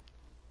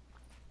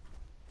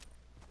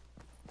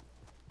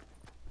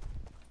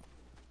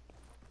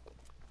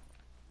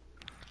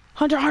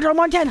 Hunter, I'm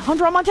on 10.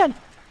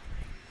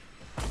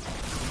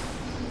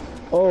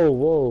 Oh,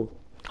 whoa.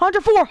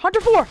 Hunter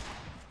 4.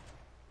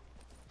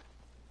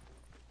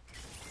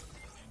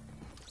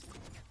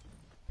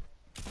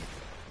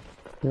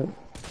 Yep.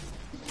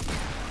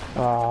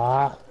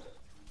 Ah.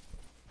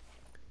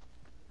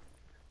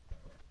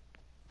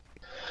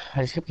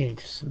 I just kept getting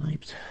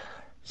sniped.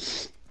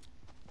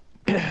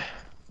 Yeah,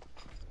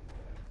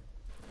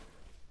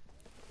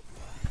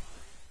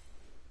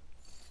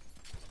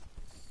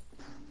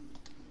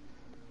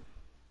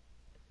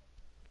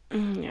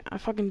 I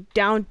fucking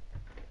downed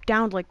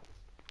like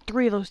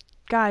 3 of those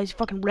guys.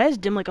 Fucking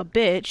rezzed him like a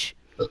bitch.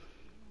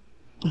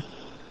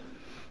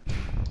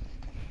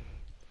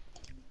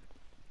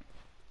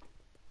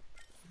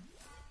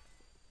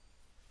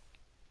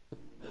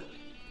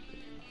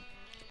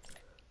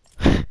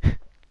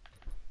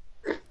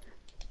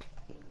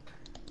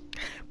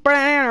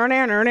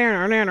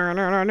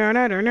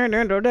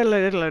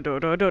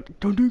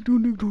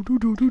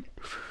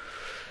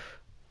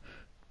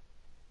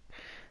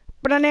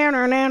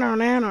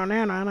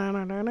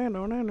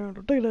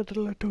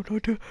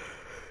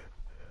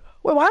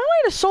 Wait, why am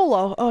I in a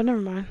solo? Oh,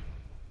 never mind.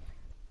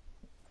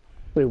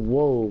 Wait,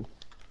 whoa.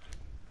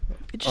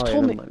 It just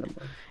told me.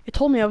 It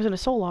told me I was in a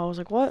solo. I was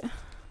like, what?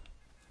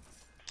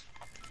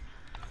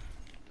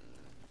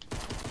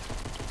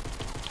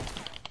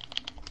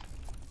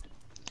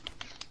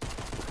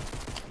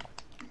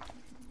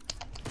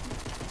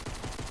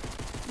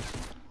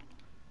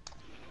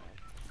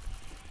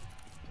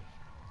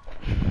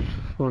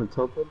 Want to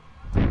tilt it?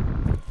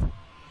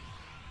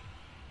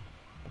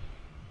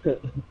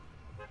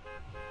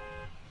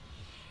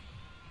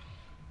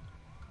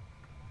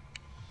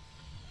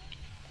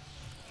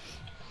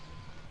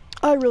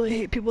 I really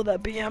hate people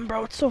that BM,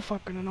 bro. It's so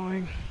fucking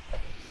annoying.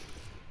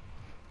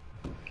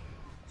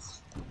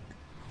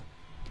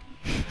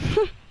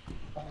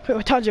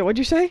 Wait, Tajia, what'd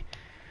you say?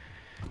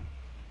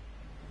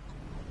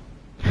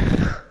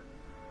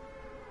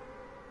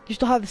 You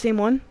still have the same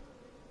one?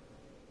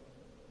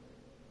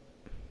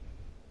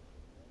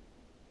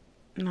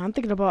 No, I'm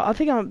thinking about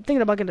getting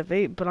a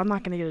vape, but I'm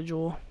not gonna get a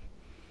jewel.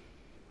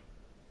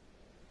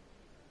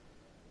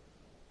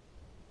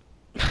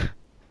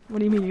 What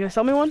do you mean? You gonna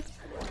sell me one?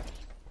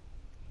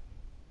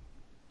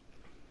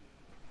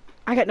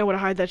 I got nowhere to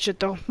hide that shit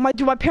though.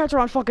 My parents are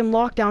on fucking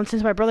lockdown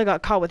since my brother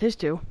got caught with his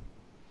two.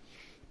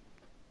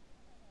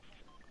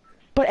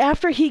 But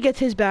after he gets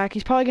his back,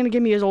 he's probably gonna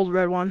give me his old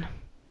red one.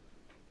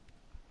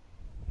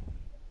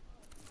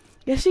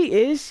 Yes, he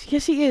is.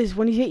 Yes, he is.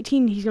 When he's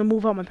 18, he's gonna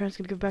move out. My parents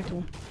are gonna give it back to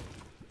him.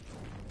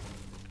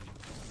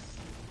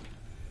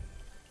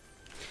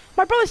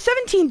 My brother's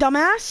 17,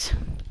 dumbass.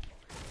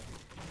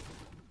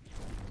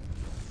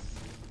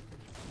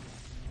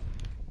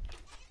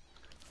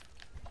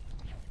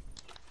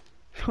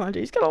 Come on,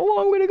 he's got a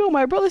long way to go.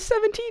 My brother's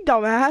 17,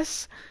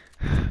 dumbass.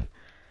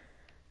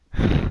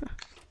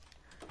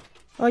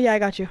 Oh yeah, I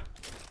got you.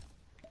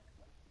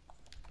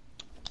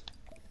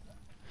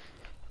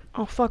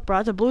 Oh fuck, bro,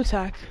 that's a blue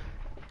tack.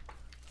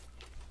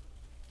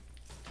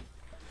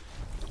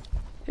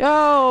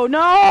 Yo,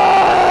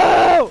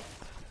 no!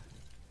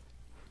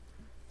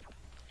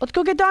 Let's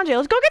go get Donjay.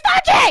 Let's go get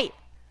Donjay!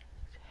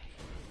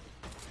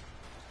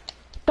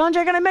 Donjay,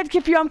 I got a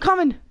medkit for you. I'm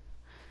coming.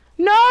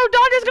 No,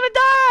 Donjay's gonna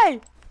die!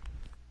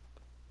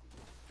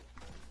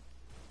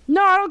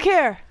 No, I don't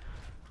care.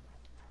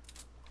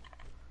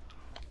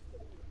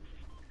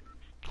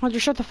 Hunter,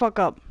 shut the fuck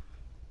up.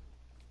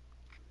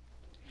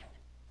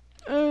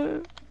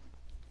 I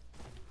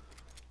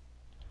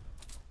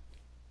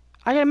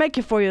gotta make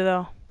it for you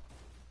though.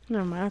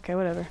 Never mind. Okay,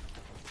 whatever.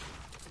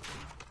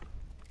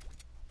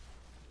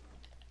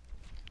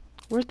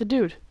 Where's the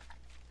dude?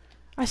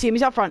 I see him.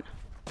 He's out front.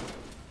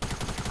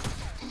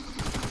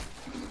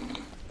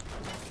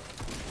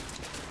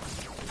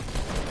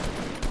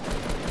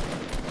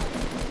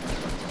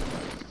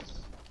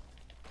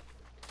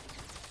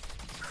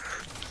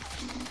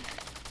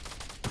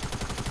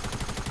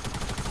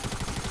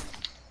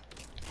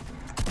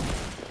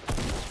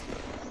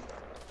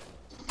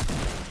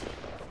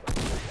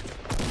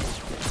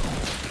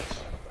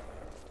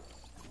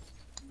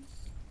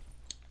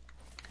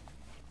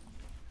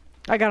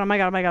 I got him, I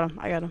got him, I got him,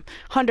 I got him.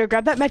 Hunter,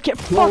 grab that medkit.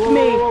 Fuck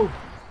me! Whoa.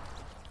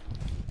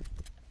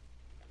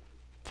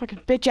 Fucking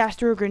bitch ass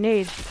threw a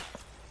grenade.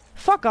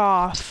 Fuck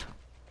off.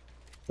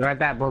 They're at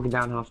that broken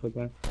down house right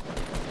there.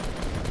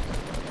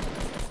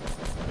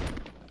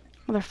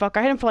 Motherfucker,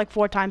 I hit him for like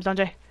 4 times,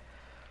 Donjay.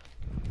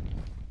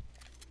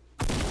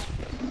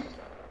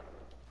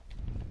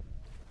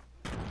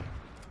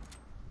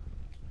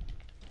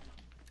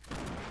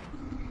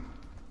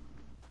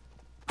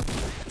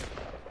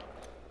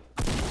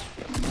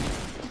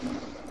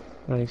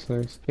 Nice,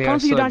 nice. Yeah, coming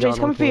for you, Donjay. He's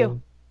coming for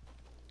you.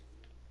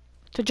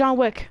 To John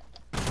Wick.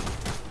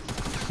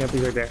 Yep,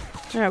 he's right there.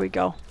 There we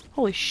go.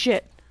 Holy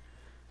shit.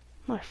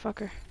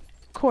 Motherfucker.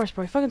 Of course,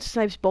 bro. He fucking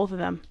snipes both of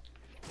them.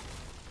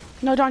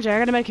 No, Donjay,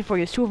 I got a medkit for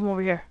you. There's 2 of them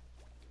over here.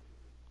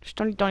 Just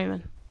don't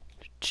even.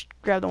 Just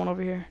grab the one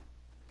over here.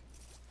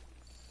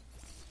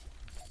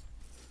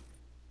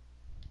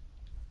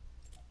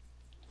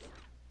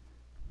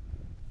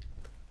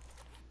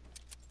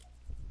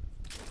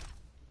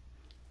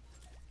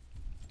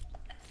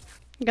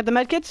 You got the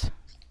medkits?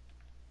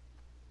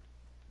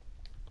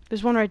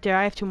 There's one right there.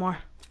 I have 2 more.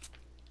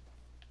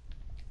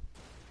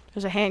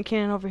 There's a hand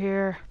cannon over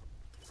here.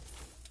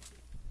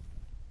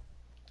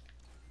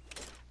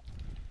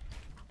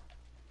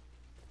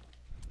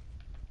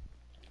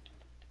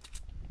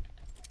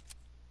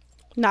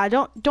 Nah,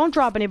 don't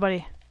drop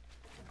anybody.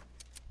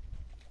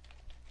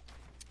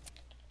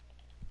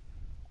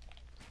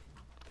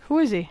 Who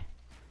is he?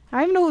 I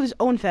don't even know who this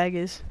own fag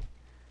is.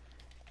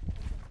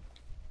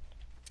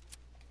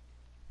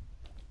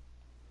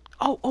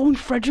 Oh, Owen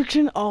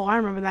Fredrickson? Oh, I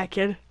remember that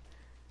kid.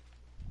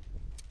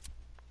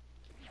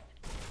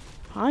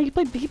 Huh? He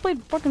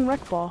played fucking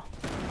rec ball.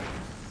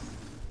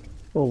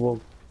 Oh,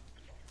 whoa.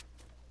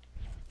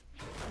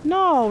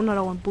 No, not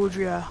Owen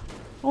Boudria.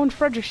 Owen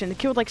Fredrickson, the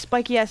kid with like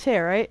spiky ass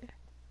hair, right?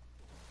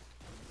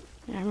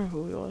 Yeah, I remember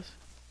who he was.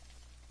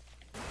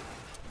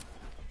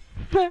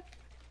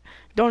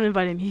 Don't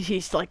invite him.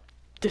 He's like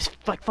just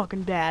like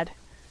fucking bad.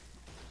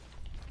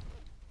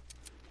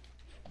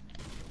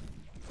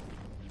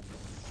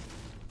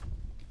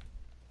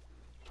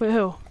 Wait,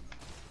 who?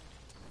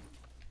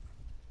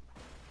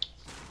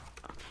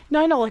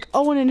 No, I know, like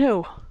Owen and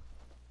who?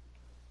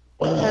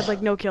 Had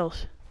like no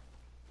kills.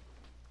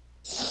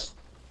 Is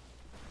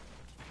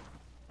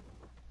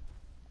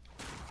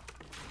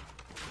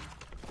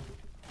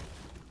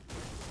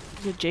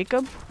it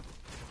Jacob?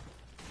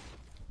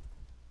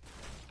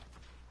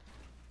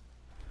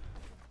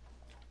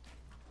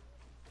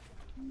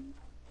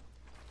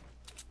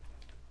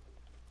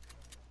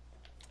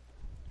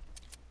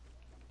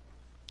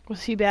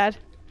 Was he bad?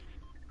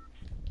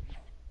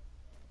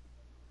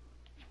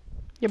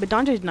 Yeah, but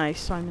Dante's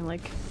nice, so I mean,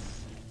 like...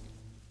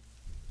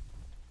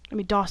 I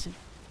mean, Dawson.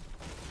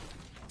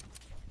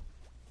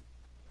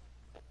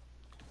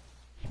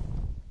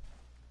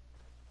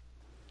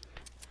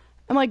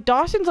 I'm like,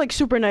 Dawson's like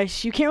super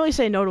nice. You can't really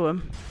say no to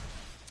him.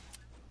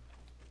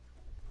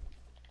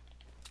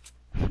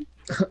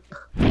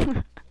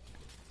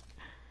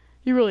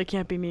 You really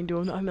can't be mean to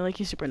him. I mean, like,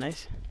 he's super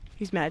nice.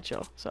 He's mad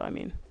chill, so I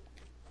mean.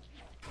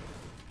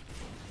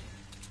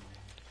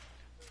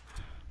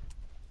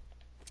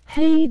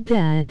 Hey,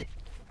 Dad.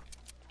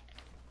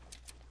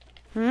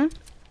 Hmm?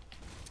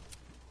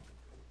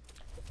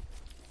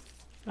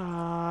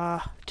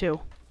 2.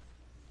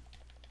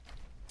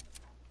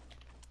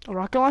 A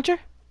rocket launcher?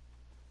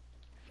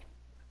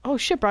 Oh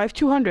shit, bro, I have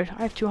 200.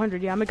 I have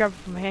 200, yeah, I'm gonna grab it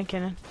from my hand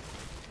cannon.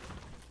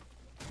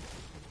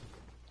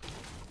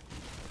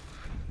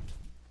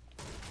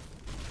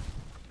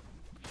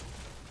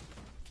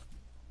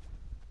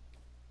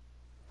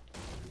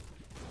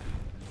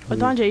 Oh,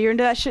 Donjay, you're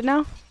into that shit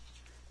now?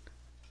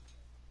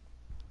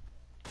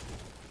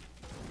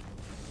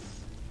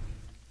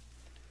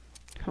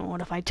 Oh,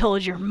 what if I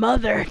told your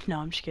mother? No,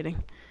 I'm just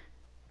kidding.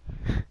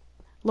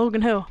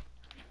 Logan who?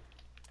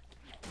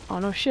 Oh,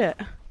 no shit.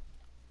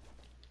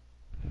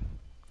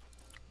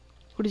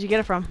 Who did you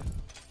get it from?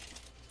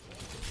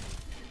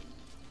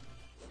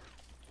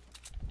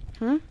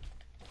 Hmm?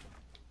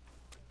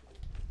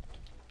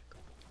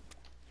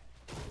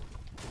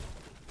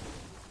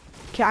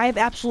 Okay, I have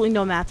absolutely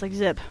no mats, like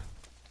zip.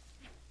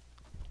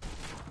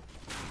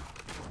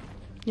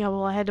 Yeah,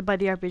 well, I had to buy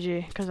the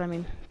RPG, because, I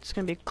mean, it's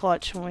gonna be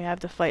clutch when we have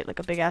to fight, like,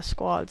 a big-ass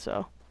squad,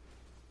 so...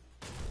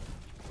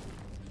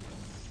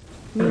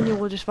 Me and you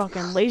will just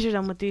fucking laser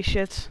them with these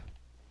shits.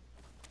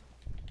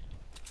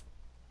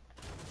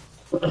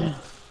 I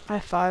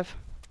have 5.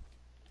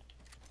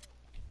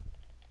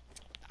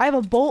 I have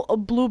a bolt, a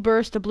blue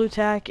burst, a blue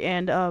tack,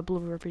 and a blue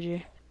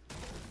RPG.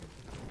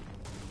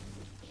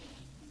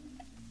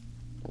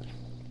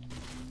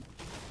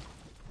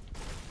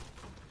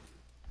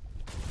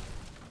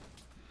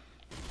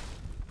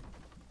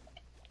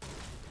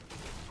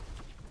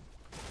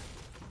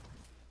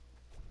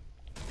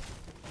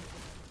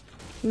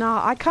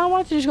 Nah, I kind of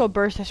wanted to just go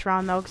burst this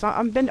round though, cause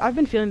I've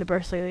been feeling the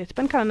burst lately. It's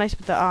been kind of nice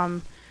with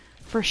the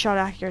first shot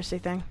accuracy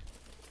thing.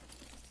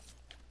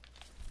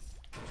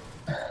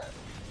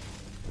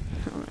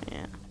 Oh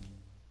yeah.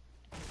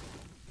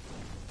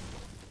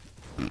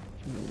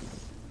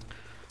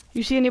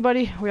 You see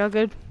anybody? We all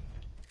good?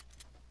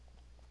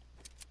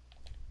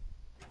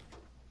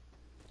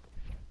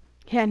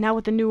 Yeah, now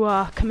with the new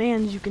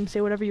commands, you can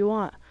say whatever you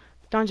want.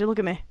 Donja, look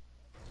at me.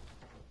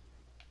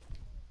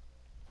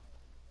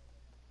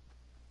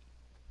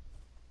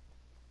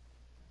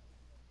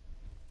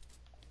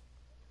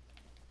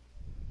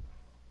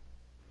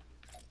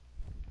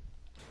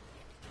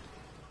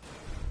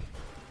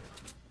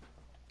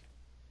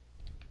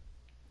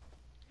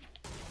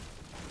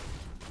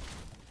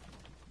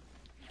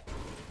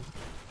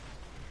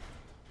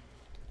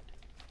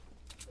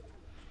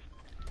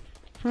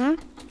 Hmm?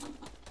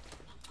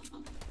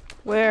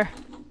 Where?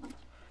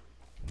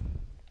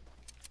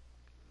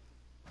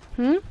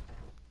 Hmm?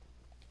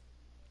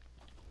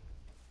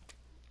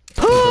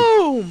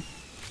 Boom!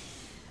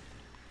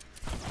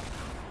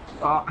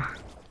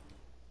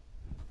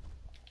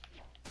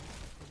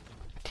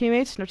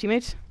 Teammates? No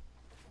teammates?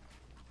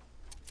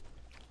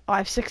 Oh, I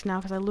have 6 now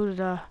because I looted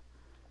what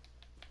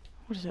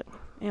is it?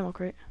 Ammo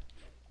crate.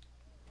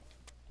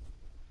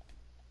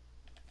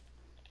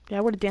 Yeah,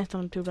 I would have danced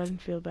on him too, but I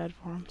didn't feel bad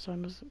for him, so I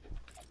was...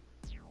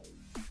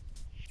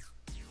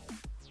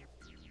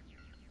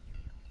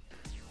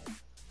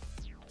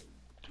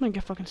 I'm gonna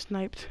get fucking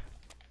sniped.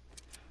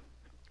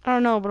 I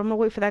don't know, but I'm gonna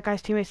wait for that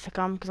guy's teammates to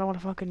come because I want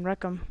to fucking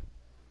wreck him.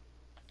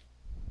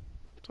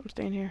 So I'm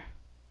staying here.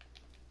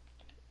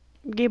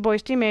 Gay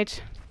boys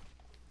teammates.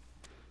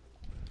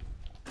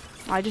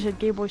 I just said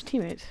gay boys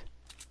teammates.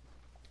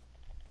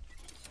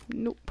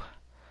 Nope.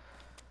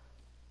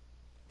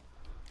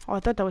 Oh, I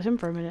thought that was him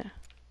for a minute.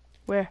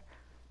 Where?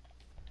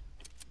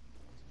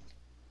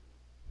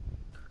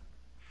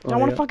 I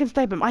want to fucking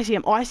snipe him. I see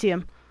him. Oh, I see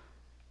him.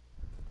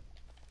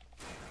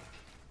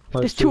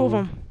 There's 2 of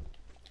them.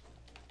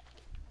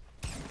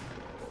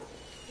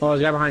 Oh, there's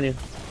a guy behind you.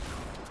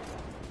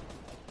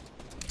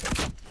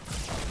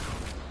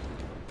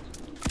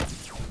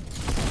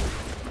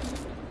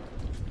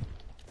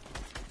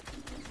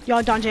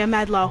 Yo, Donjay, I'm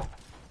mad low.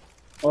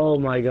 Oh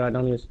my god,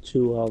 only has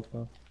 2 health.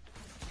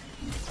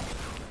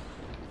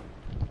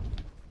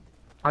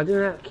 How did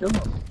that kill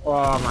him?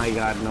 Oh my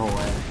god, no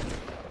way.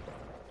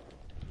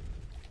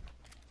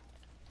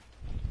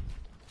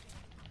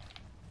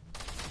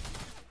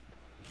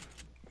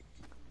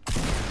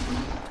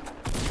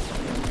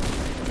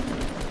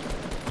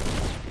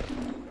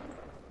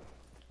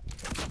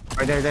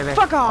 Right there.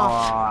 Fuck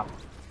off!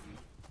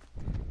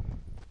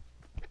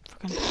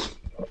 Fucking...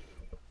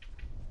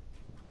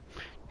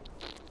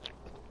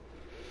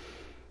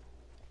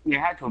 You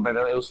had to, but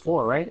it was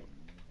 4, right?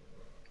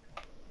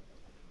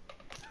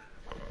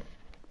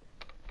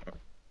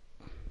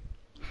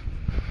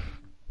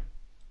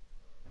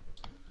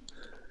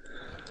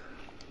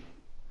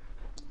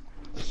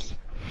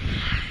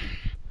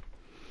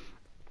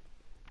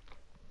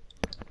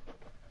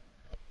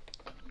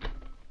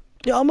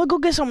 Yo, I'm gonna go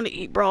get something to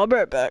eat, bro. I'll be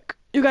right back.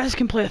 You guys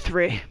can play a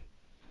 3.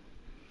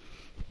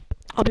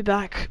 I'll be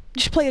back.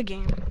 Just play a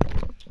game.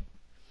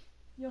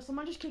 Yo,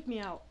 someone just kicked me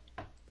out.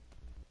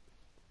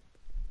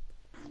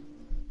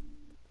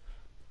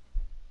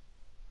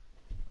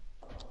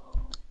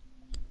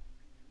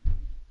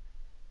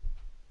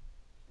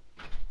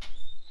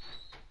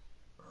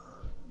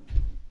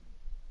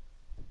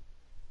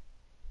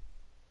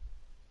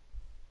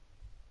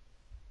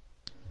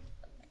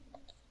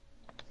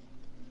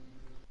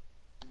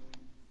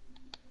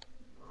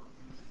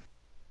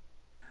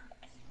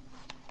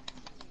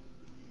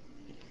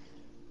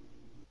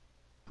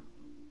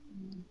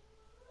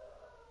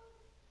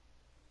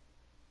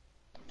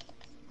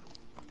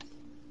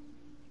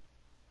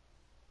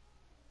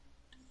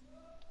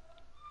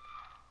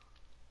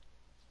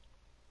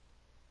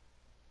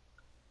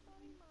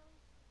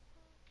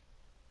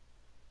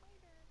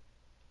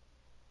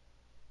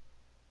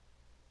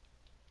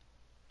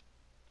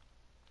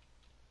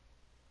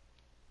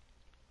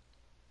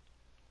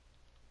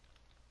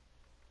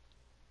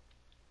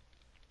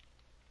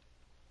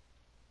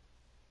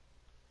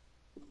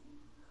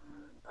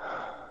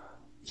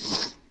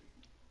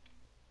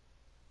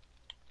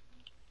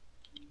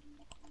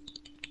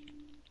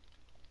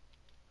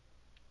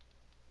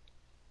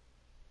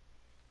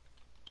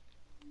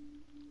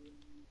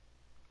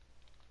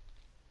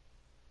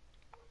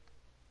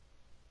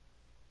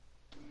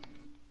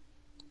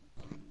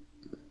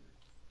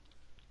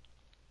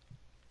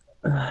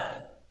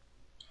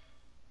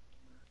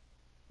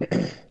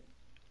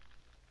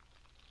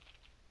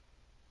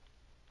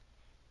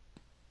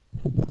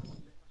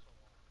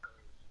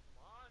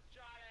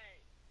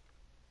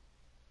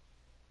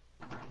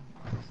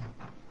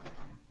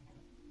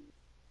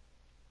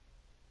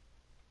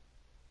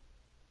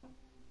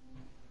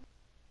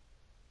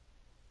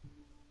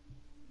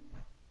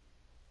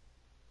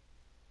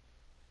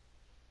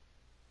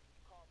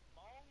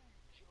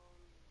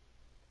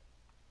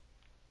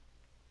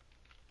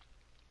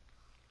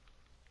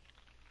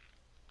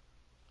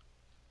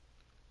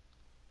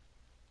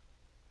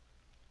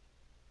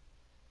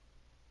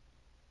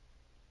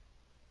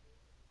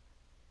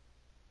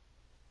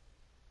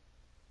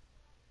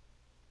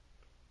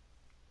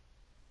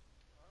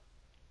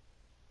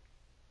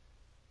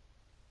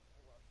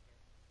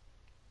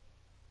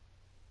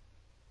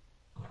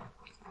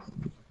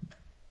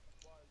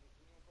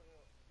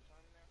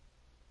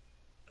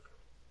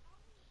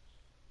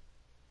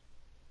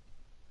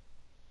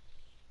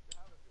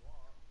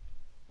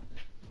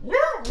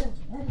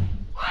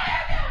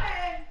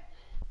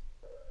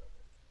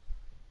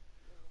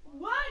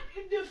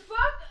 What the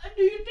fuck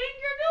do you think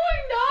you're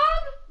doing,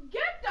 dog?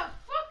 Get the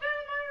fuck out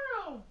of my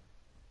room!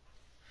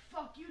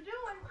 Fuck you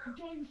doing?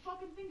 Don't you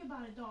fucking think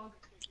about it, dog.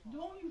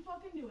 Don't you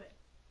fucking do it.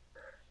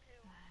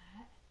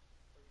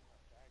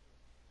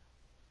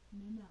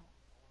 No.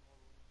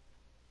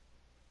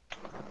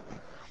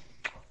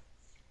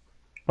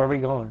 Where are we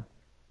going?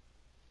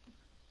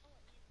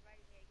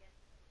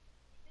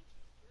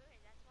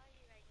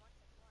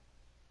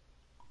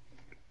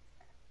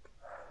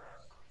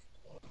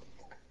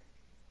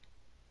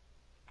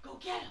 Go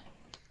get him!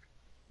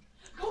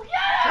 Go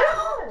get him!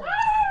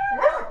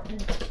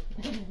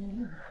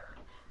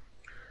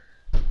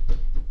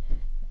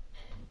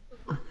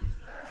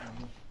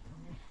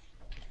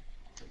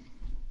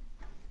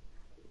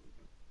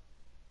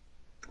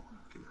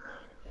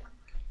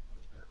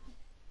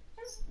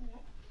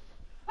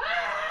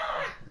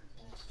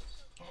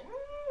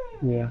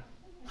 Yeah.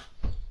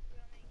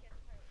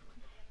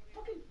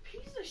 Fucking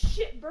piece of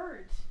shit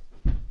birds.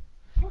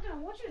 Fucking, I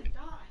want you to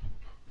die.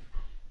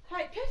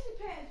 Hey, pissy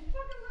pants, you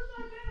fucking look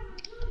like that, I'm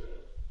gonna kill you.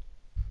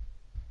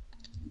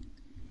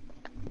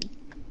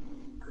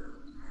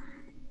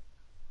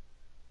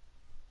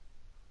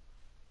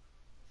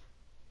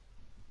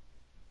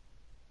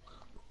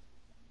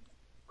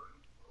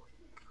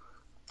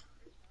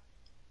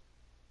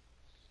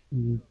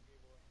 Mm.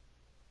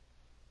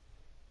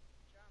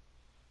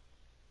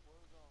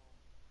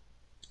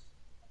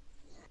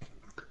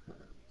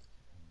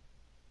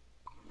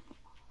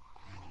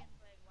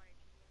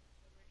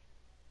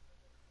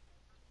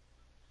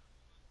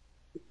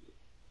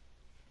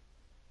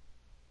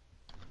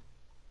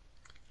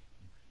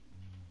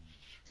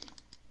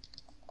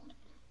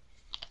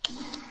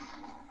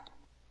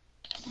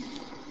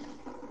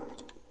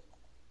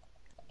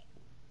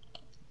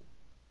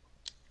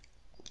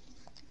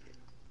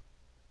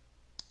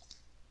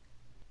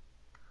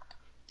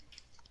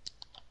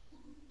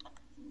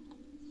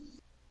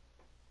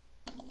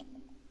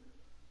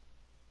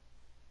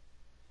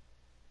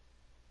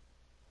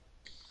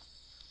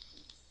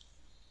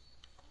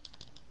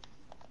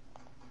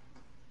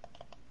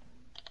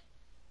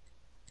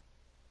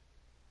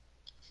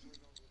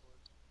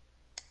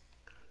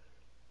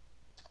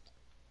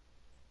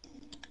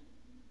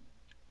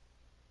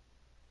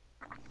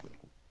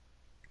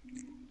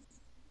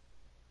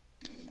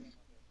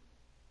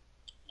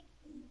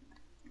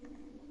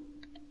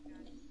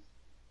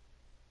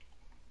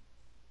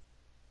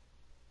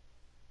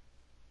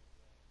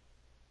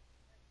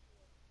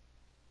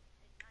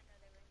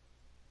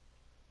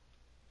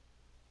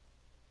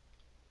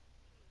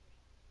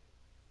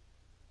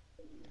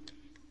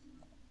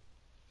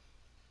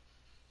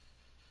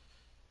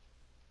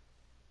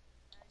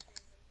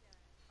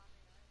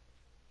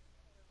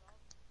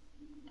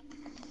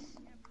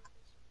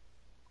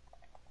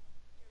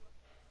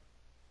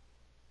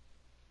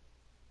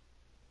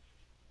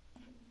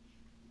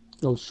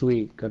 Oh,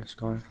 sweet. Got a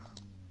scar. Nice.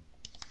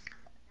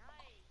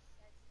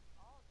 That's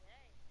all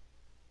day.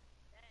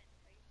 Ben,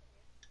 are you still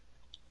here?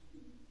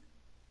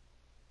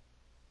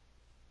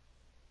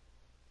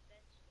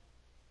 Ben's still.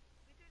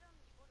 We threw down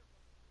this water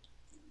board.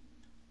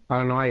 I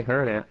don't know. I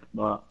heard it,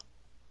 but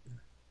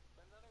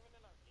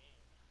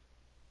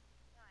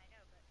No, I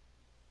know, but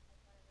I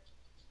thought I heard it.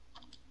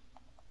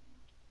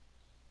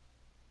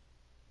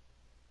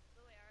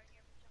 But wait, are in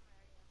your picture? I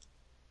already am.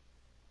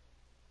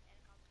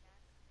 Anacom's cat.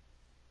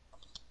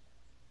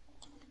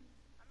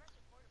 I'm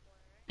resting quarter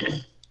board, right? No,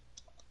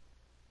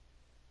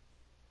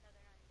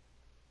 they're not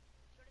anymore.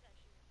 So did that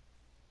shooter.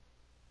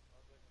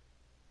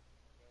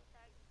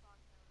 Tag the clock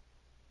tower.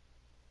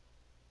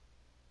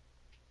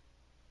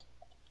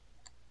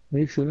 are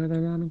you shooting at that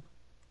Adam?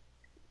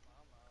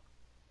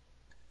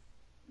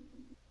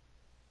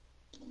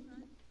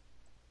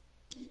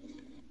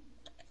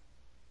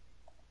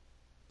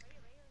 Okay.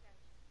 Right here, guys.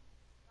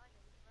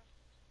 Nigel, we can rush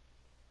this.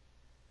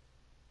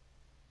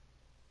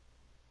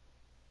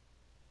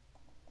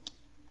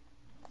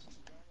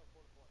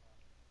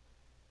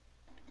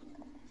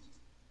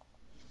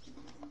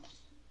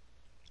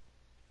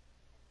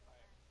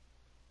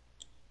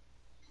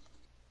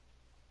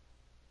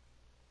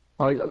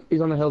 Oh,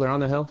 he's on the hill. They're on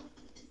the hill.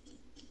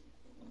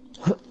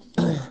 Guys,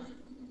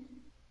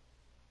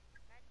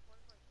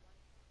 quarter board's one shot.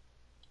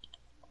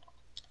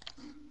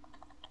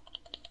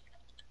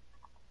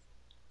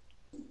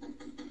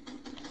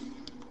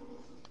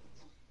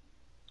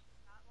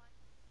 Got one.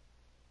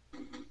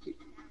 Down.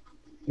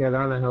 Yeah,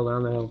 they're on the hill. They're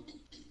on the hill.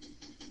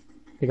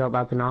 He got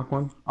about to knock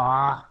one.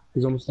 Ah,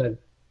 he's almost dead.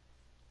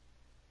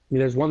 Yeah,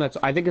 there's one that's.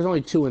 I think there's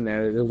only two in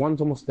there. The one's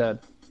almost dead.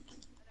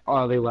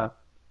 Oh, they left.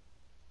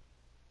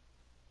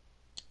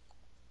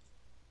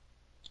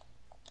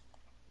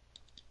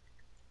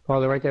 Oh,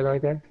 they're right there. They're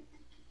right there.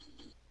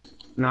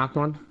 Knocked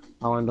one.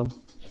 I'll end them.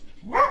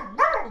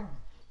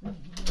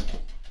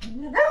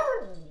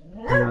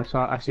 And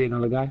I see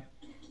another guy.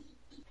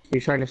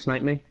 He's trying to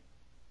snipe me.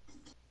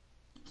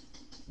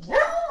 Yeah.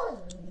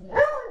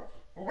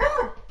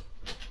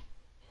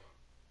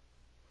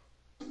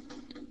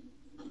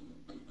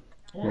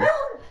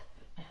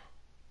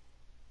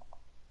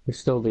 It's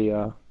still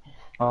the.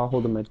 I'll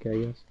hold the medkit,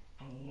 I guess.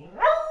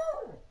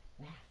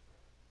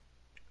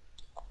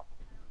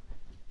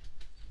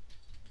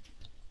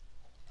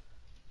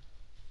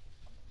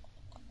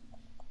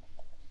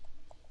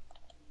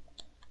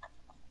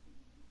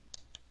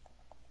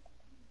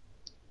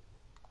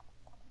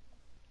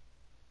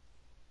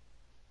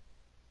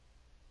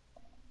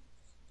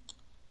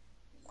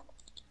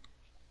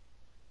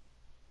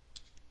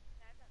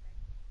 Guys, that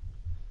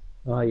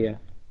next one. Oh yeah.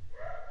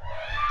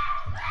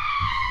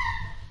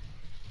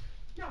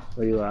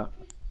 Where you at?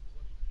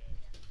 Yeah.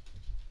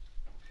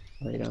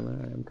 Oh, you down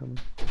there? I'm coming.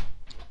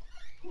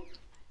 You'll be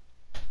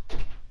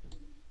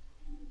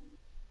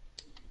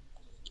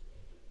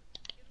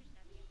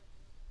snapping it with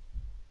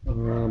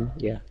me.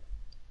 Yeah.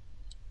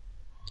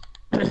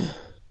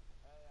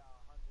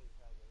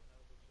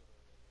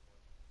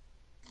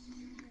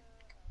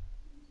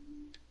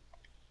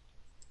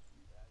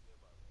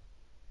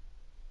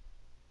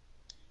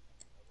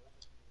 Where's the,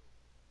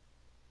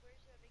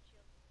 where's the big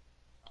shield?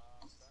 I don't know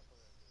what stage.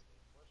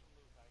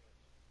 Someone's on me.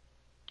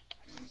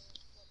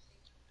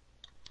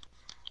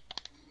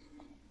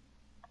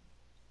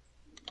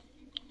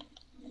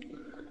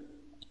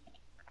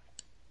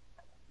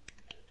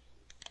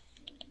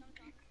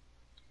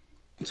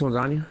 Someone's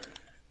on you?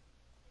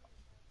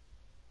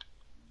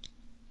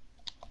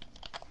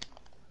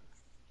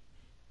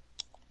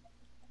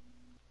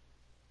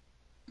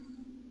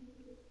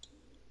 In this house.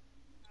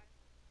 Got him.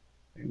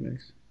 Very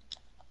nice.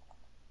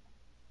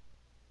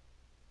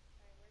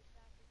 Alright, where's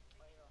that freaking big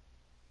shield? Oh.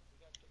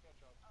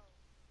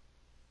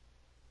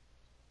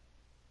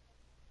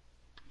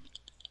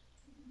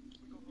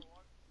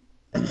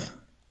 Okay.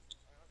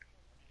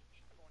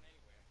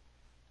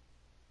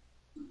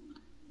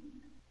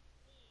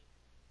 Me.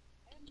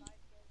 I got 5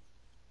 kills.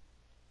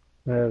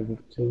 I have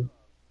two.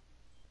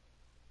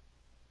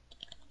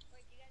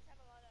 Wait, do you guys have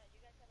a lot of, do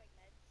you guys have like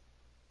meds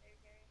that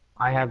you're carrying?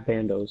 I have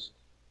bandos.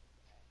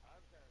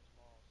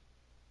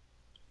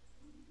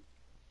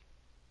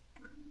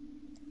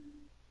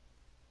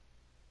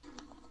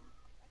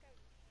 That guy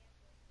was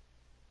camping.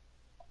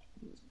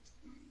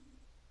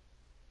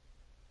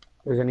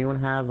 Does anyone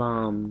have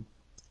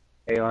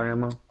AR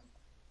ammo?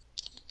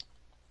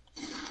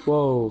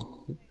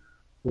 Whoa. Wait,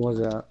 What was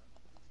that? did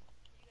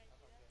you guys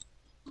do that?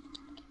 Come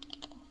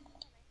on,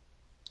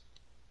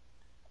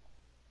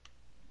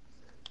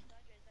 man.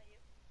 Sandra, is that you?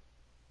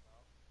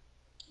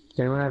 Does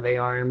anyone have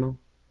AR ammo?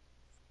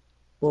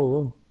 Whoa,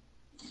 whoa.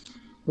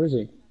 Where is he?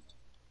 Not that. I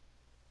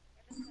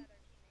bet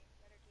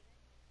that our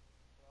teammate.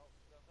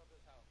 Is that our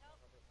teammate?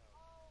 Help!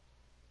 Oh!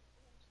 He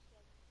almost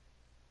killed me.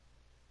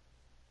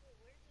 Wait,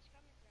 where's this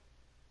coming from?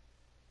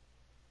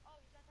 Oh,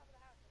 he's on top of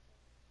the house, I think.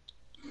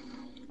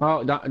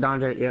 Oh,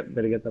 Dondre. Yep,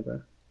 better get that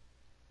there.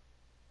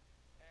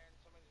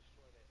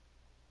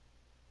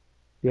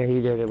 Yeah,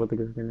 he did it with the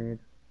grenade.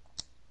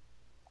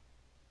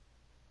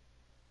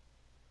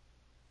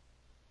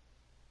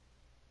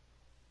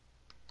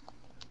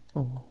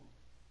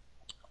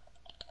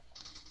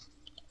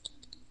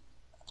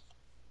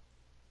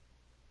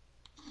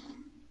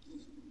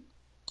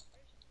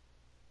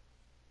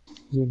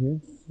 Is he in here?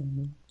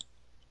 Mhm.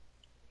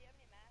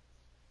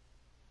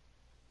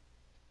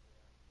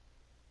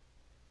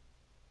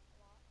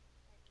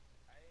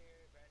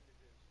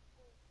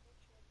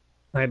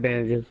 I have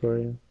bandages for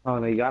you. Oh,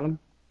 no, you got them?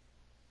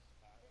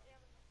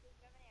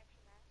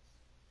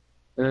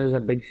 And there's a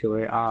big shield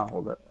right? Ah,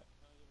 hold it.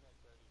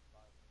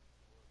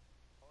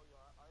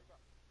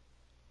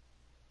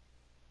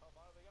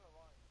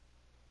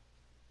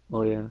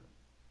 Oh, yeah.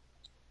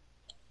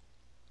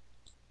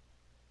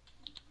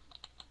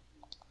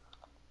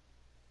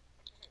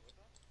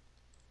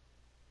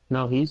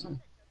 No, he's...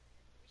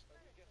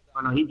 Oh,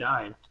 no, he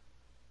died.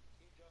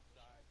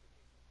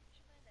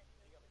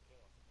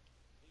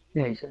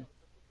 Yeah, he said.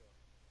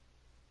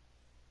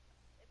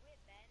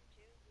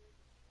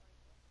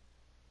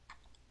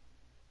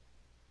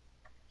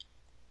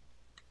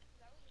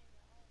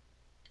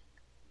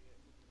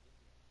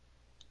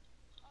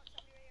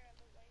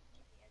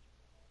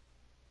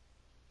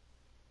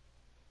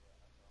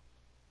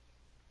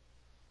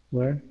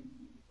 Where?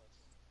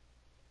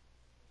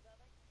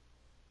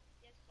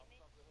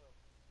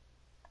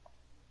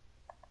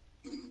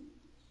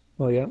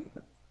 Oh, yeah.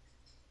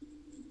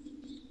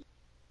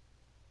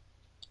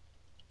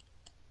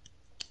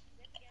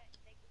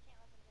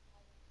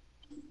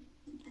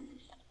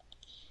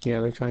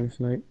 Yeah, they're trying to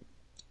snipe.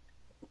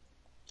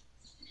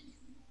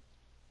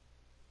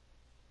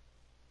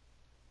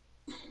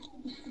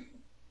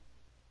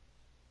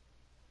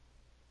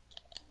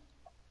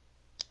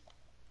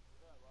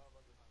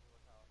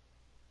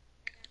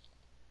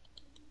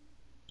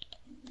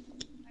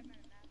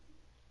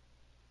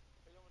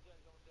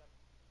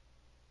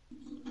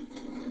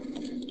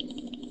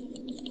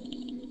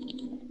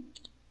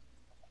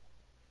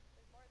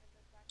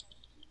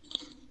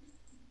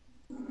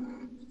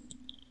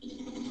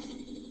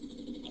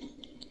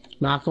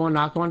 Knocked one,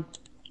 knocked one.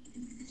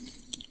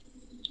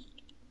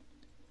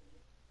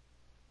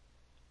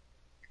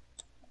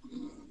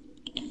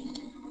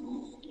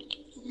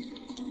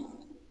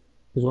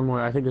 There's one more.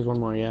 I think there's one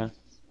more, yeah.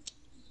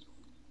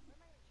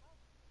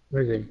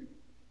 Where is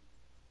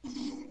he?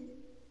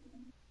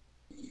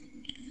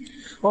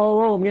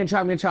 Oh, I'm getting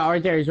shot, I'm getting shot.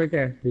 Right there, he's right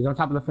there. He's on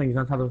top of the thing, he's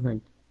on top of the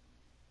thing.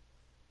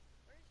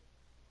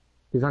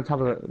 He's on top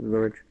of the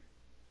ridge.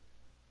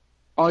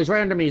 Oh, he's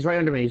right under me, he's right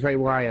under me, he's right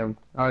where I am.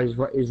 Oh,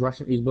 he's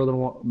rushing, he's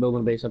building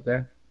building a base up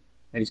there.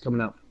 And he's coming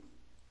up.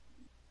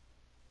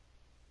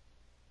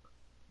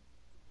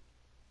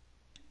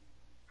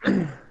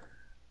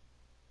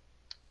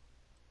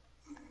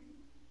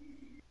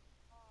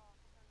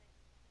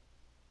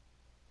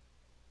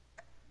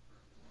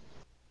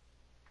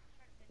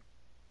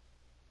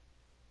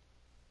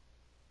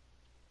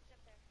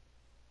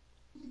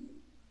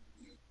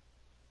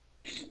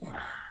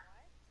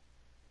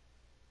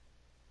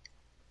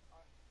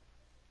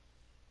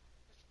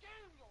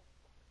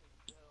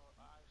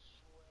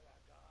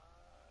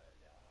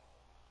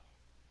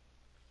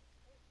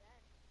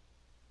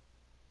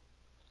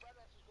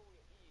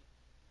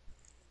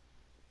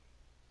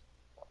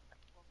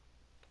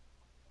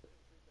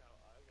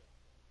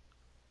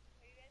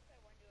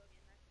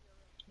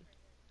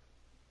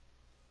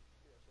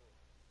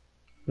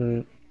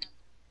 Mm.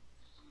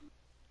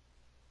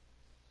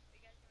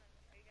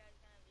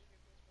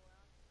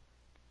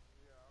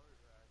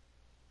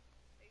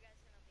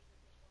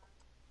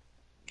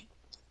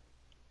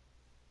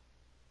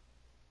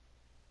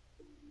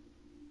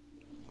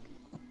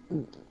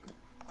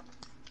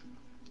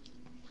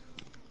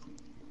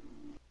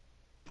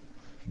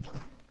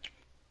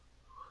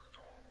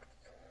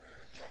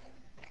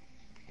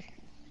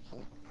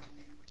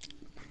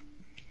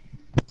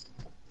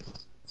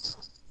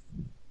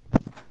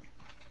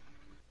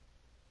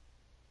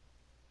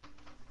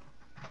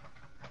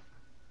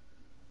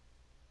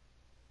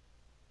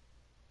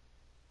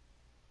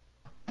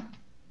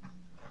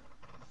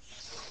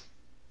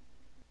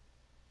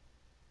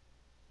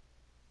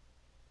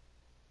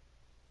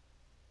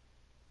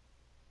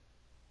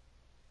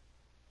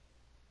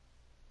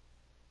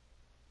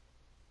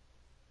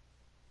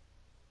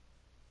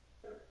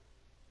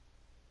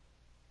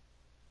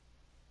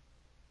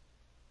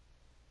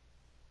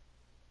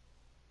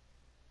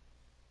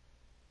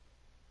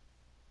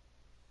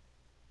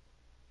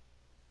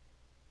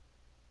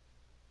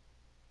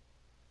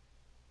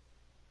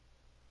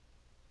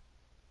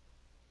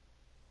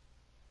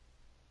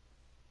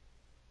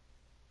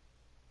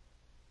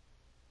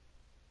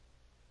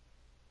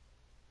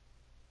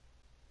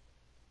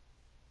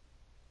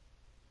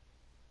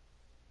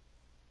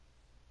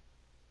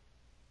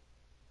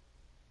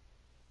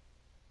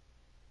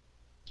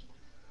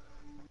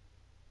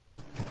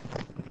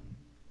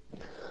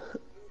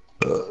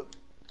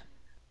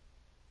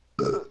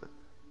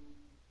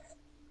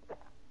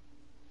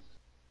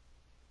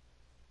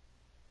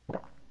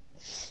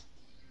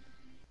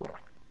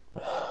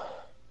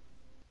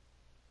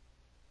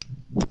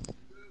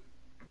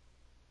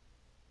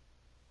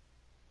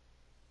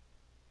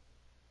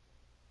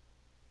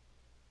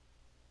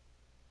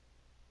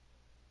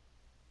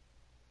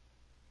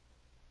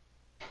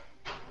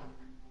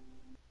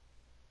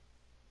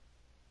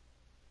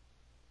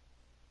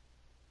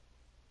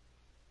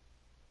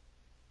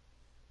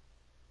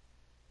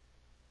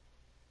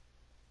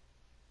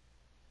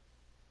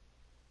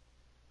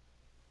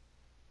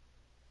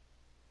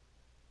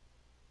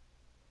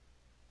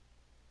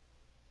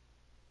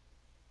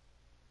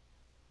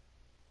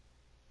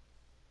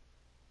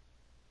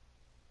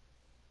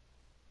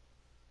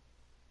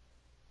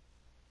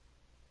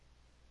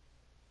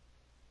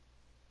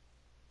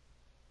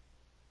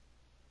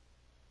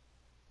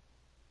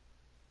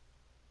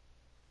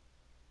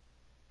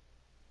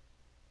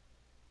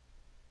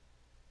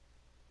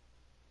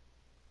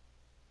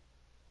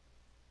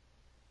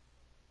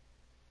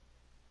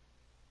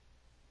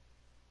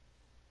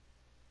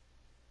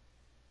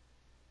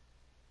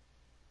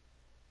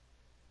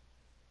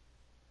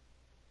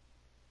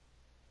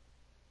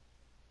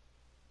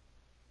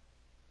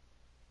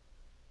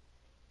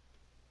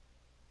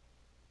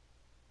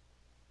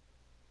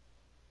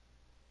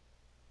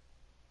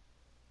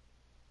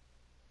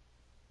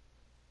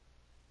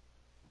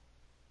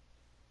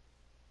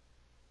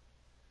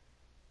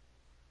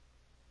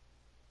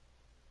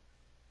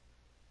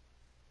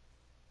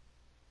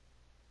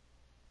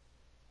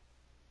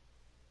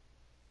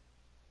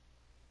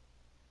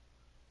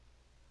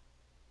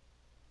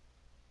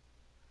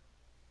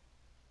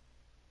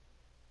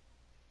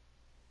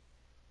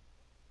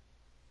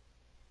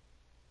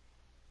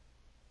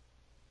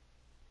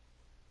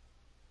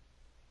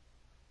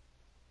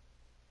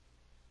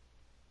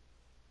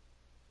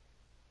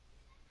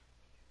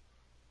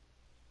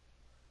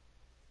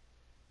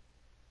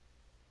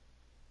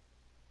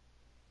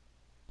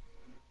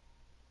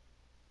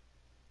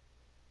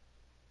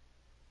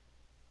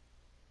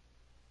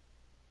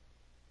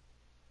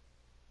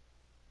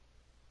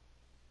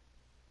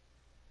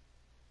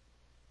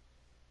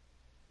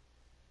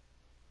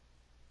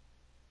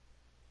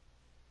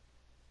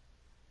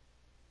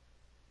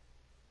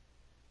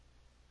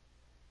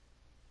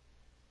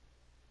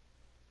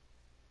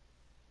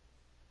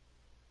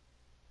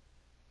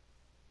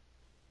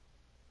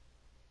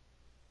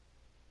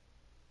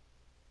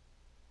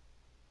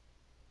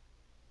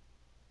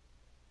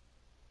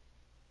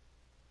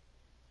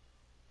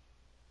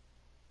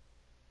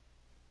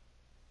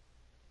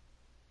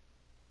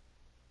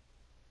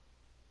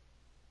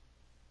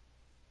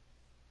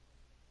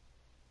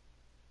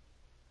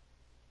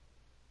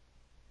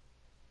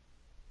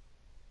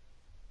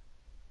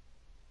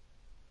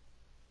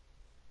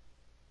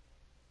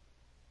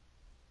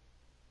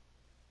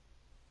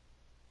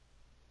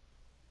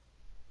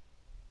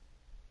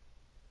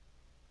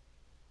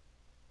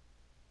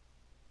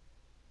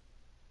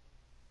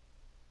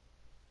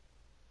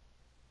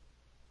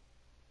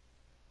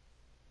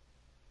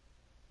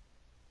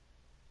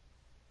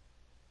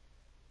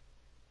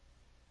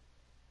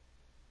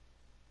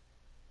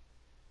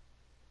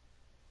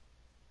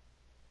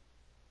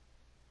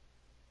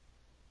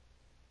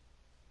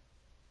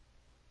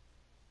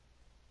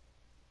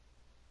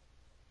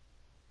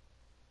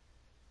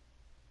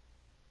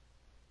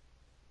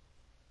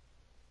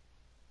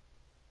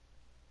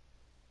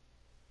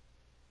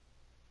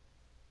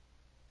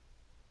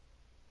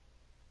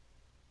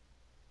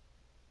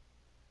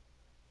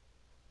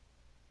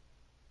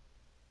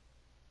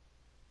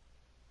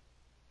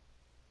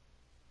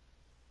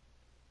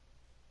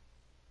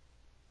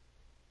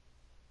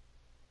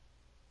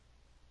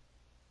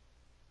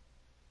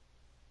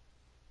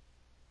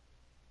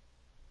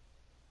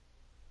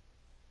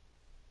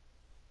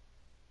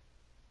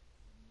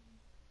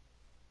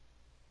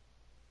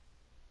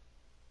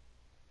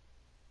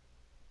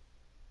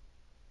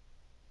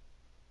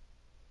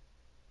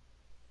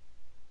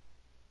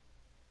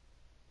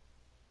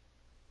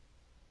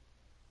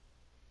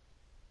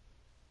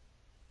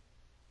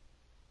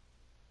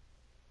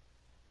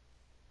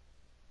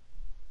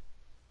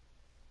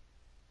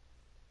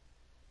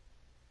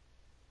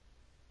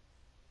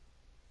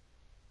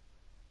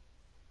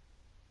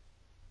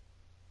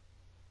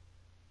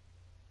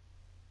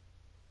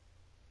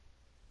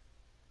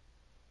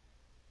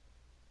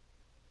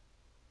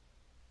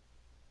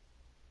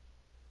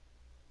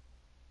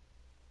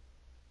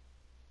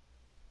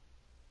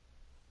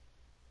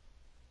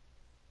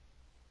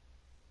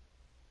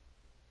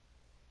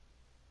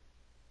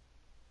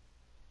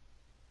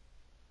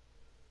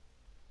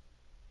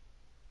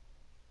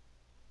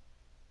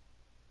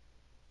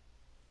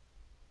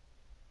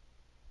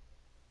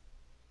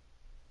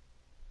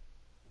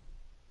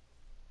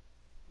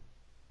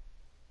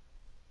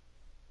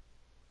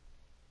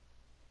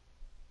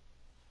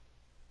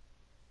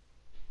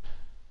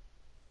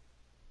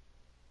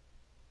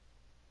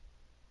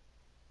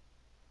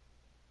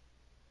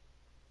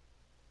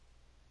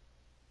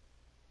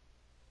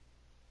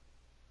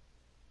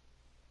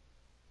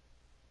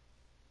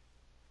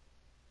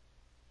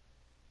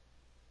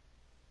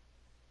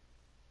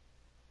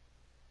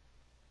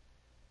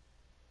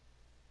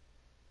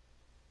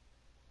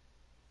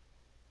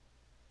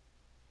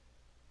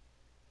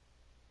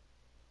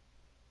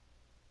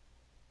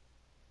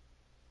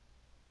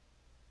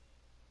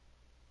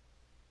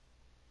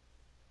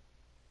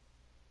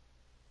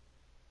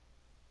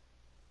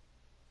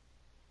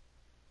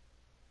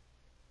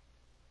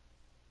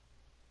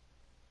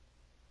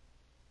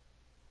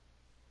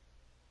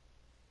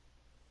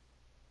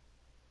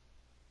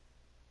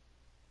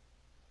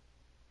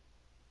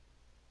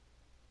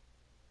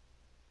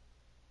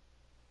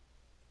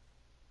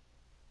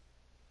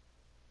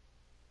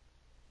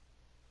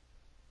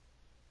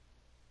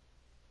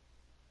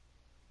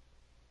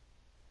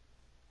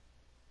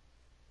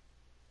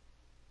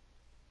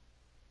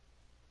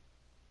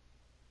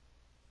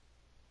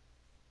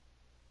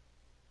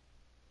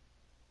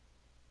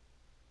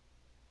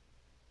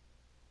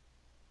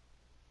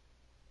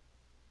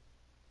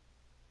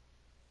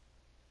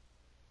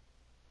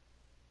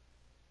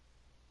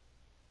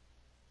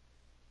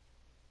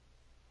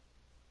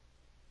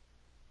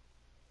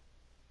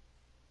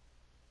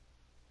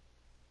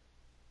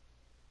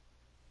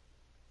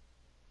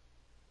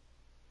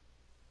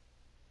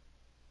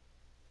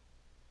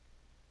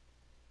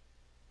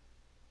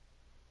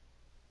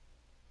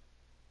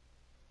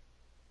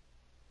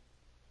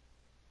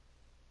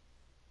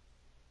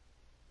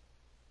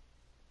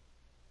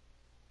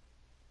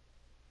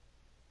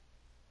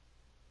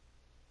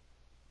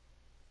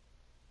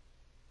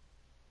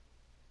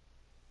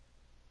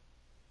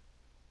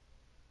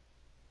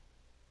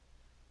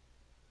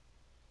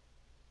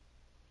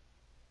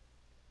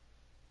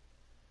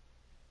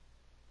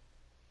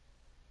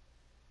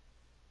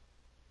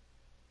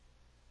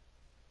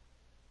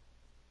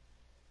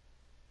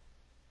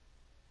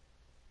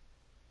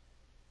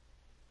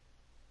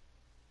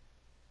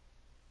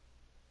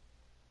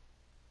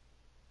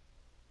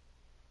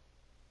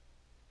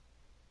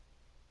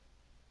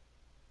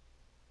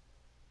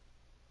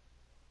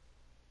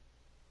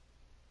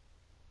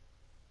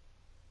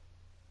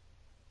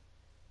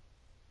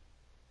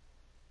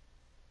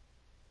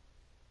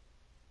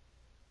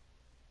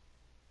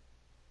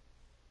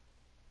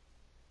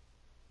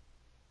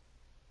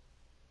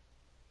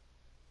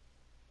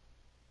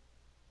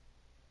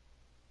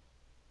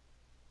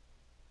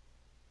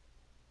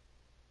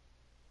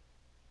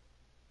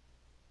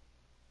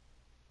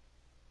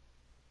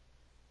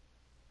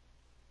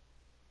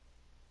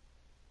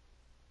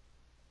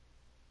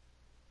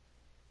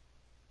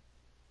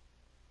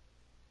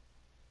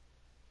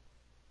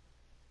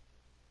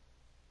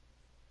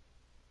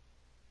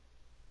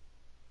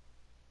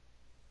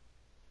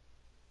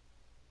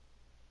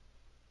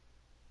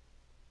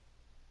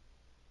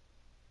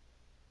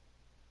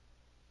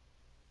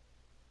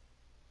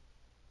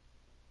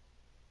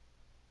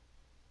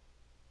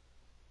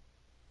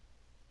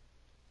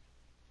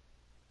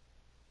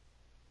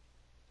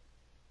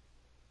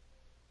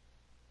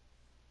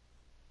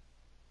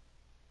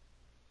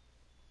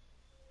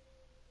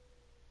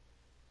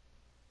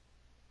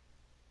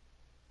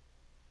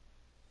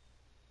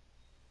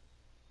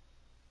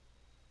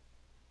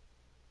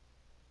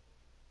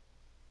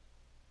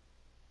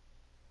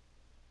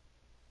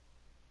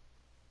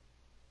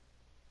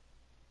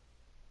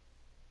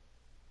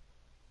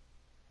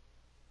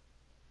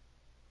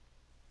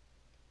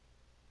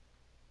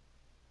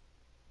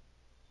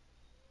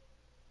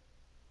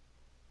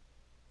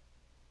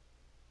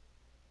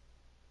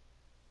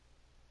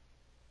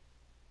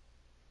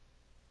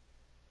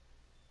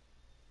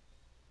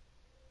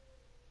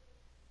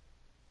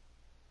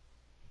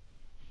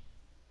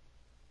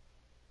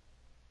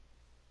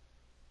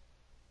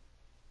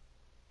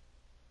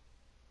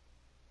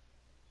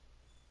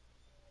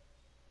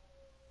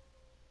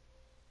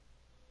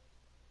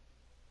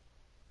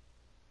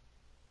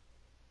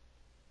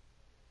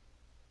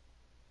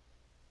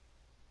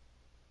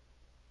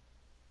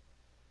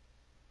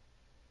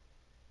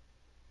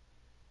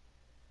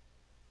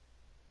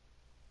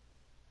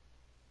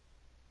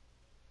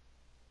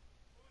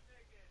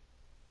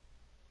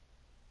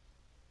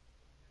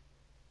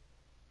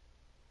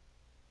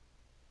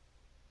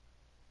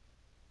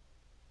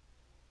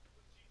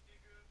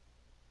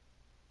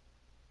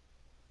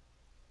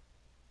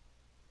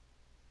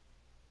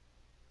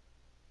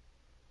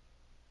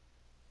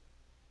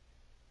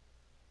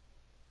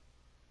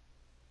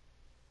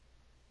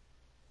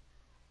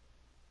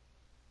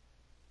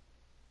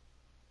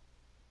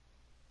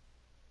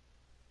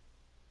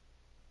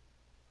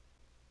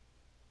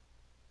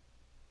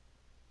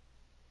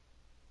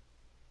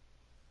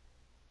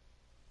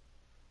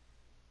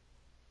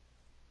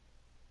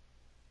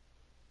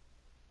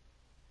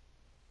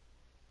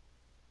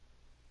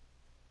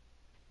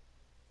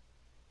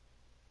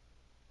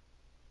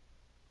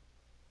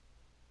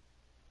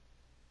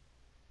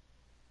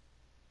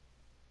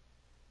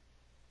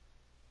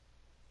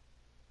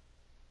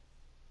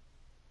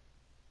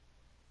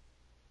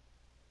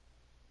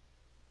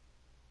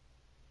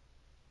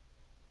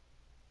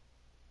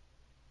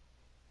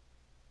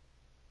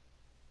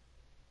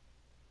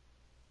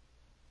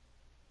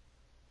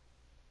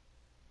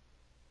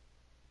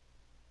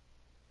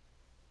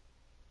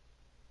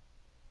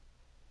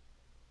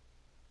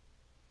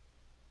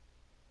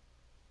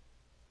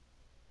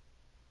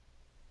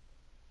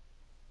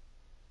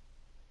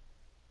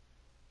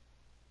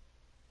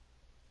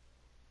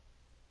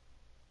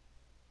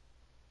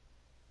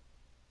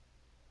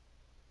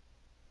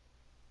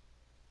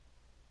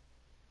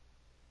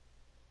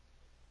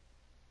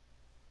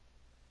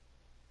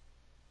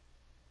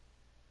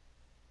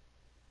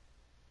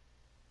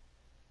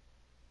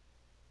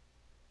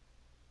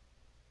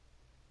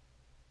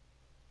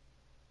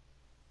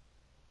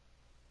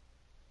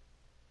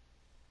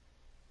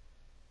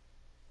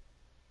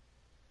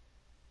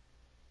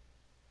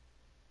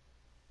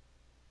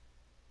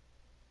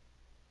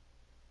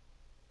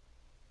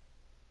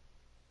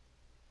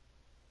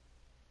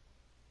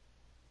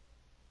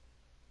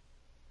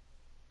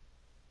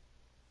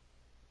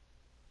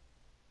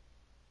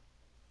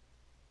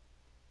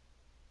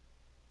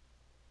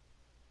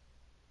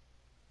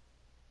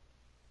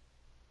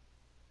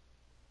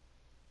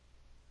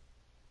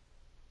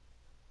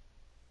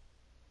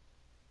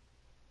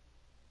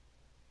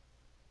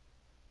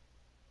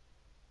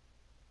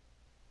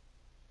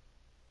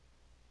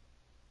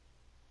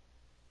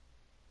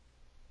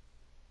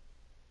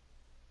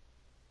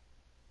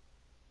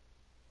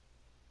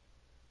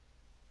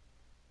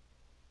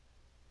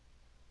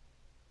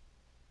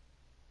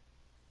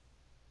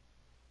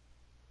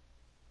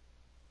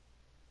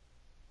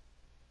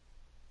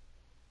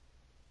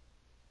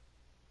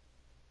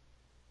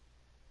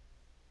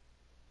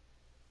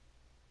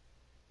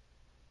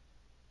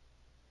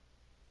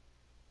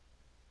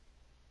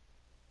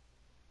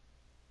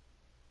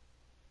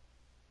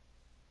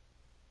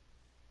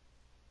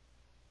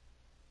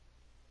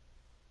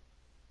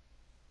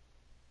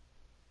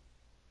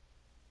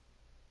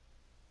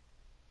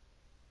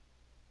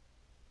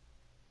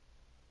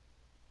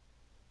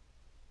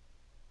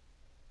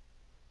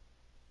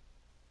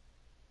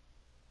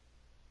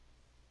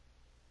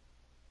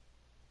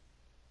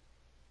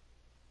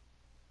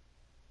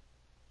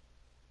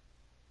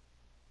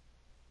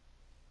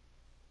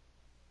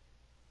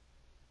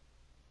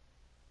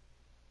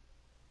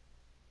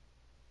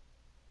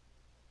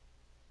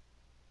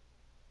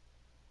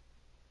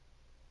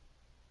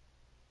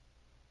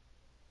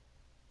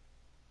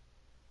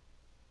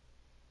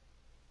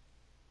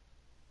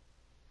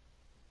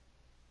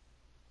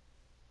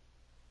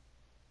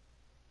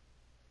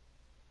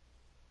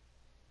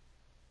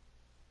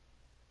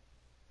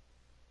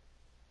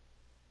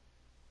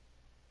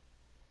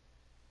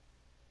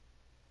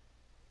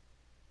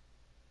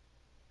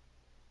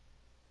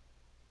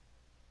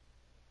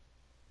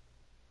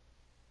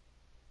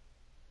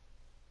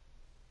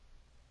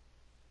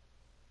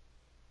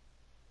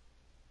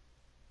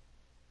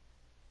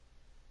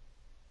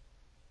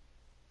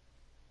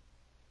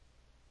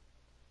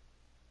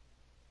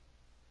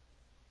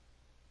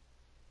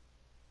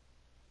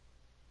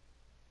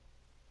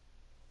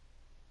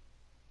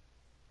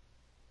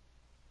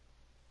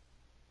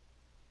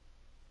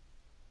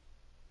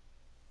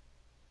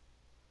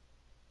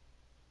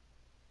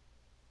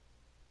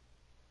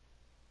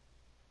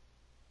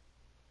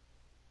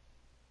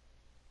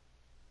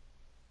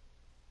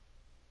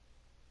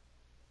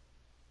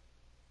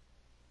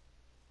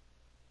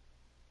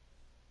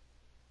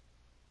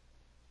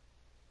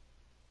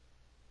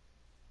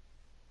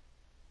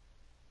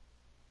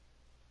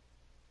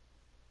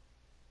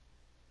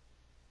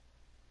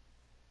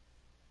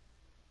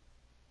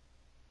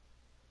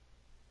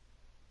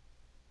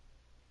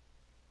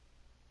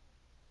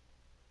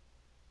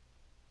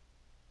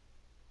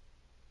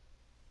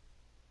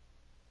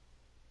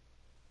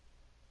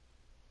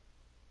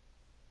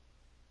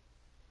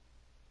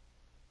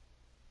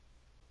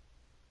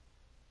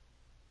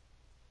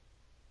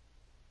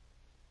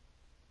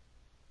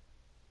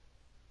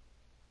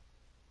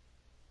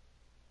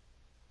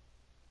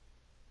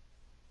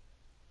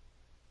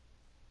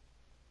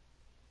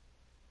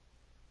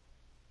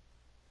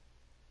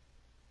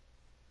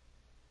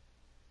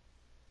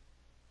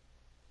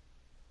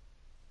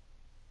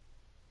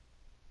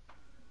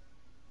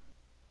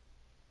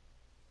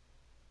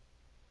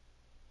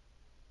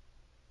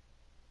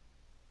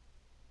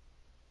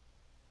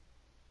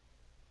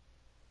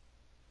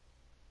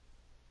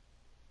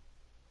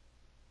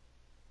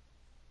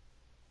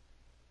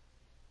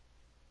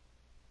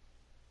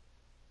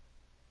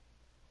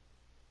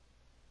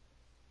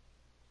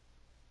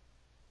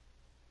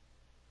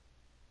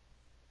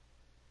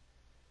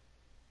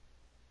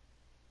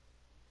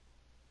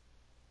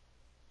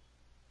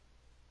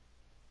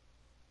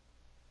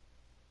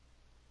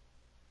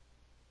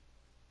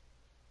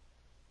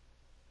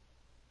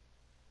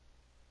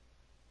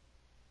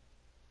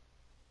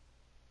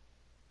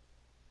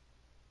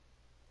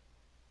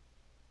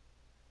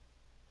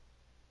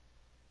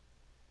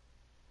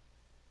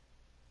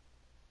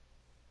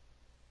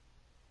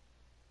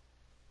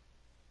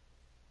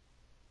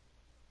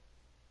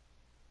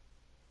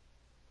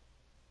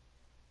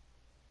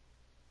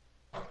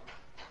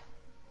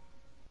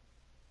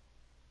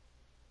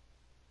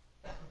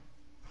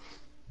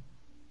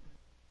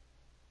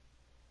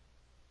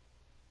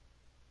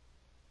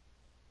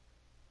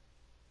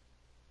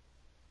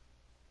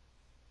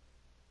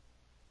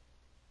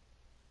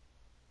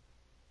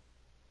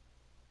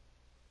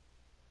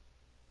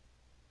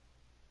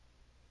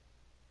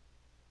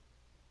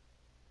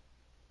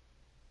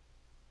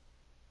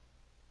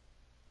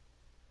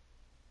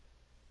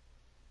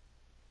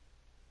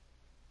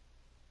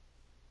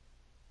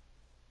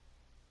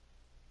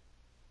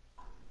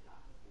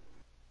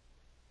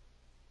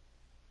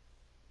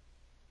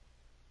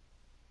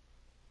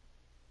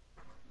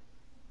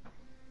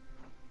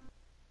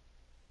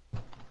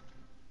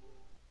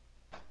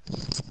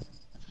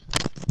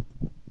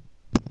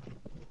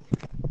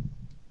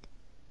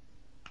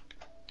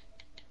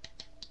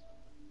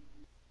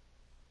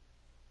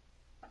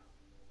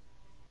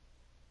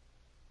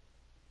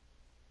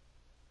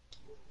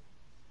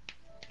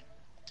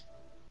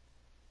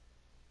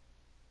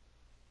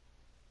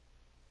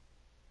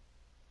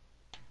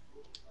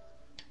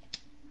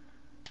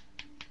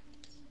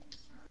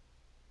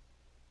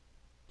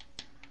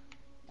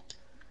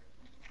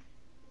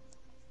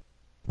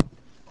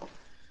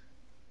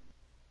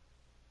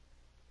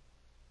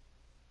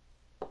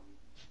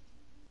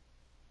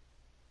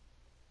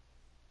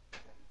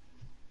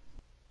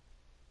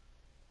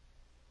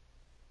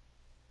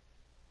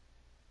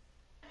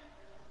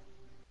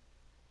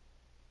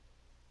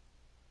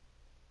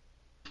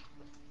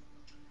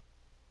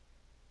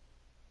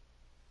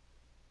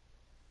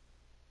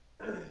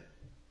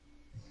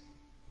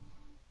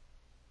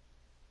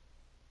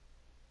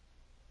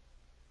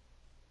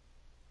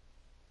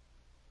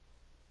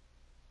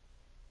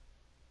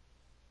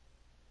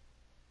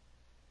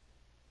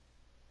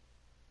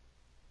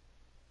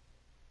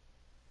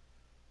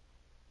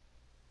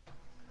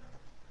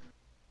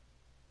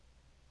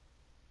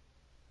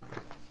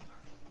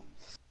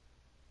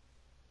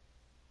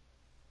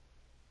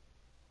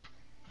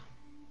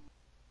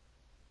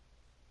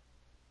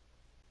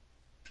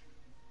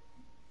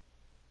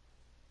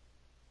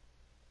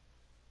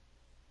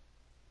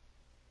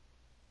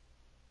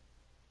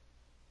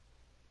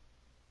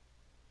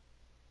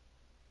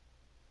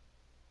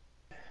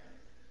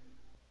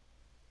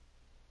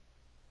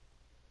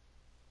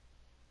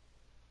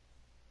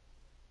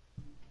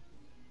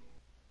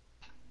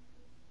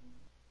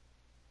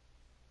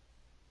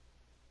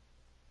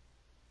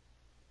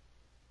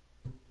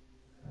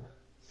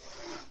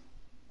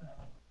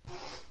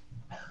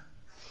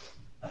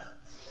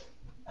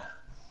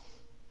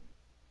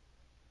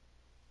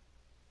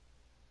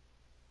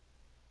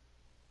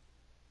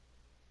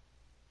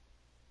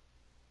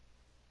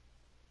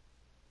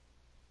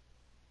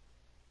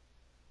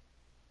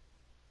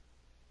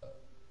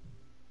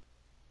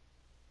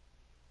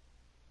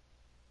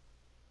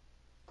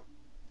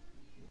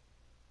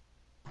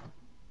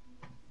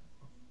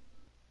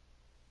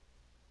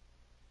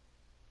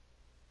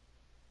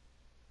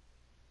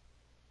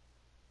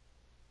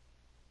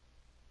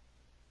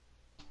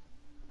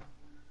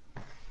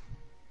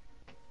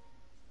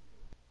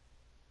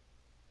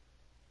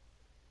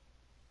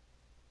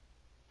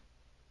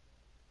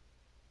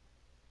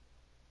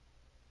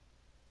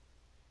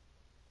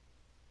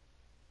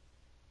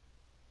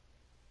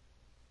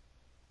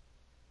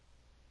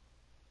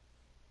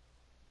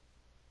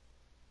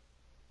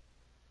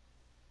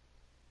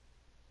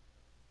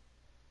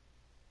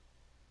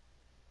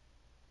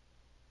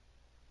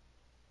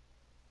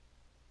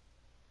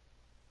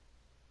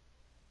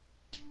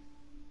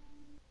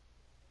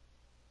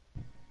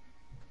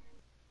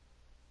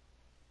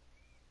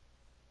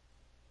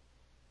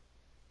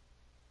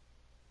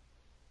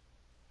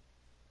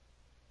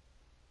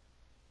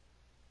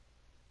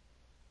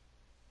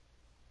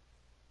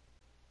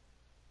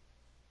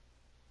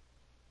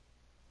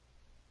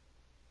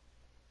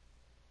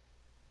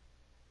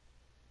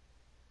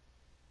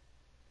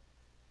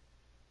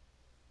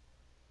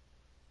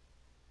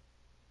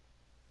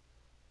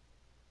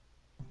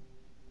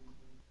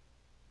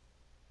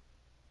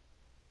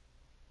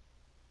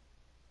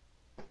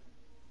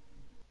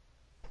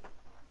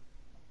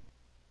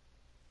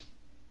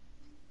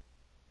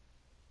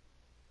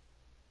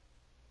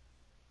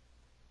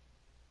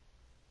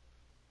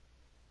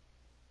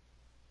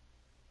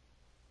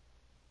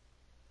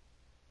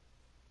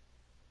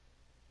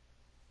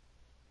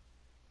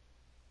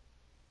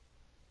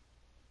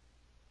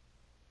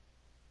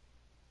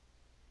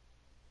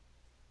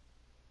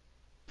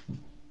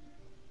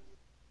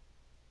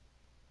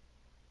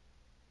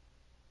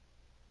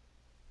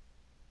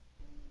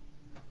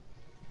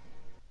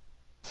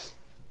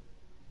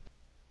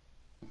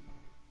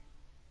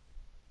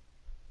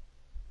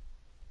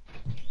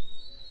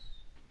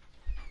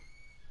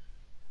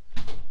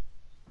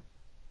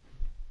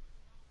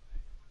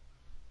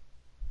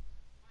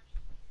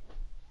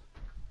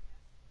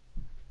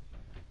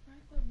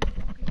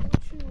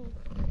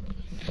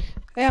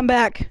 Hey, I'm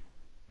back.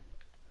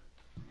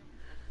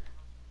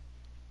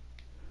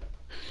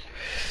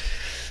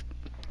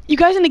 You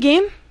guys in the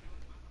game?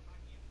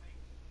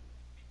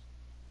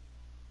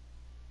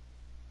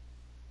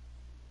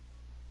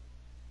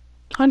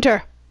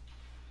 Hunter.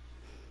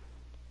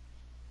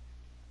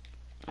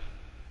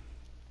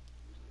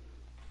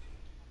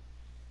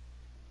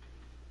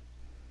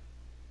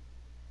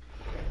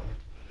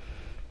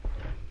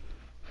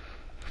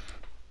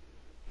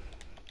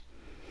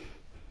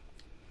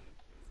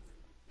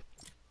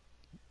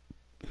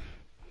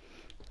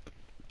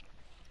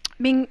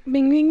 Bing,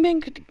 bing, bing, bing,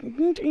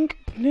 bing, bing,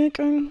 bing,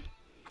 bing.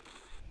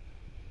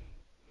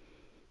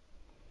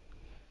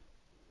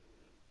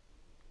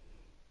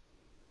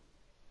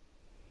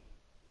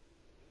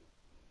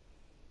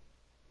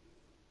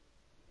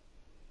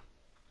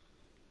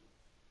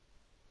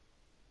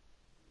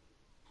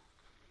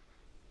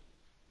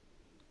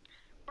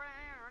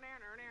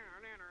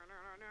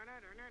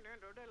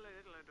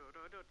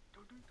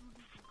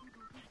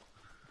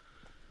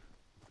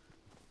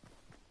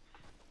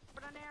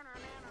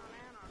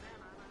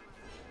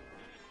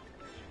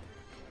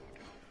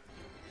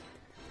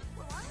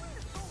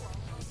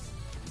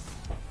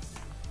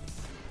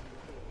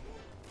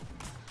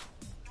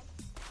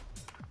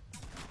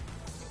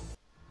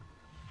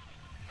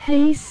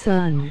 Hey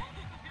son.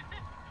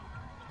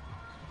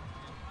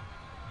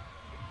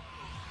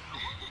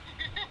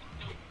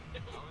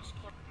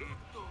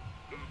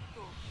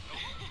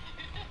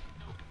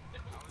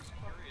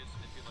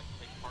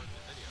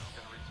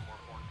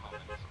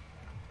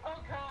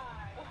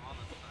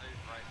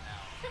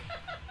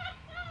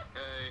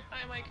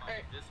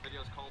 This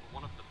video is called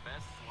one of the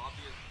best,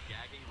 sloppiest,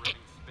 gagging,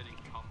 ribbing, spitting,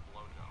 cum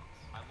blowjobs.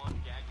 I love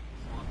gagging,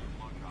 sloppy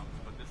blowjobs,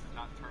 but this is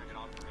not turning it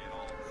on for me at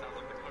all. It sounds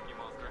like the Cookie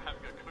Monster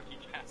having a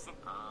cookie gasm.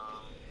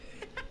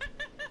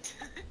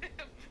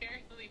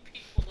 Apparently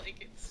people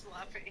like it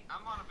sloppy.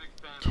 I'm not a big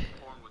fan of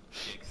porn with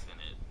dicks in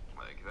it.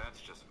 Like,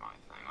 that's just my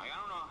thing. Like, I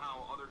don't know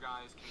how other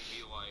guys can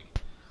be like,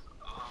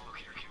 oh,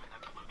 look, you're giving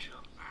that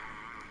blowjob.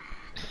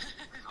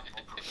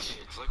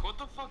 Like,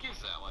 what the fuck is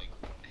that? Like,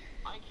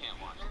 I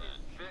can't watch that.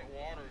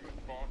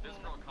 This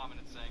girl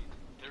commented saying,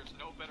 there's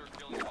no better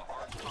feeling of a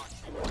hard cock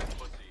than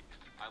pussy.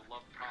 I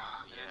love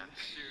cock. Yeah.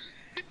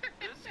 Dude,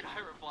 this guy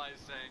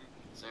replies saying,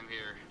 same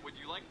here. Would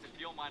you like to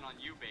feel mine on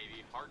you,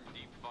 baby? Hard and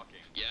deep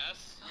fucking.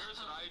 Yes. Here's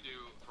what I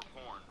do for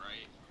porn,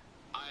 right?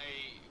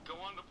 I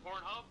go on to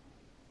Pornhub,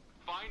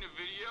 find a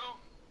video,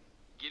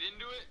 get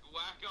into it,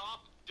 whack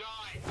off,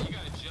 die. You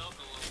gotta jump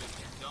a little bit,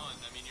 you're done.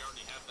 I mean, you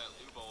already have that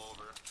lube all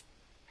over.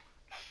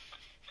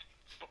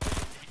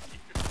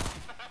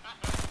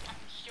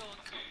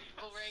 Killing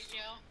people right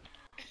now.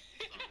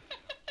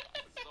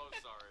 So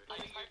sorry.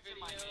 I typed in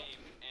my name,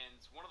 and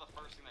one of the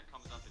first thing that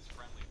comes up is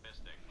friendly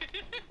fisting.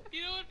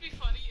 You know what'd be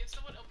funny? If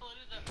someone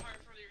uploaded that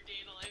part from your day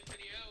in a life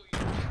video,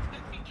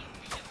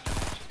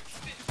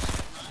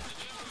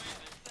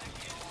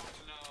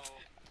 No.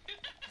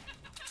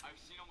 I've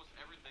seen almost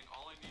everything.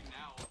 All I need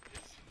now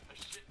is a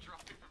shit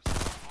dropping from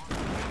someone.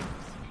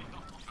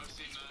 I've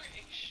seen that.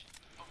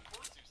 Of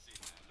course you've seen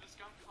that. This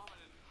guy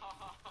commented,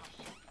 haha,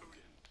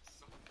 Shippuden.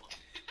 So funny.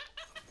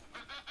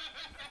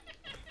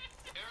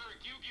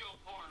 Eric, Yu-Gi-Oh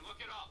porn, look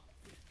it up.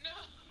 no.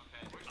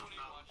 Okay, which one are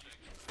you watching?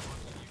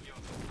 Watching Yu-Gi-Oh!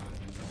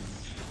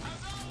 I'm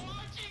not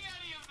watching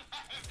any of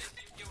that! This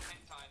Yu-Gi-Oh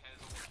hentai has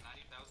almost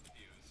 90,000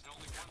 views, and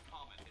only one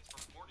comment. It's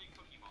from Horny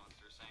Cookie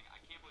Monster saying, I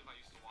can't believe I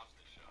used to watch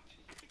this show.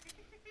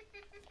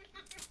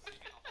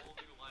 Seeing a whole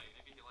new light.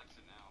 Maybe he likes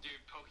it now.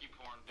 Dude, Poke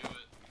porn, do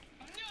it.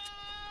 No!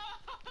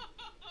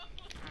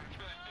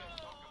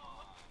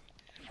 Pokemon.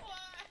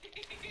 Why?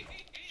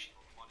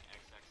 Pokemon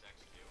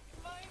XXX2.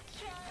 My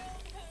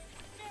childhood,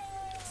 no!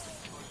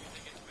 Oh, you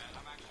think it's bad?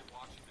 I'm actually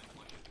watching this.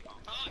 Look at the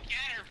comments. Oh,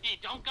 Caterpie,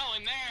 don't go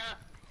in there!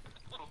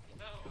 Oh,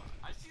 no.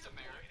 I see the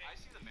merit. I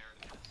see the merit.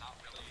 Not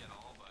really at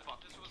all, but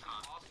this was an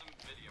awesome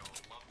video.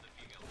 Love the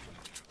female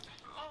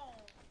Pikachu. Oh.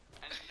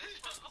 And this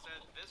person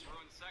said, this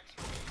ruined sex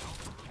for me. It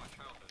also ruined my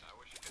childhood. I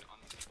wish I could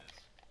unsee this.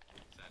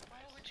 Said,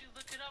 Why would you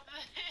look it up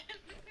then?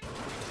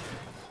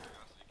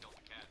 curiosity killed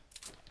the cat.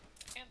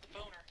 And the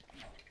boner.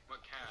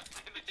 What cat?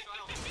 And the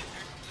child.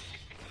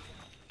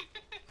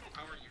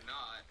 How are you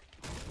not?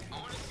 I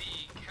want to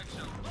see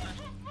ketchup.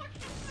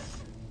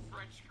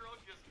 French girl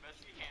gives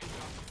messy hand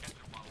job for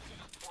ketchup bottle. She's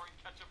just pouring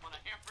ketchup on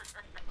a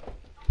hamburger.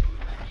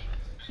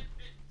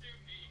 Too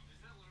neat. Is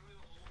that literally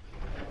the whole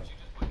thing? She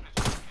just put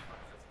ketchup on a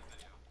hamburger. That's the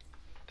video.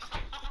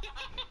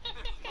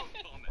 There's no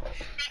comment.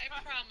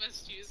 I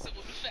promised you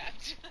someone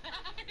fact.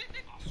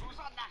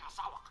 Susan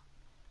Nagasawa.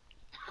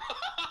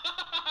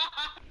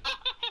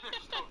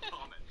 There's no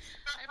comment.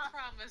 I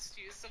promised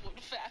you someone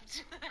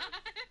fact.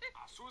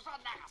 Susan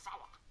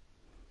Nagasawa.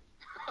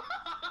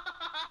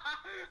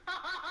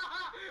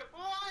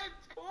 What?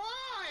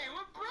 Why?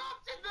 What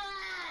prompted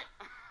that?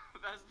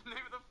 That's the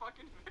name of the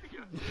fucking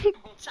video.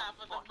 Top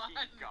of the Fucking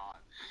month. God.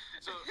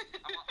 So,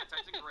 I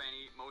typed in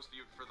Granny, most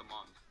viewed for the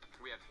month.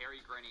 We have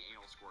Harry Granny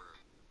Anal Squirter.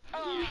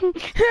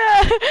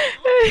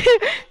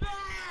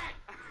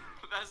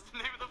 That's the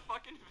name of the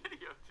fucking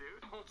video. video,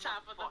 dude. Oh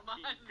Top of the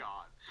fucking month.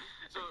 god.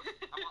 So,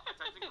 I'm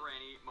texting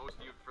Granny, most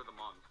viewed for the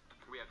month.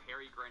 We have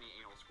Harry Granny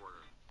Anal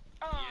Squirter.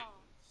 Oh. Yes.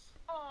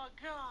 Oh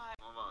god.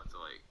 I'm about to,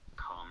 like,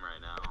 calm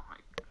right now.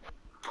 Like,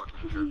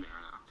 fucking tripping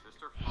right now.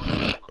 Sister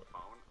fucking on the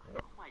phone?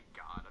 Oh my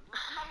god. I'm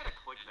not gonna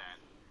click that.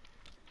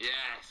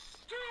 Yes.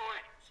 Do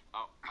it!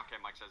 Oh, okay,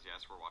 Mike says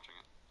yes, we're watching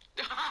it.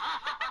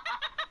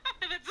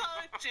 That's all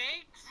it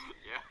takes?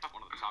 Yeah.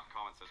 One of the top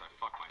comments says, I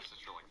fuck my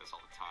sister like this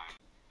all the time.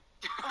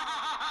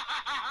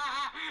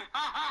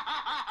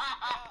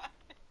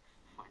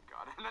 Oh my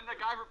god. And then the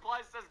guy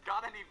replies, says,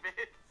 got any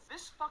vids?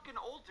 This fucking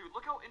old dude,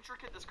 look how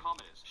intricate this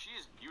comment is. She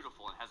is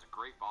beautiful and has a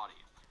great body.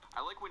 I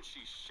like when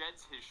she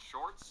sheds his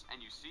shorts and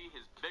you see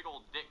his big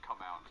old dick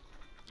come out.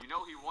 You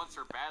know he wants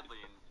her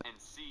badly and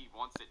C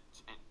wants it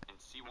and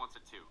C wants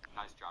it too.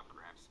 Nice job,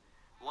 Gramps.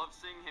 Love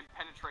seeing him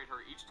penetrate her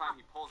each time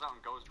he pulls out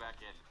and goes back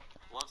in.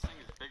 Love seeing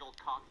his big old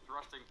cock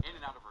thrusting in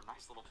and out of her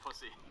nice little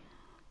pussy.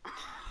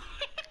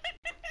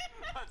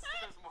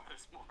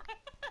 There's more.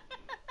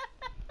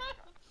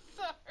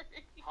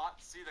 Sorry. Hot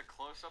see the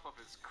close-up of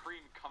his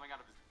cream coming out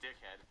of his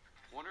dickhead.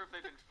 Wonder if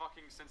they've been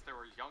fucking since they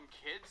were young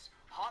kids?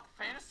 Hot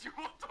fantasy,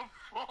 what the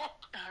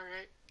fuck?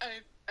 Alright,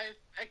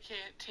 I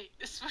can't take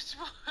this much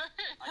more.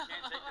 I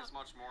can't take this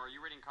much more. Are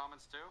you reading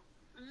comments too?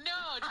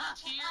 No,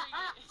 just hearing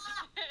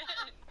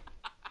it.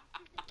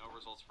 No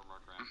results from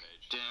Merc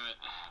Rampage. Damn it.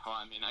 Well,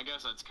 I mean, I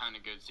guess that's kind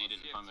of good so you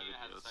didn't fund my Tina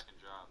had a videos. second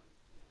job.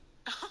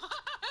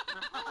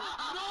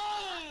 No!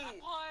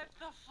 What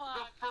the The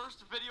fuck?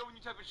 first video when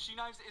you type in she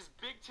knives is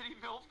Big Titty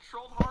MILF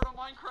trolled hard on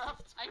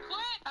Minecraft. I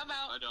quit! I'm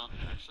out. I don't.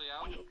 Actually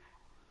out?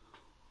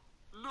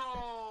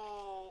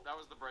 No! That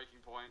was the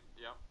breaking point.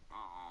 Yep.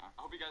 Aw. I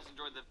hope you guys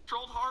enjoyed the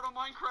trolled hard on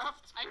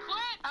Minecraft. I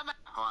quit! I'm out.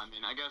 Well, I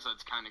mean, I guess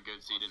that's kind of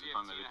good so you Let's didn't see if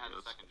fund my Tina had a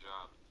videos. second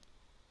job.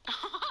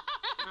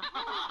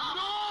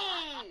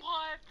 No!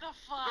 What the The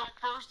fuck?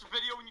 first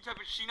video when you type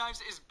in she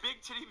knives is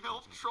Big Titty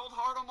MILF trolled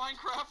hard on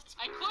Minecraft.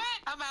 I quit!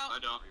 I'm out. I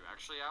don't. Are you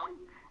actually out?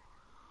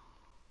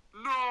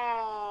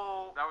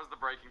 No! That was the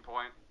breaking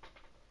point.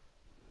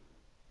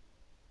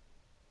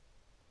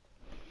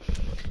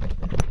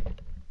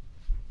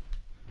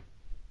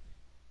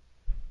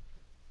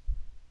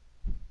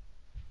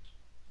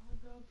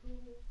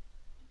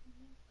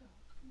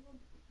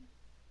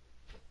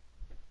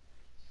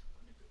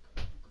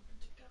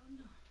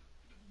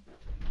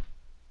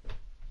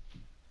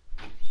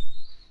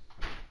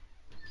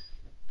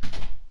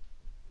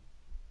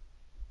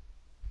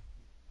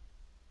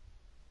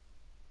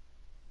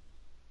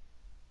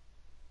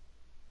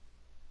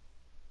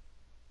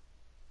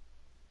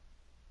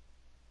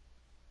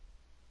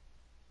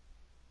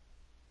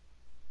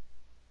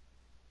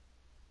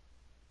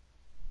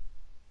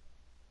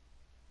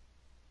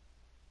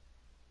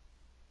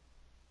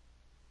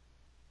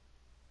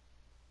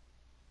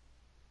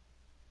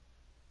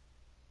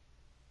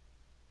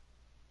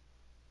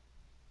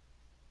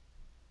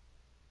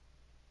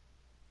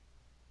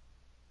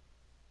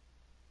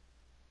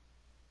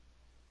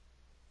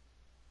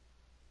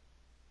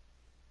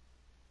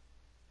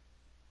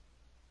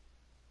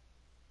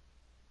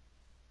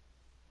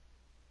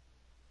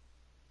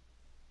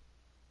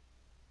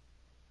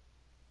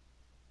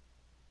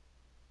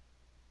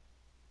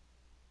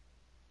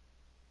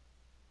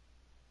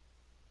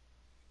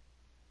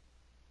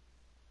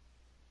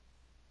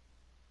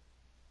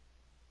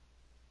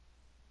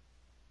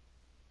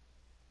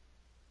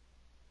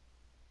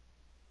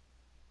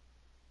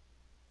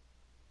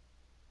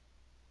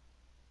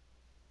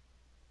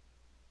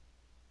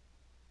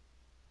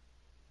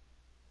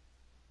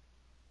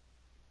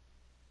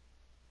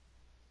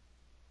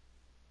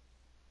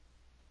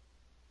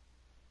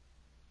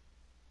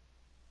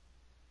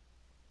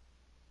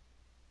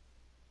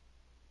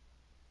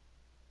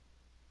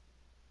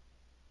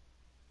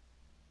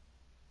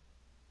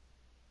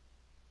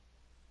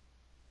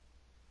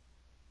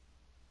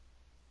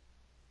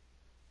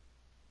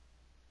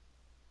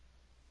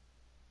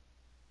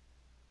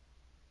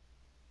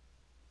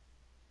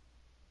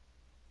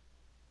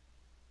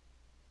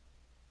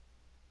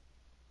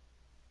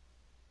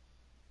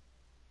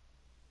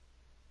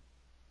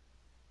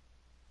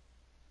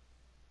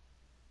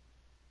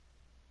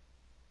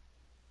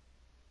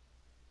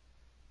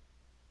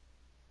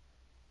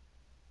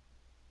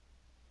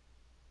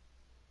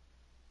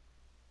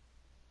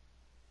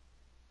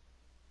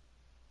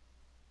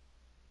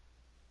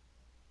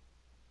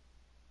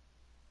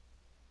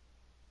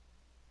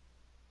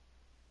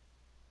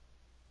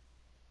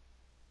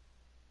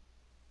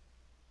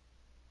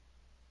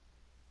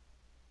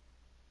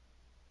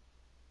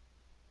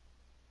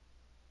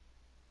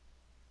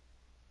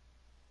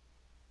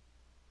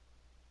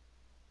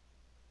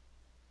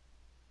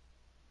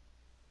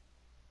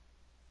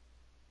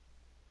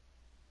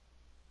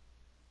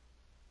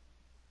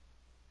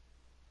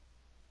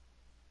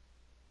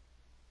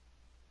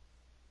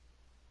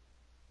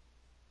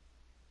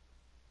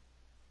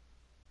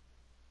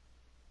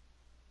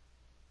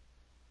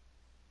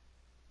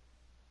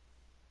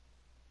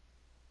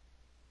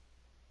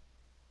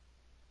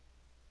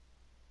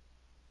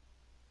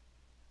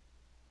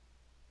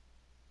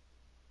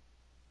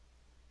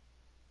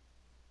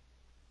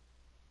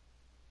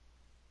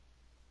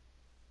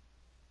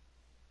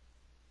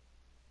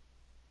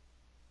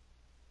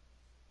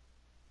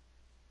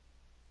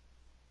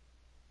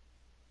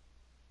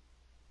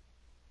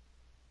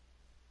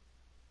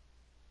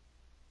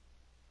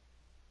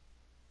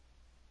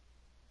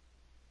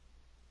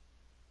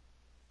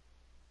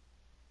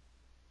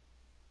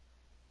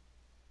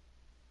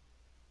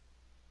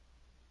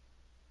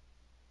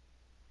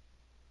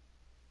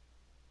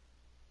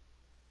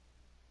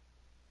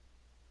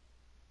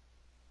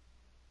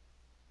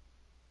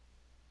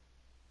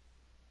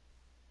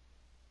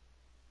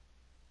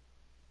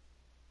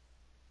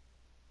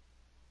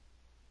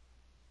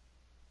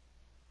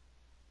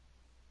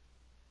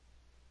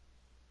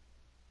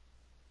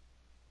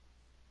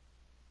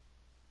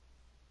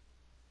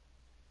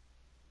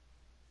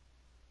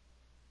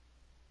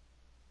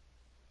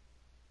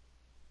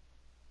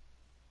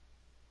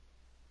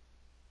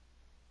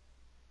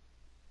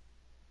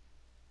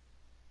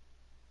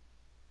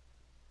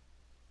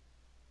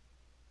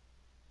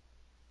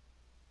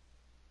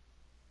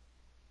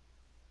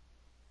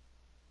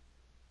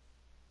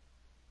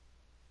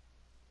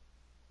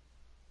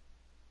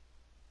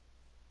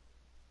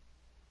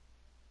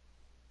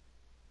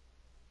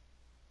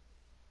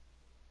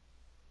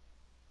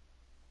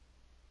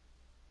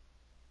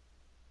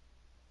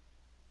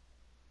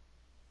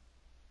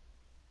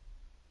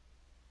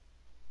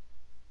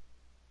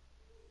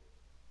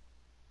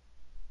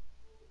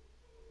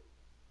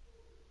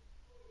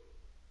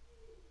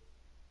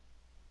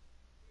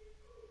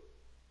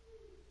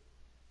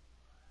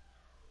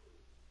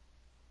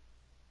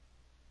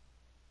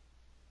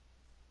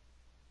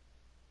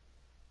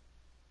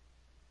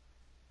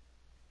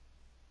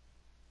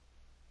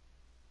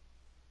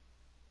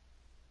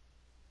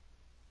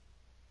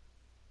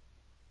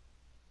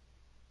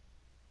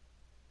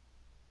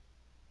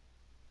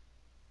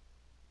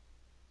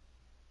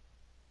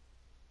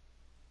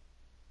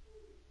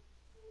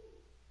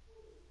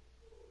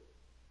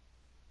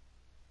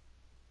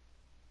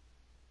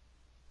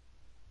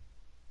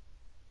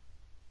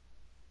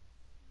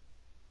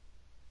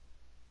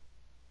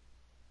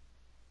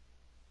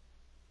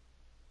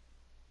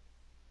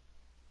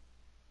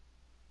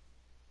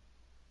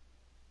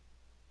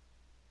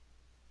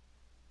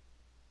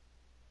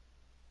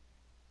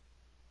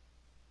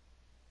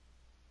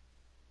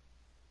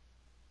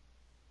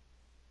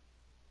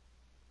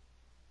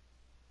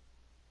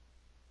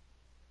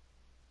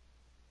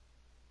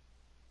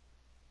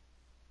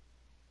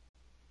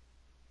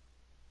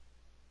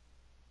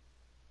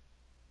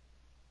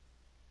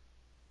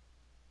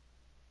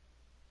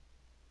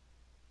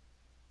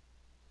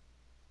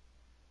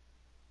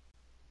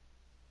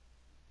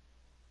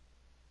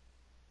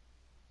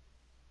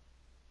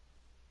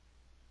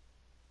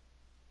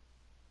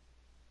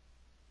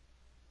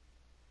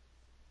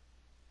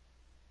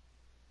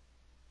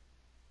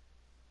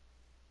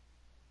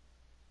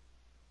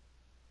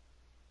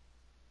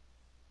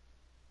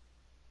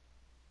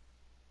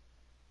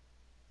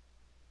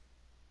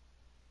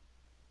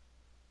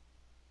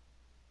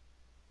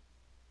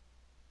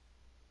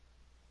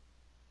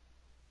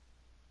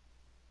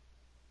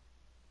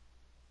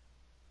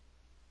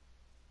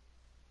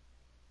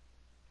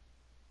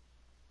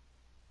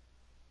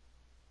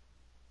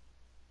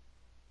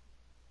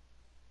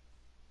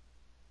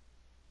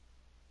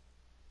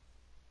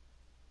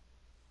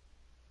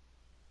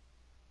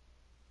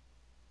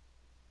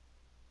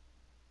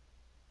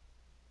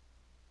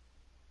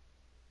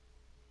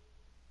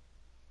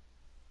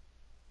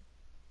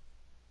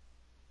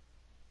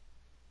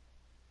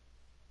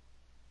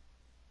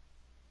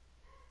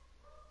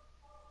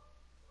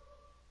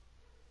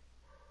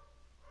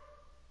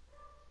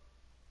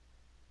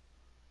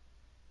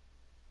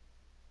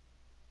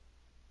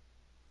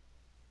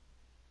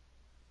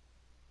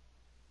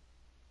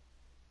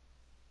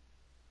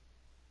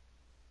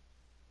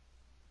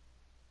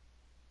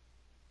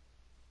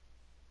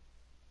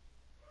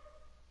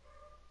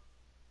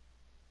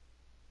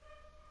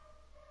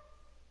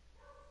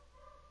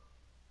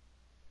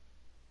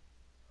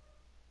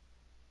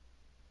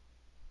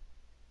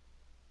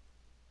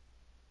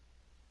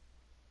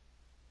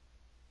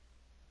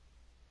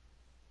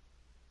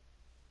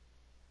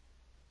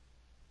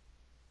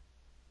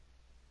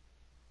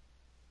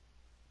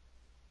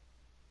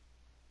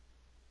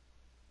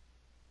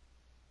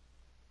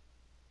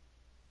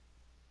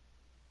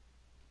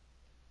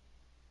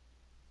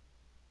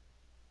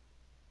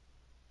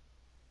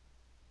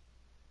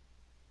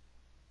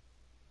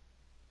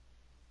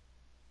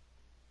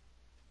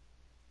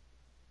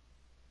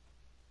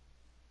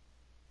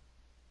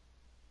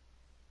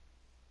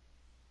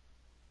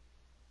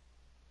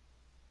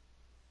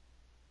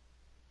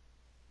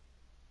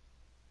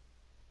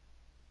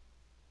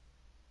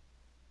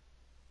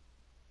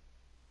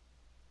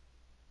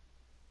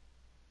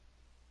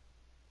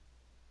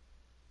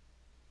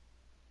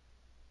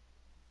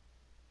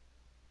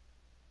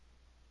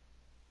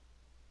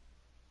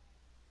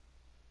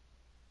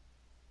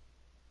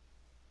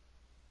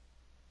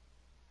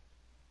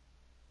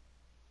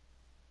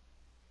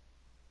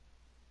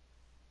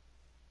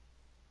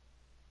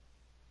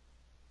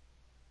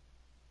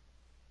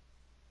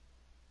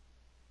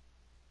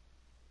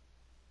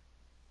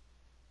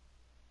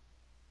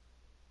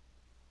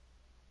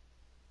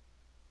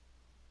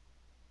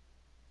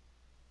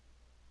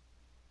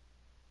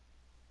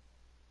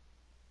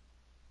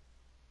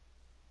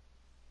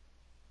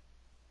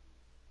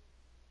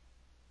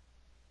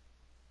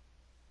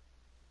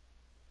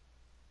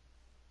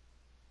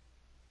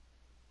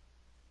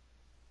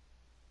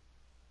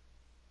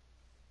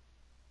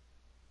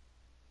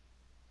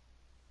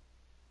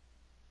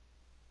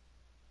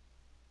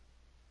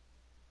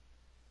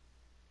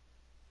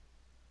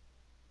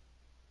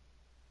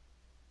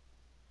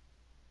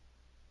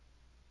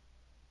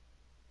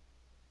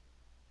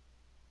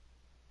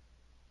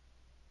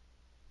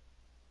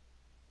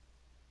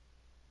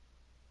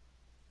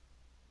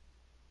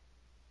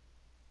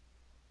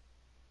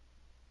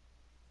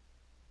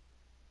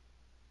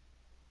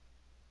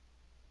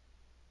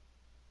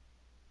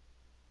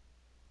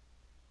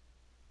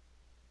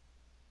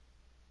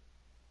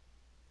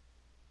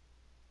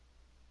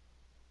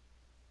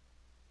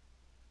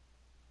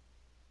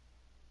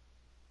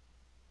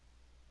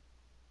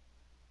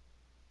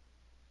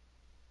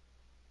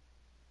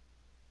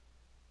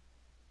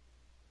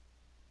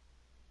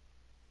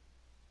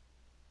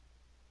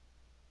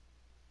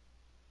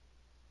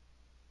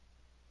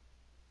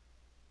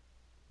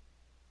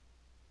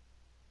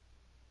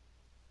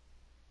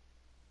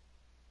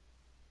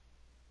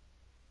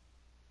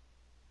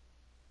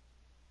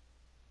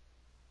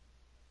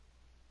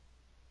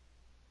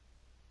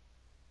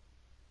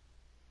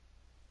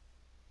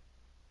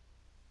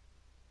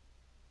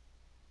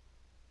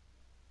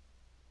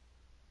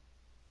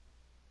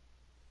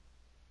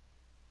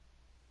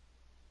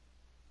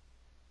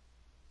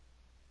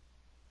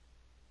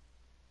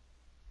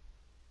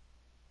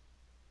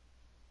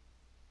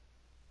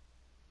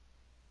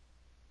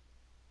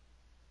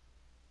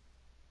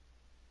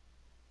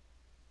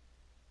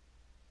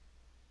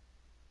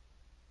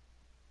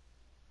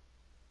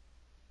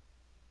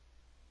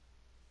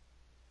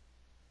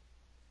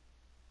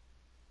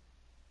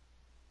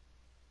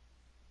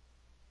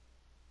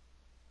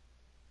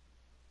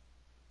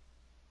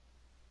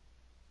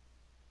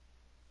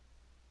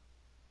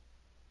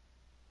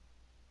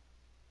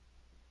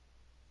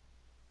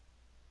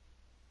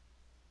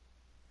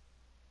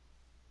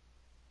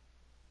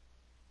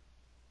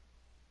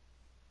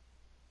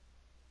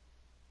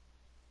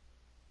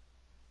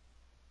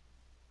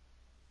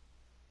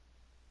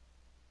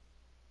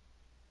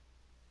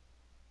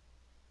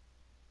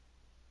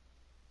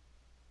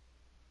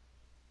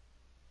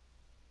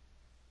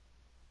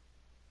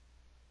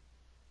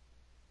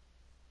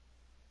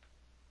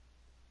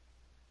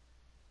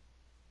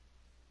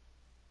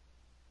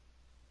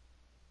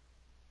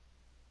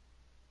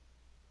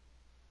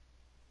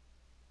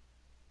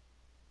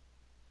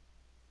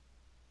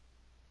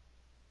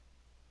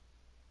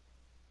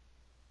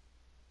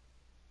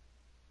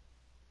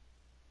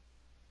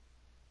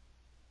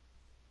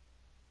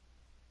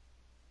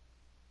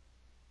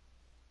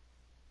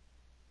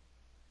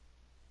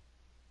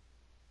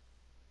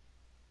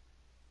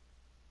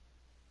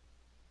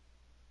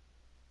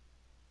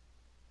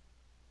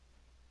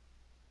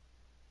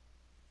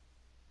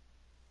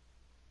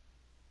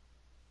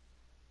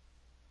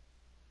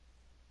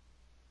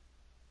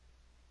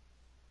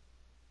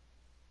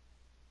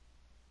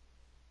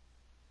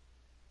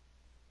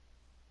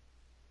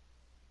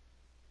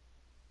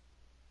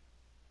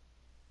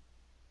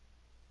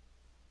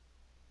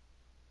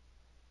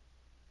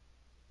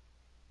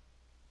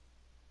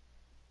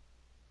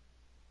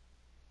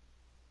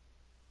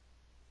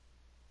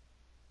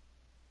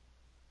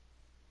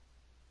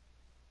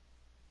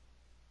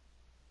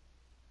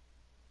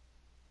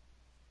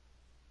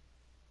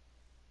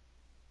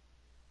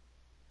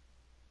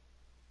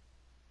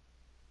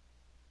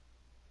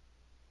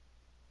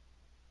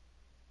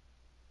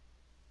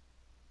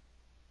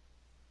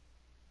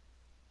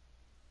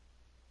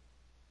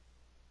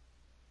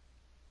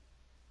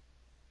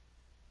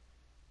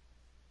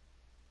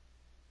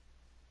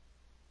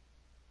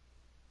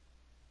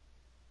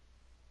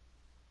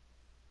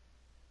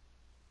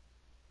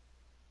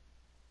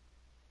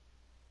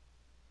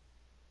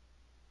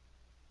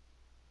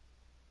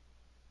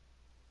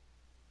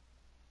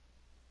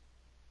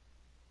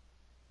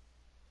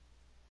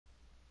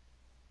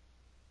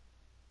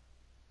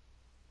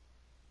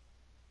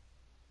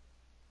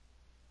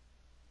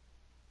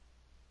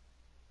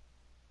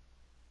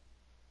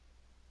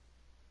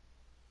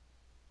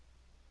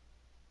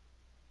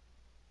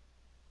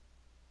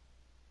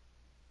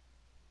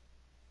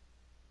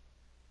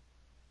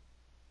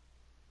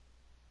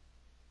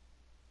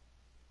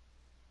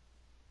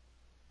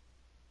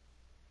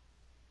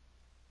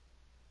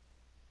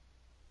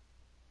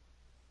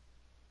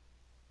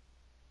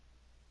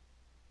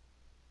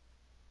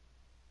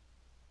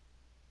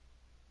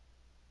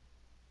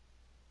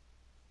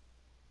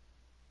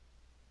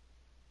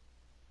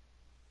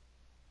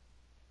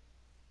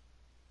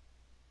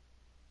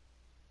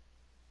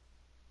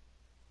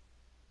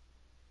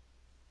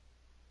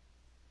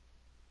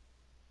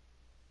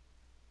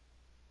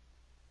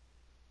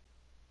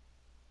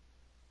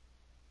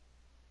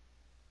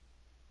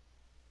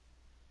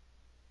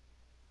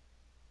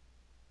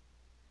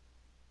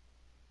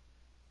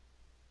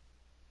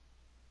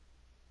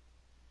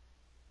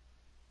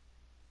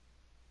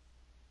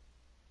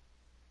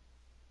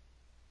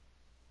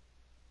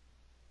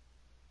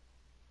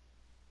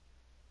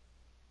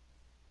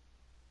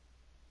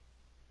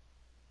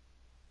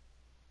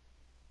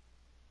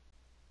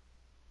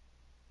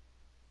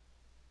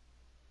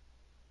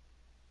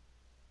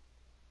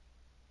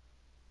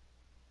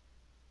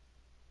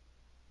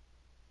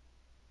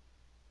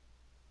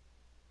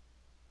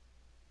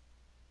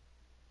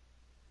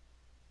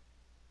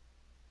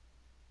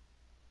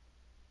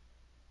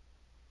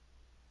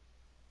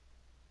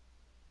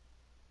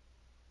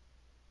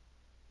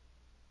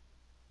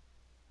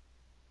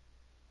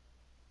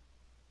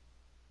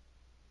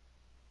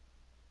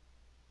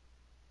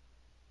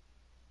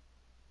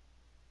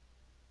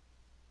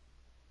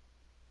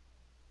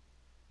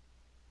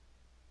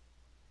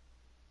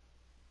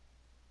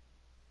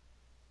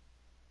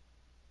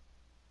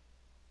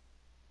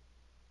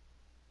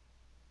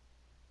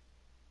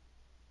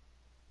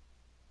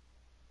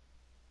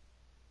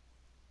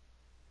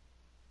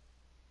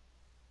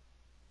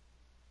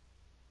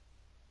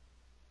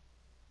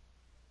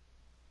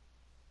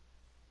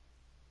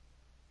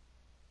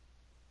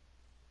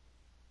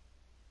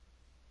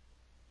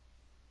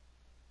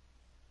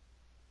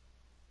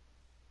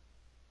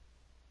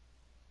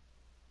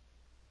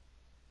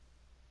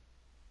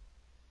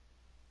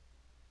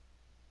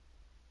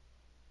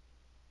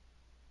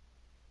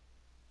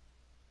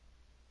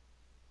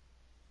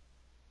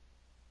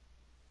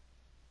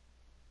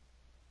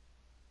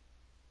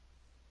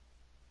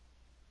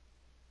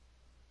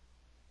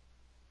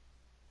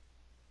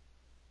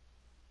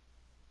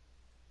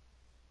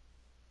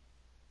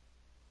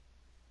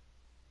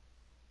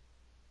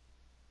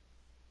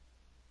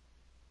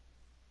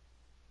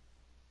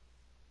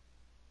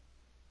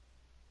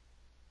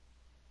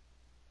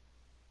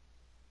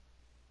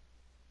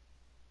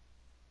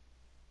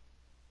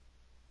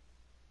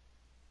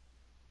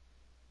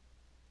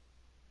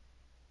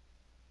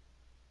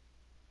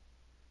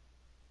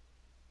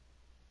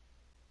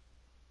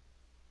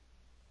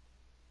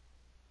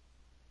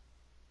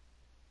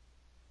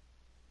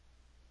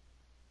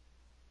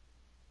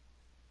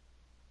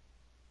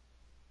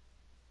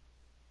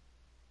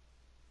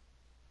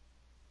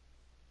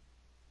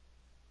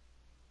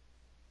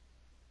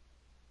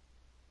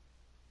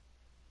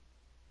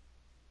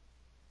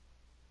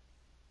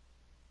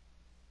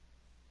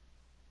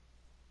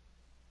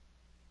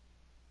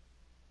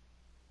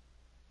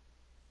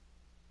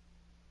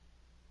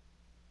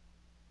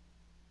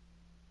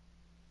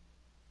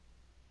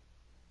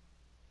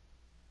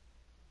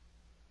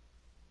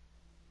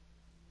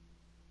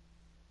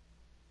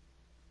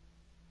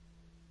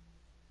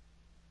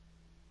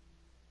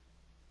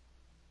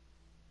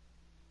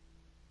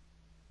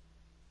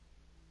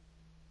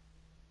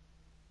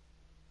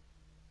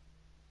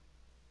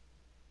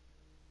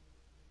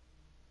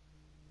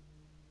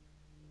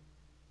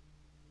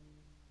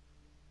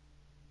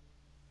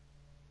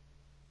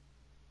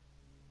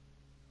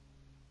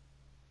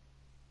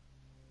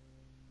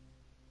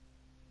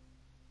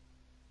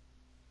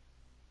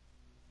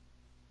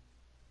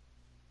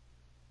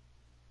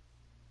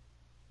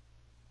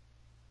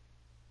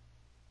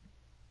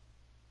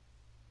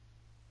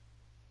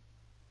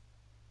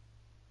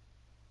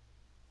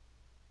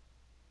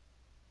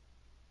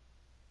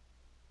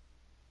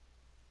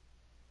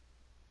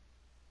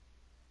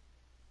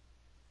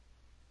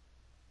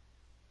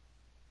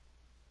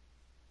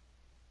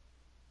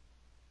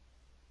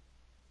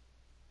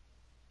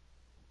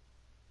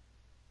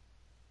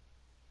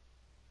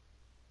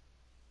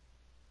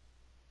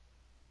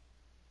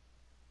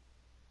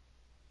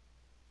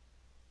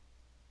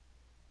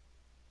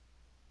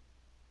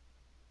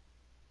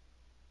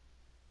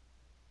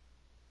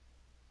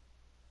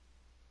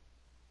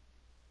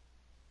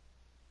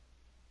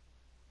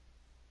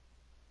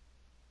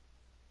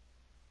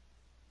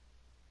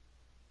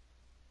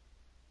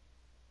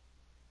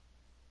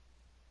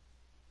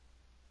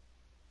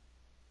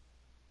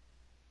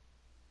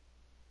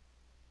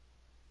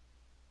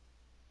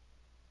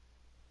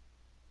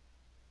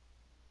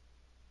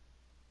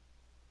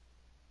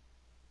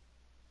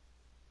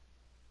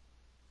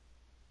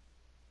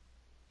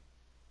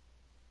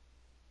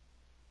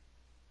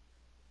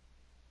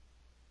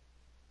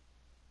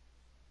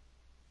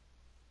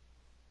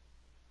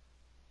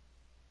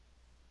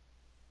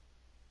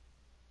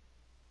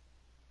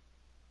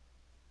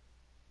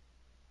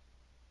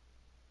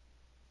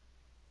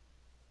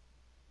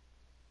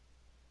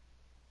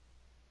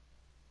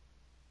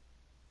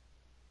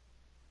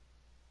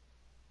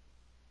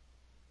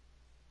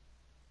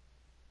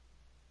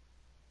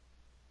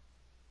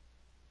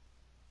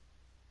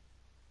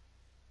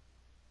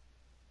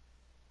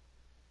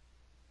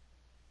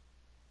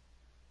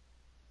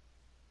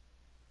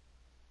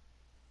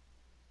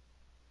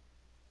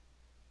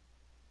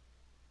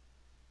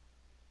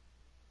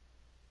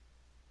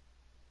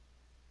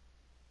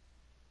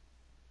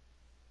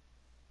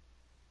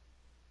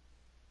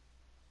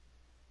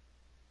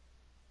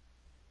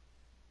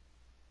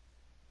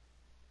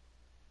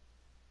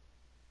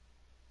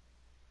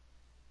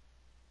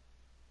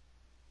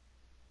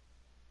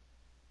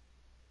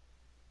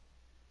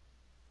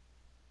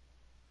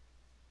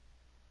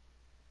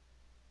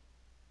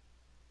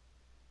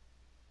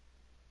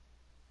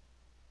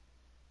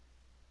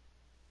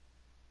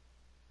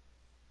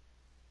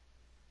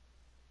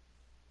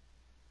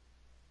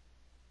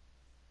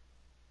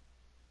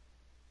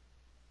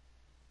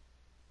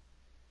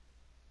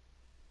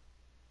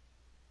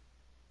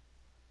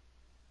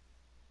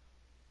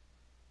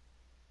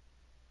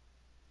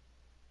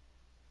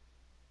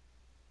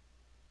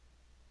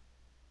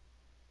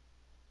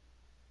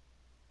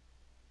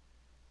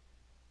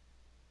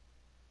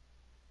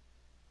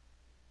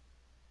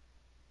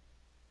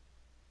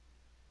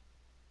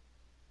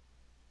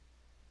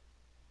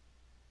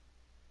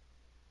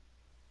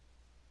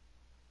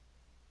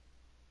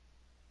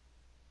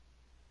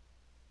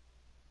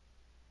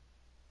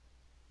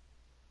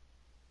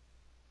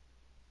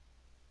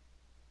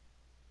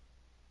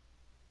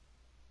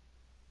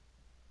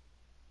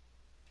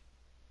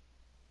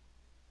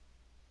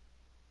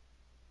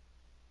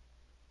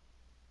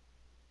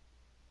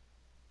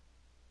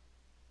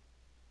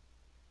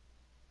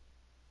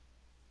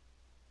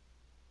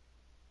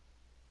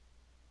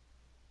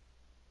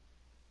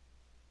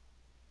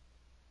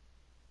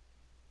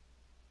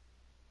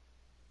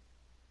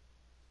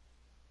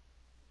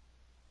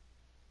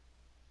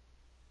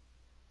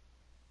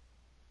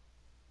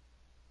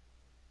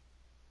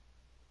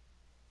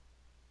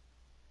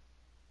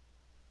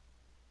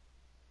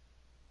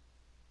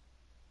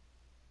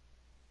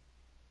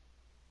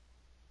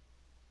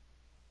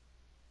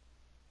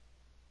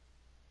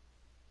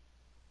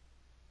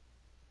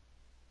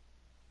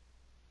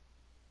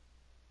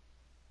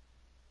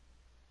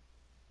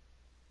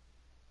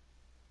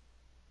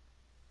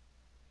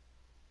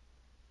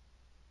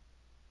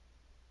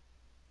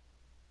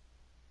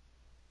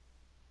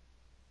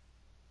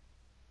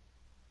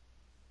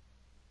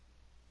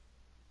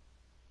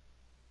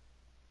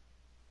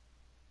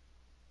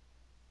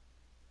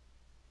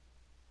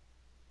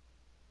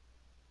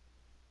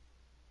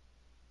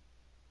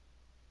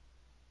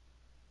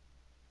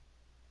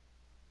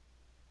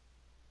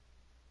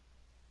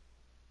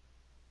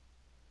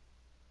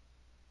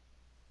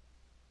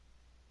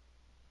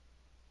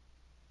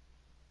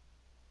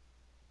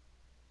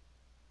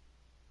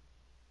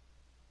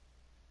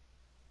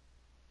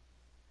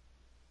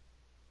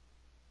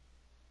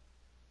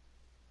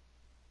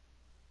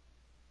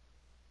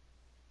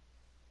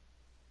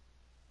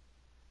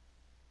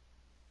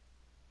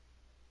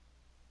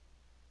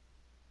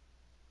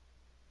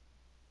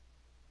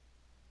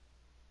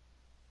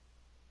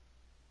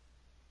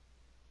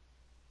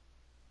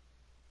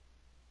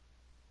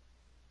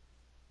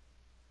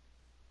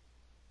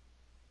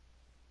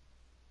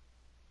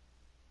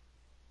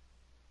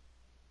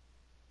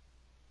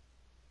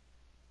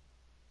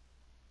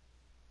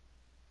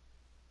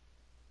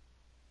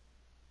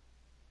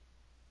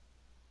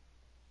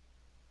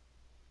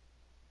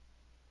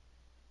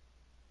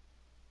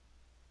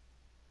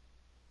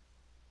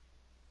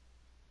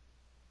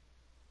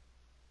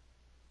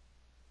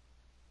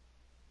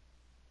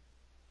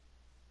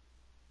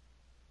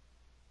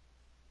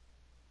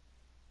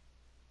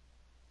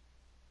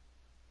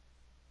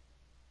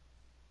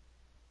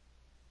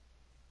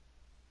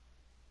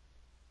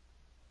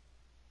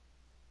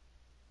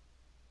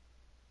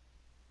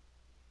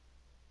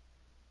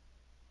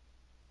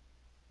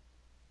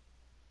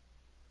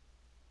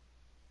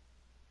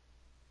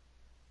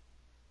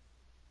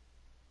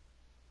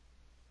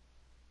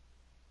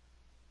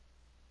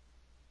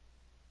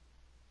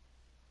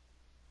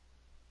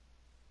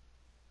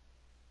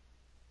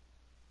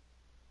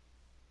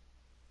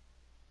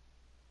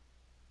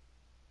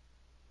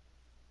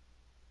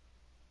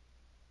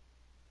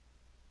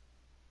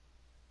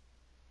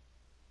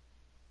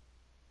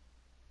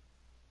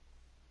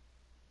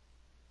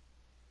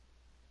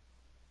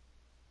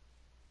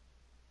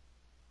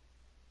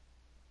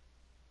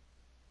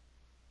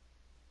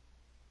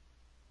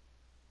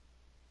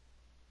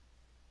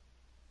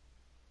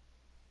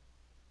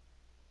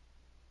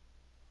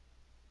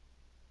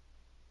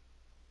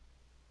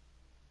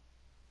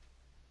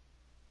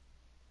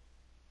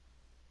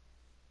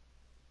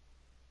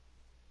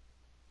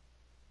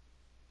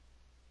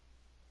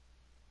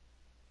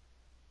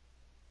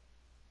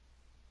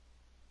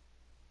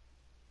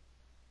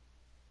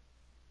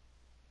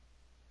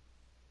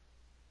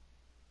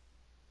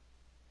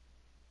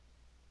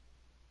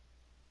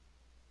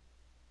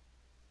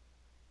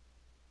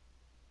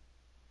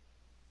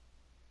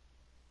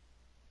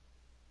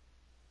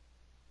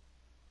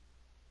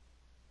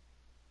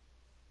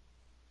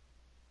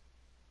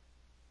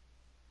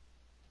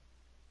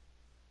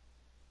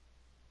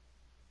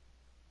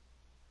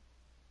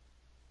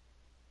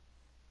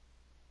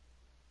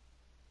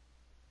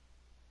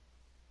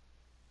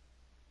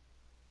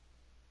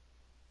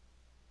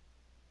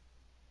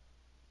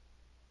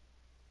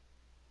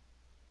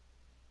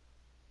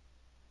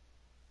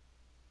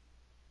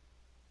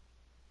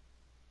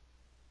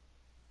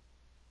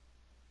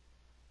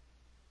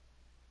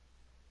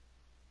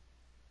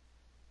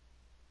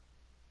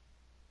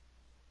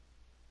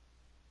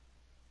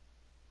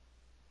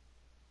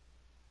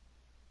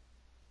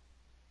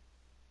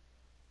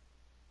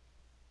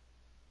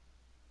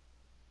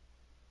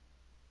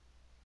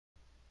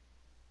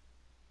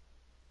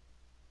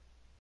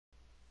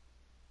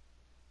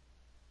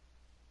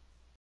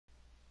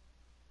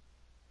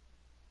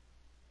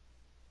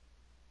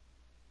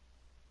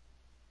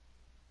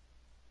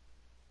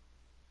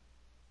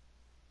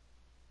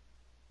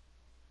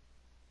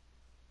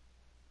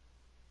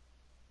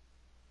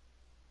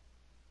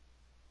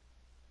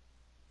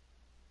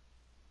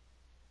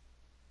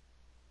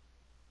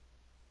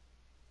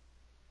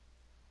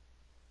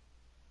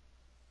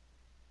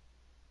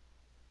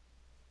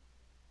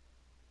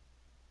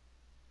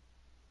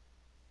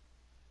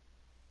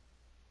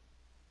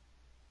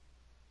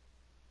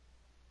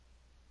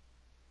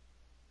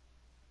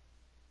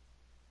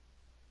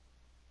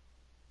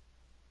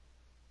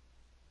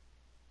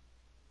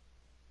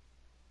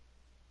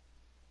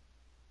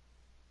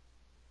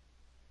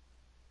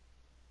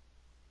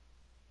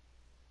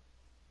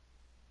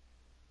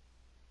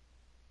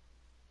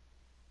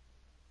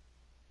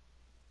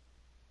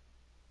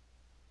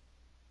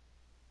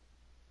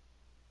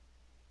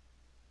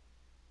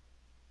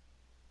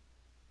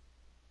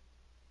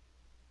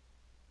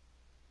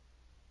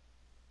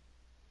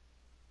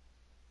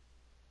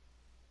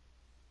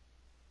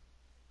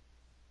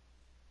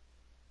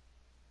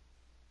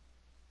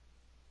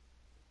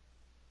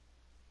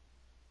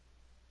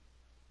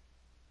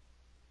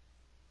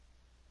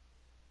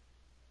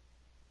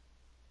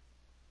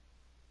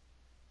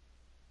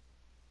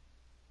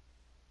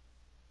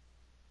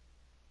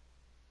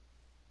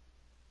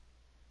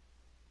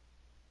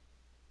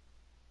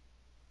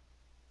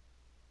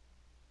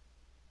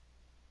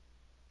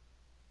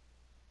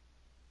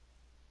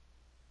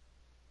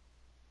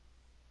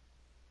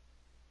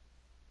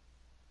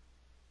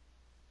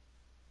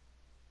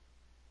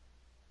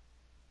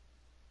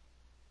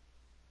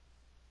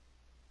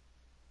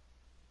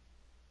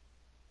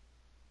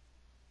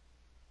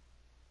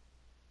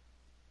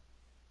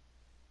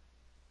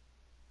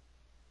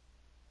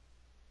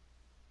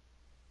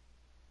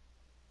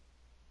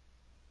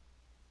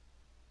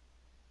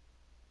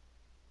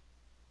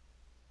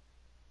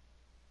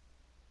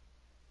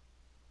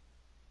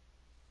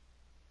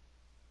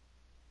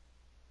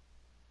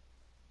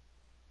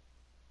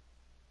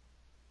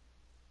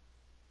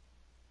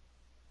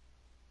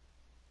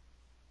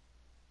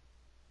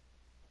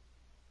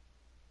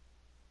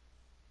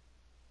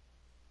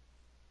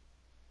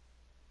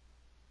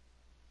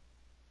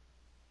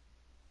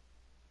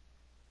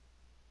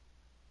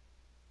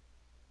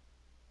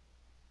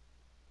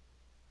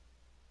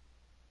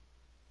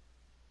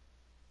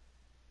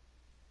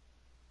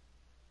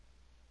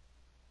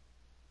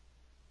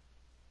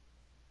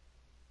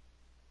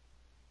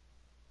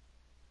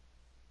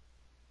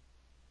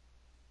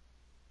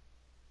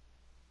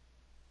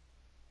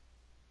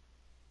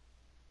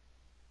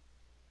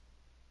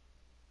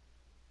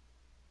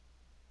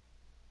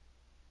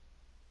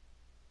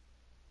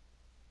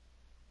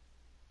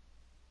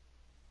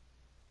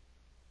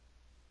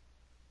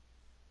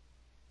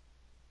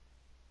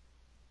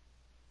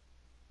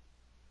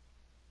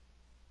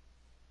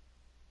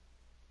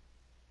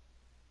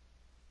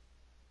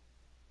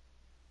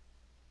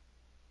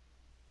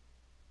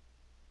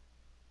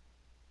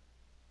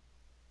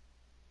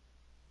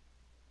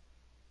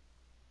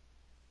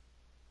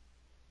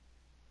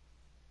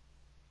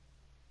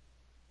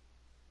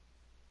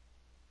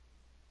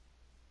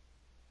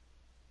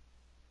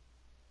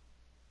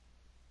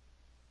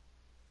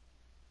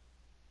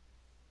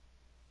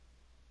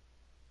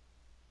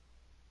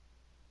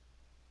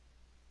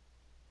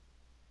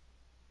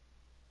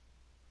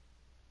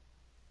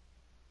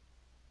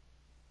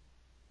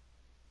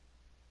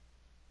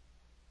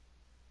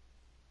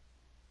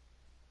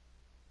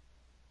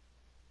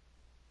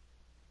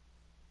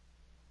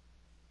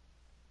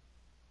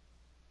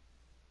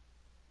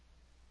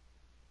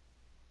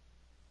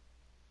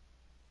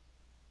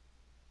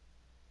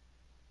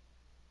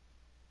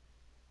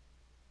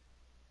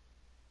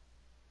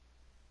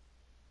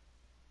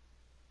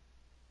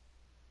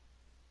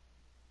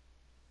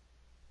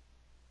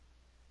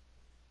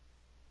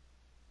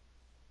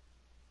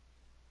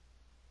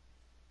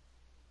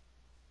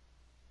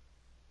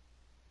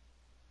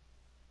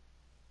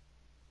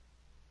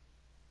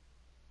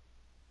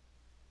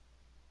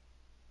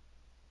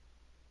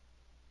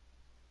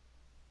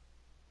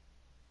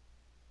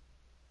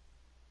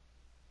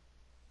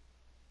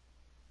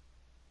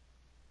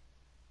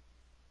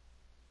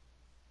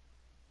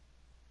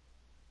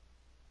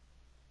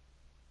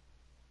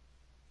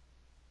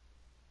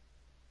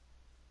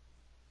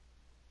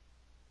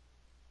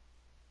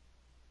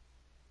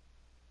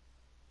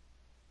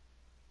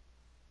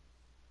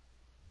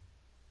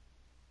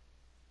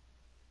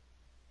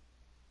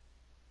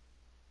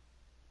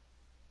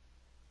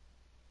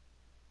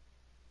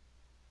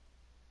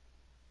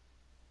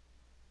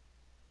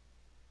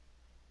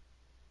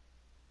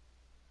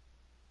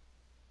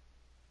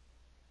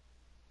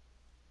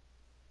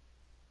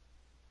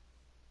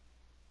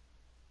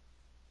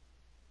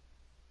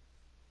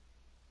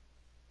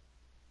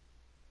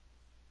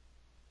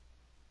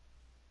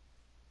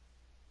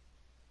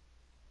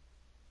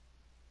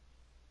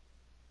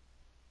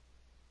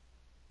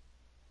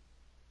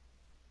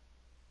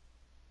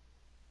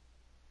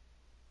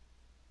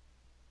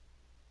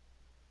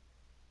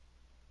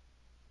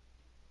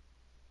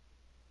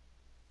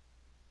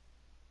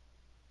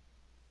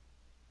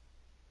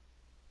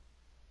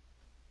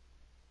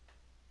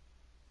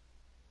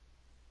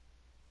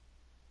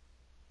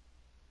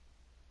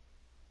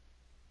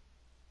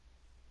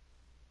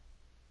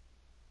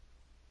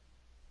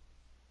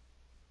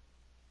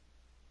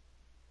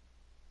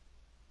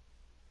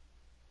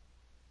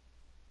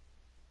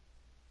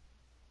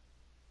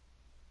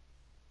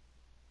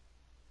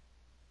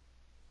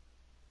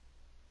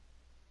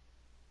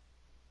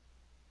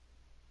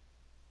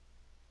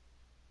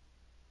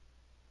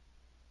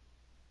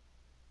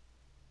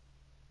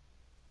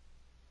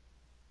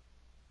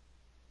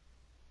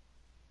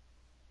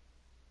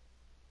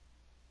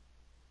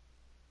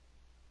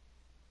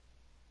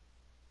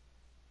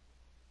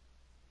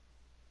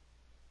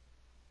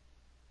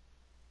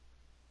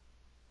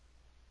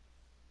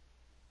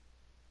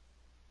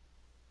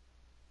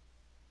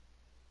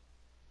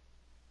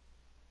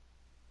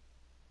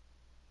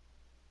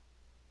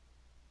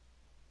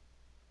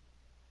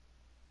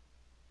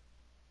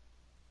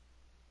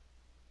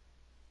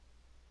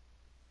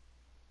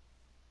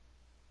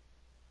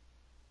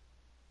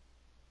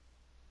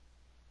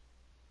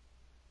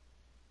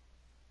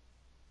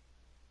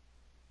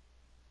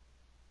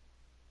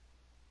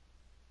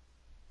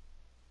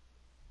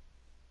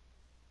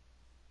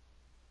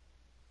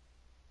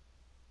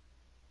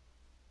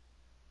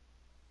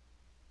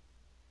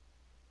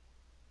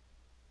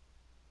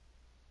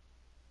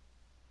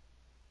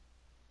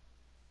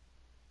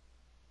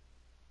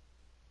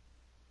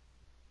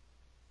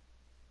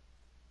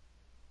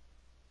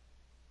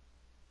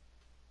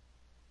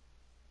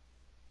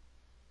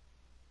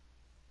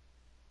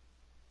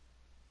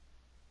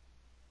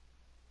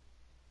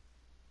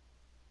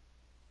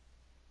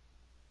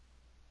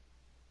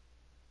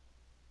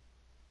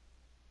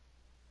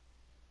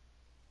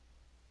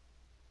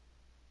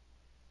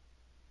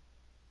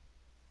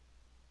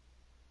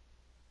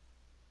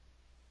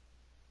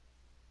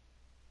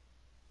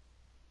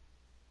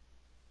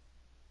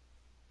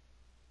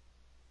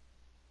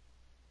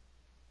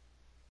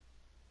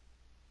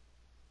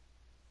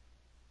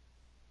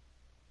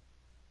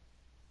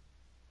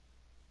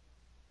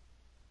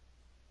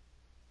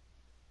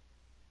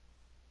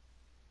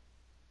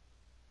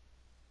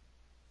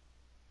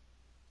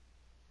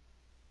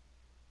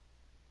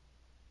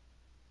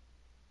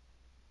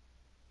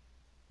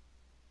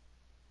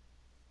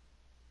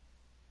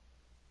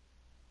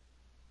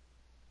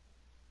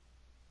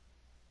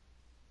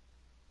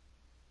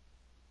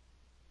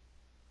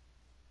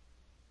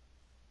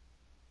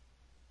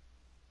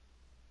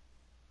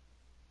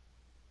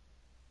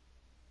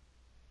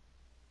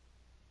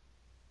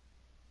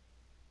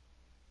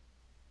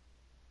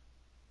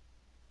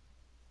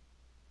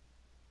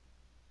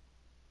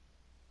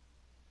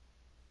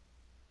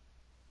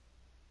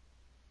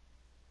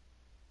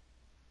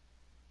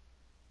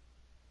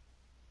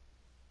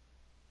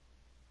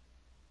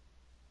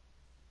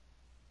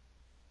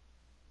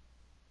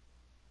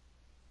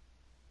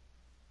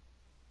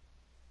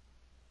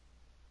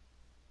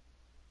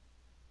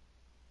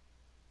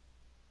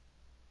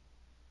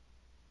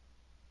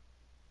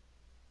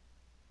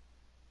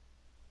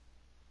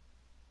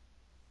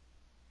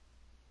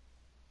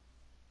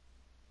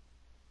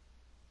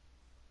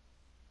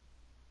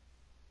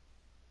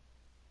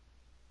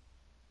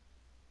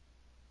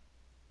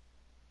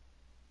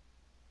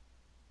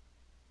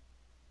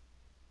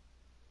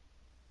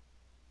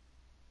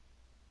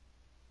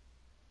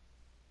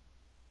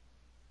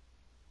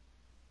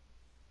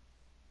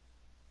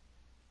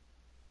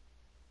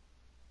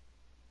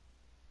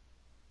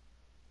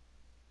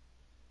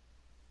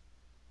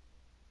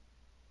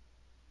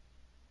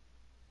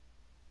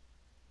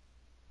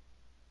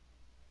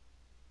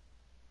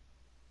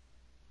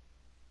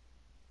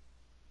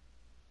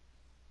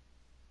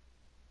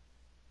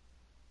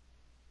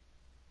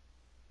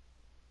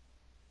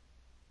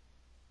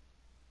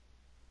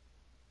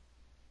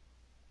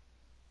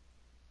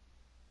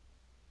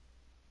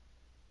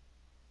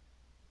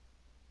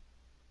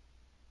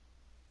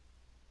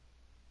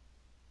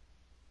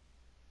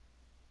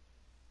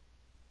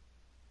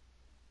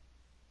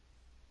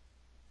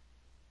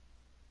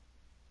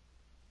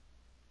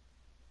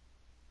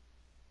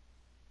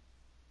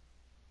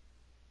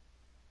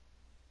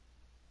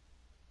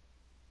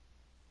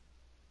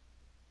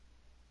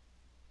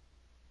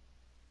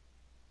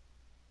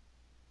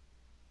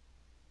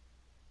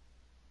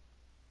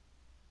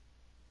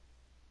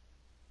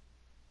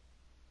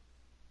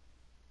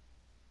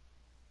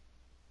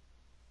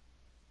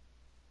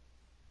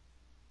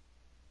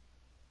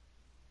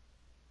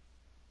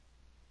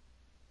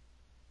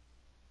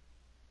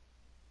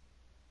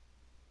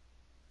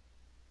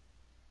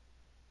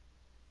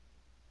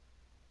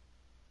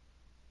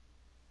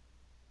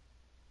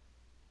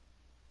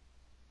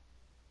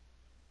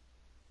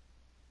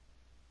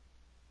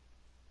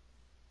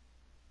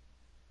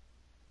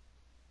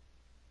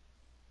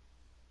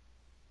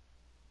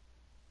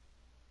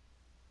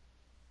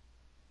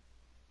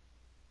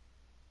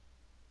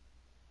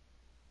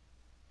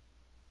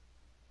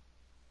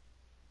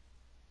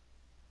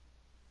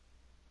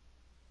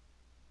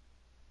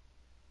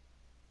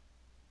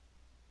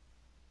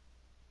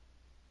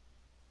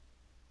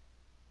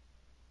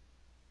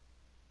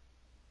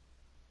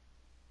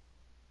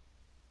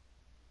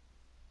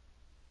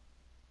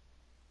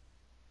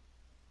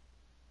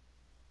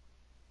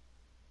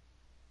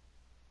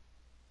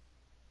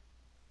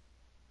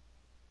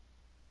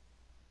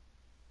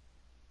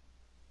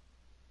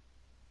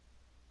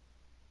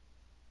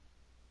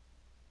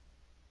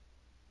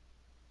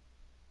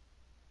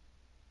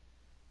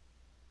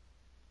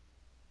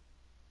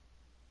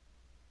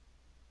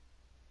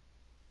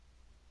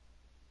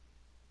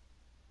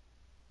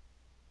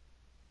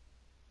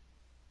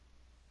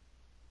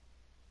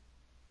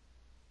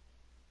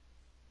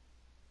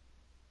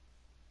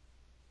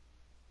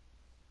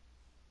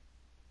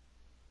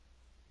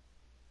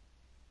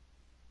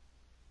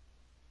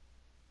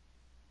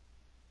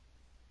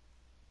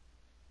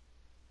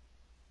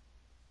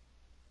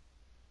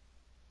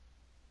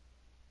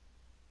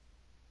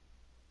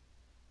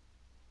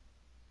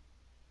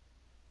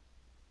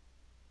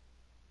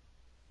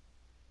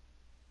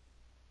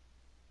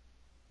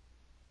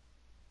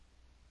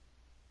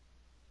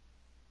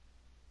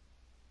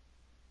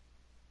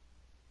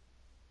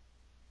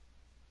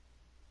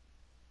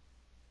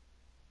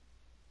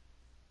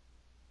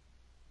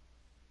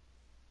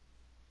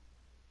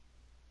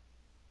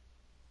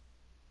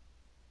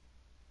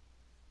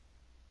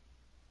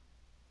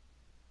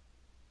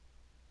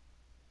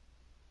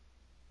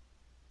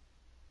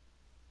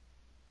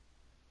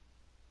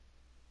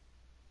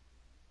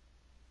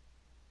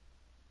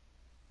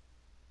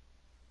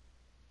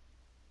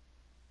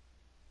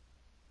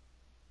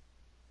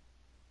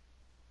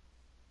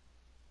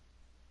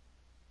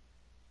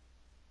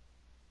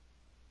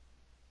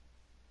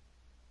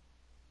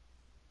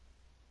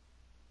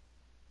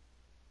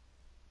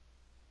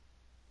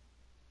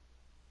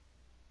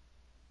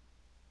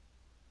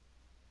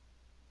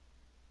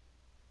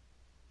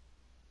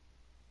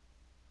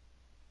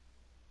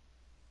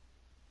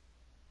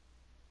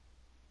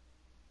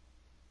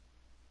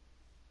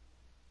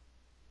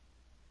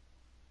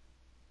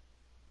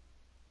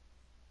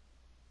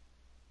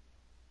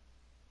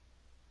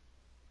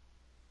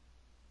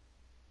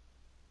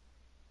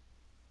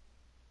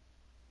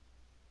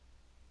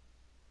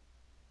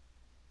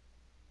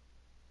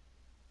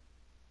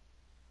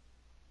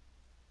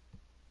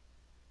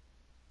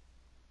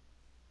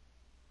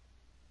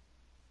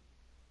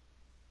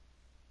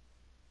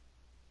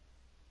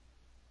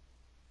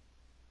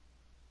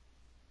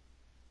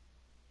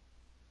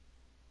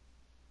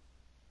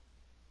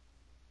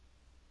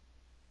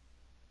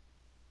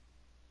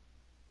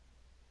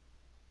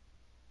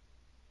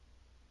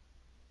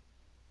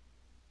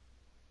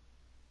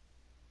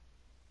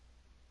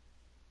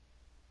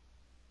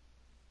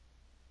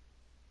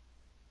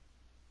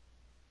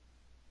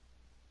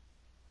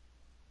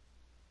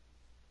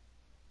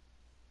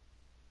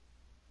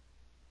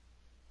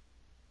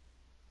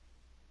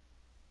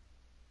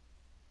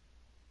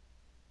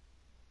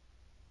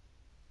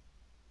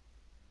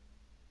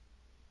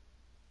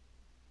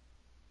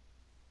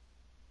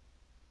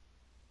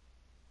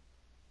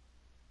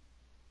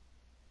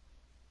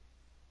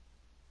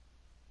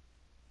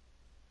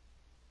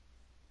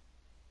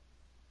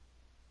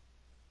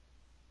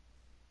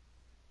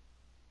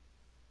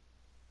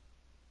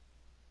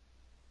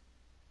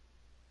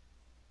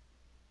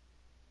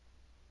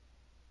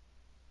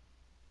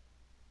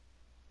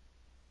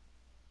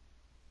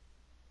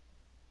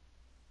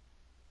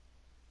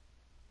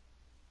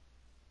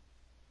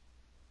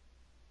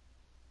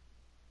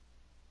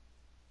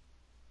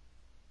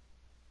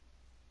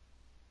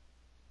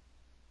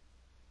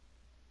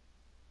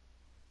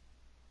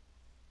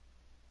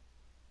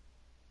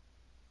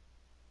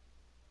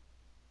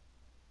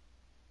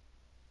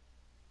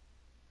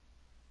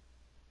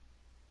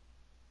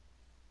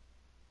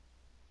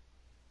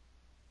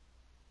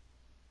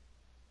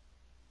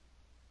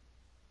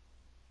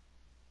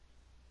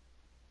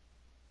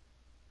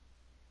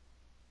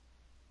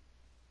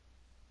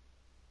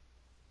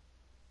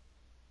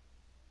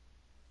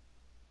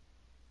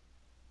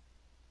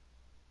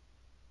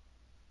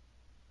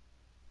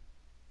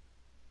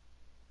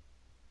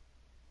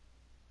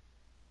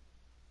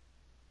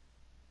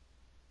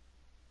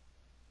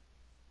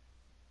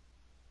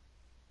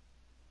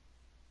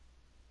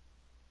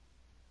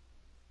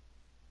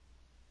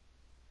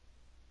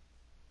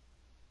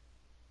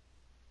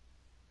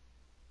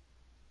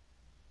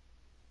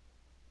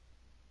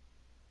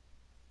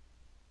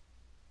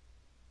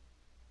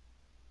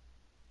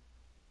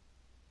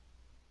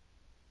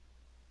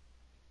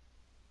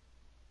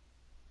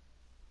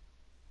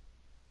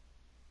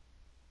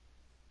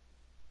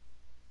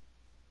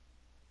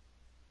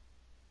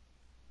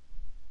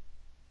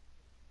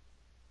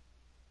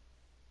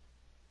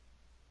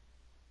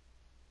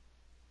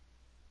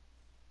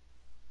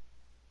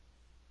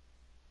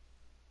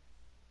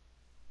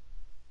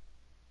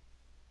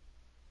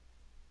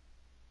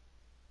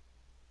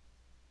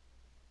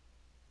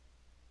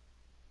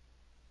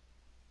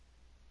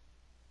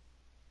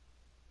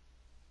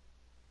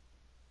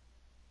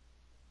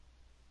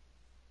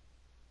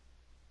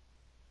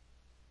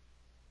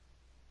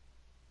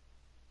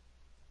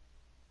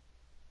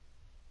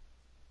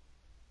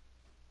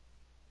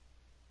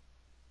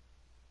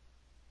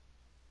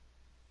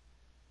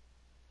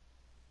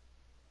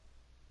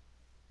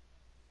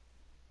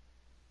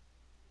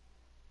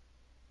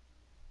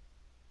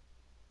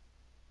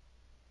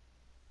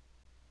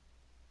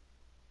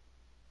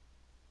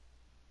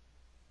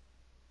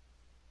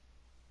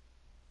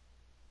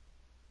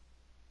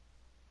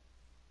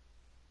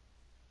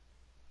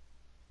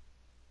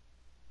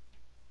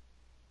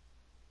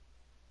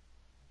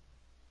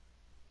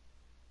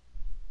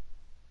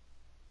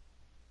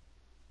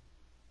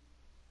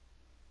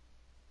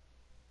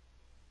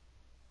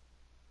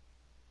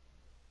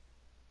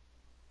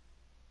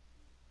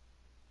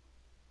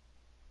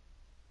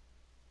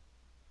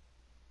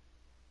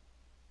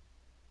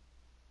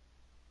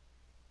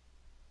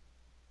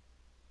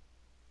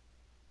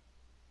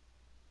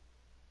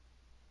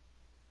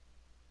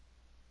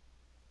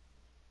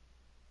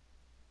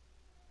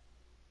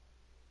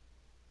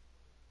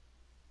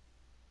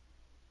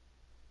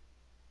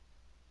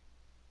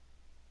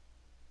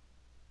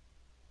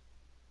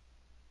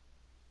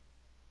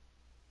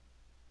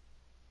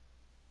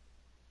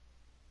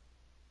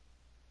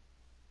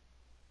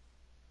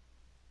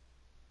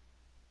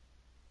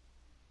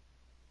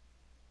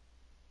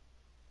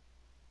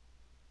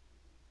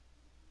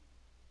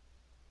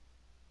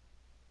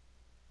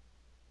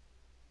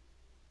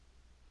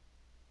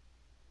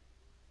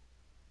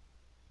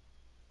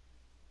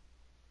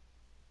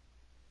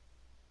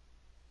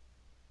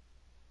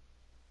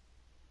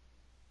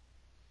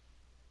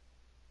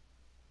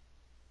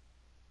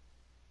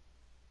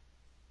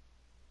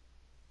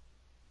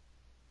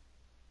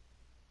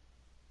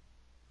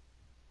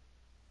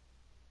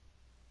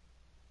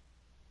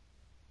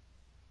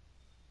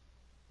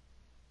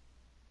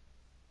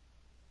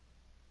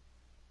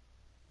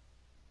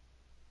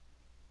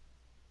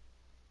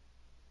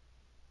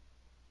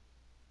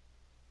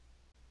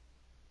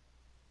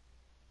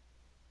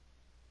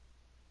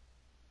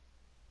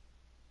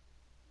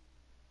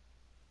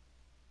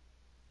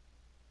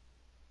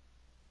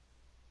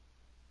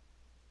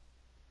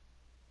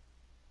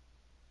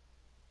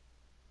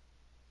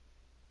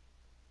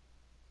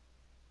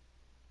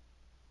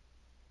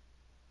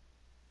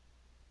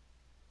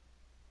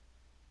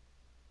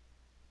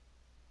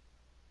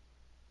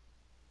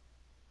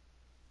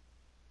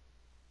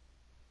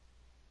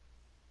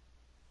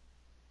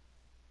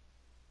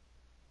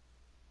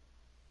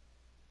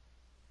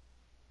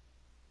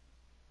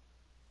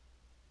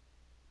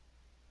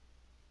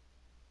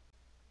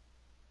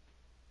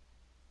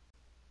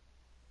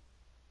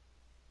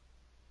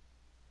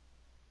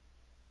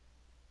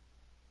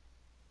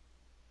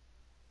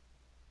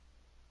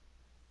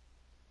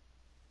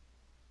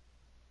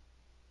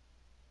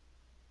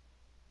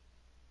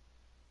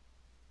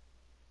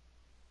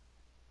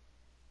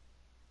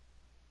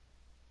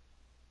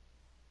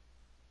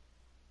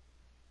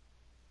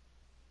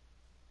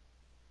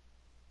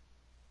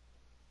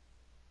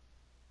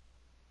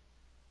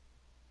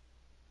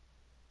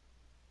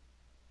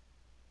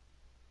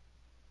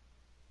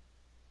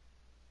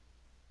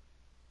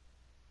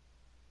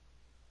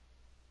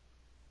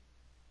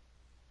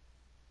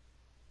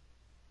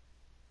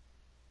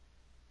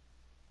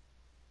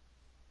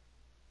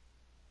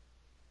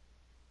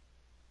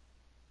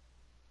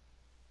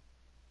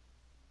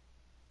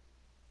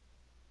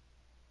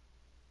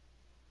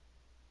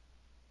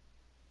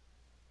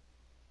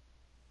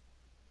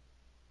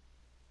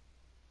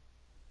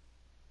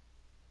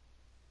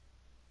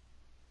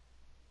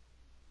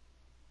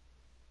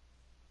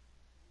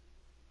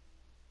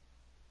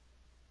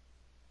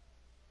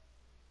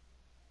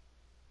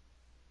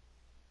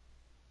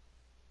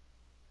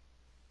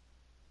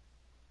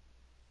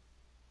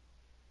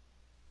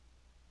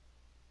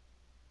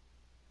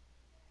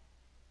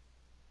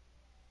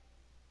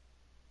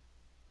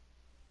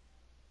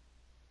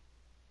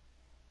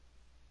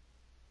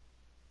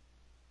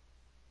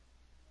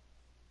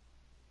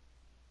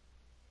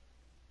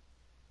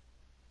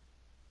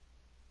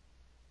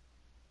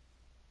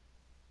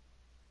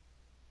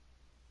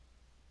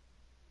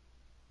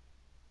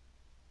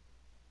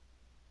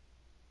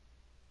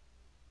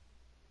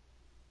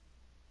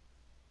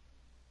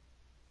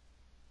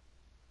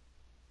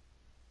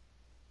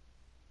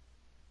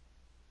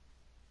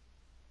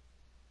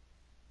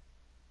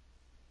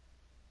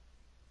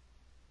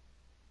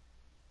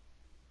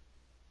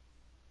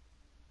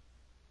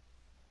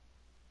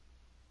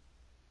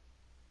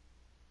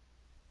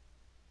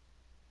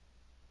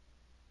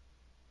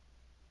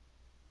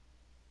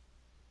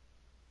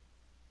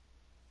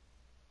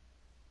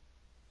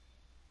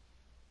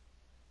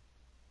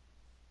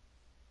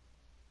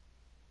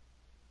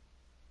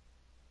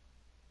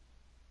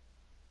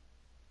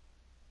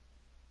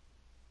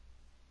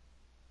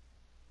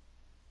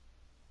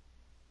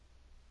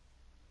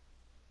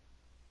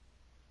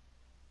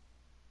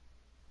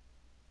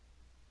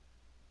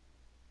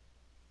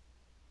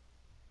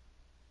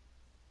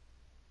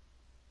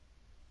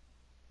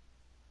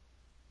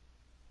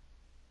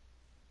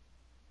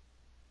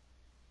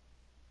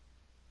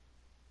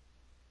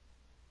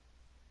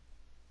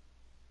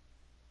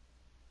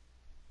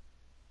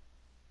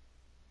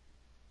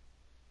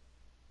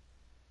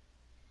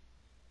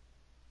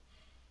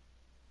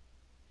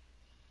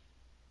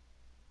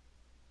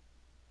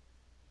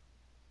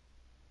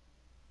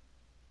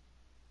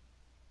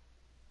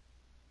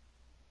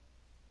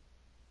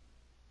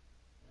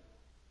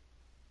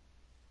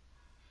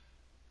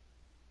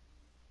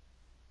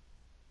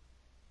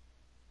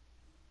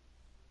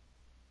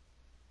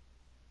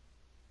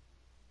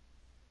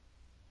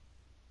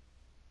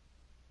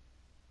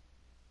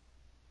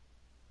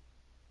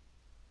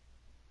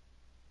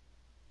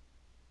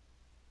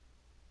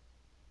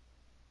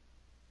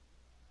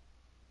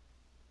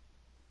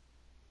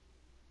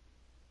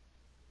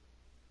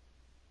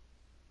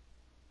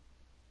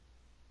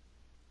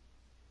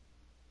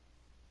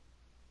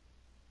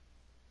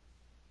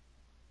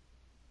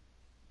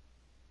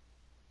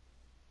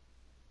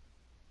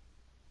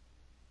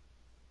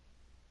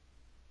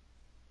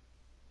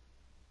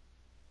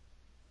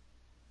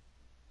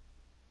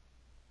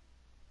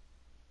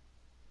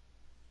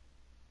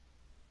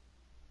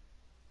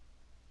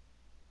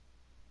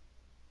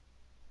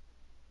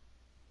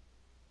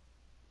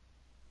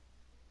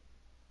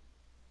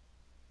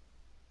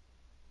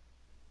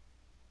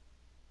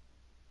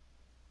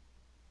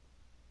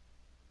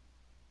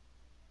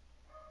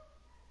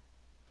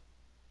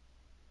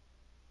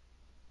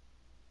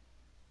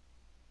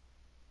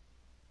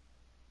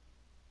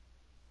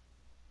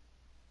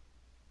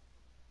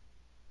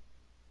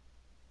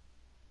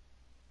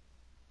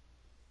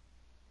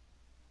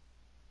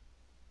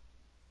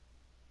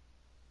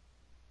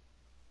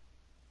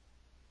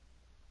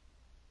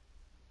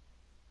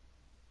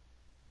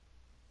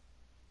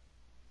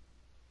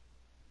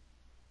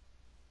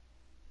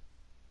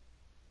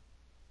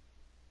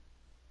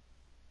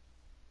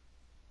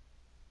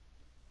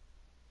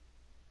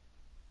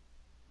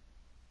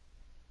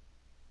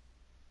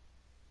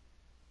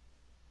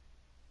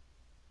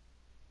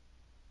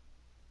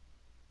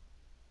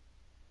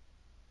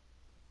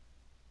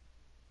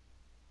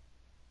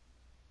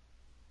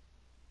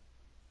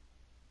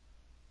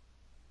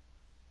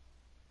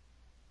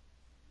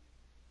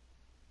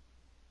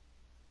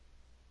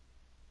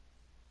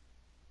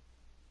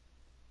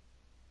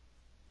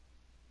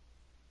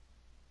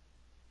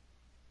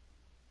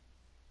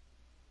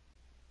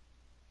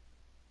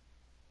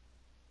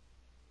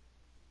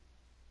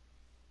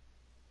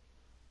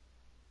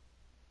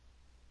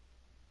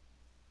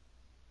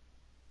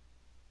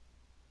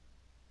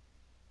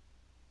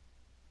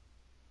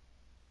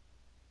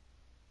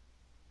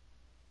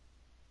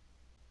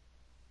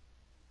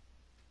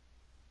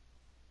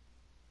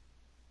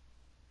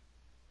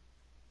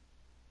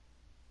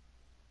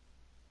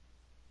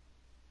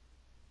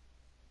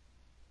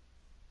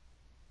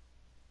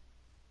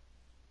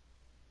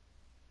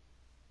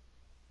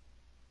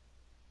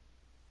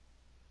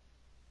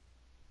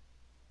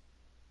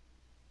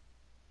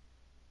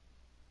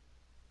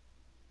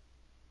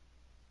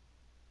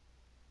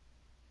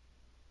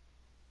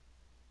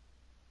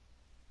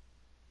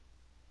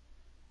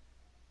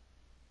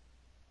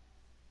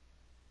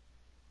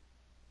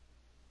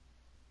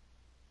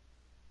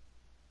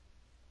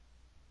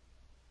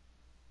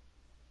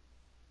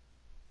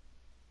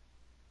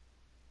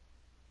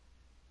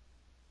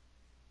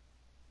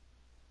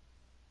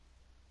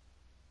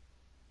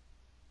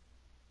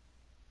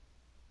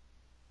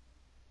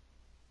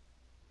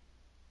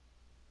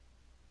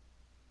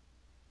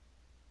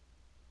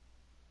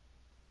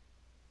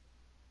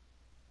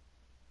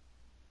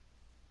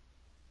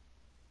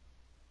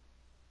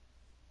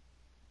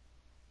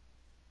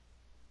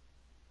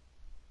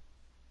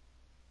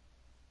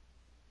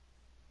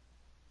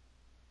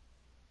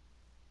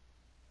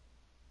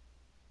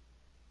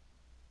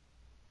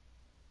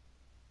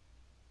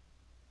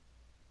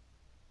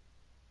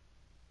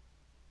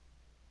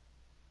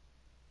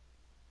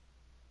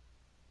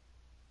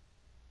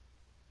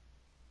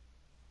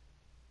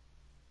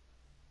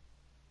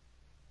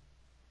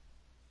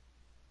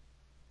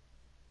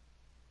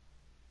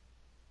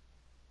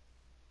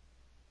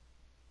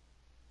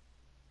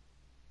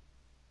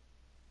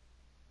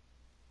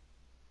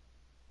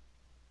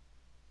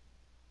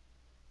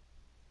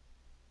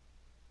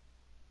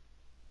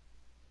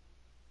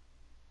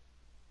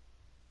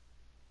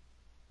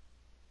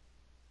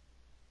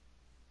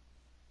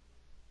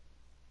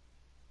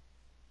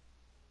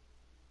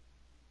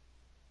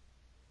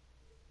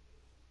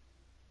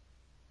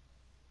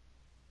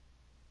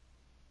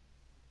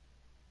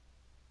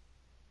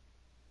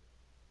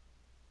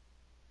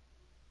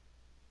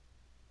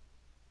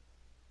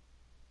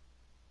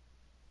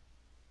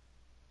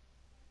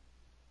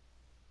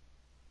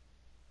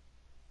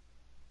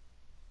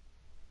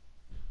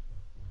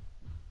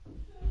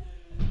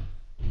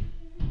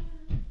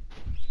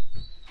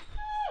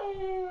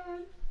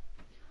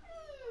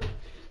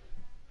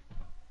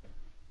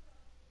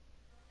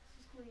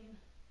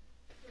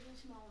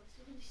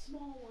 really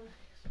small one.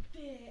 It's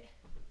big.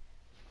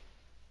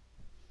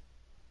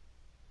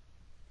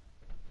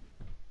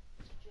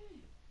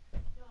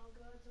 Oh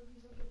god, so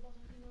he's looking about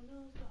something on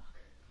nose dog.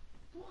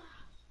 Wow,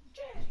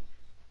 Jay!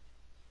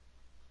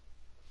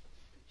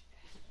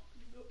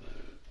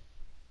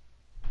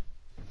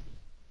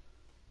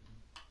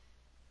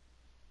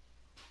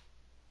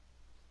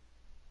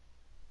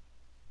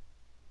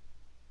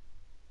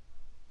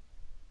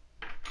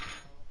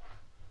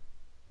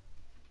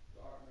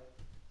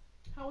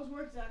 How was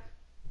work, Zach?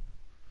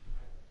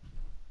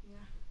 Yeah.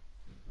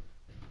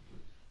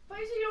 But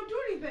you said you don't do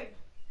anything.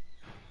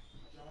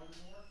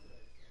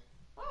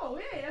 Oh,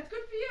 hey, that's good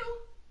for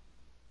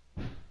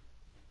you.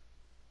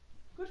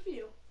 Good for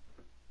you.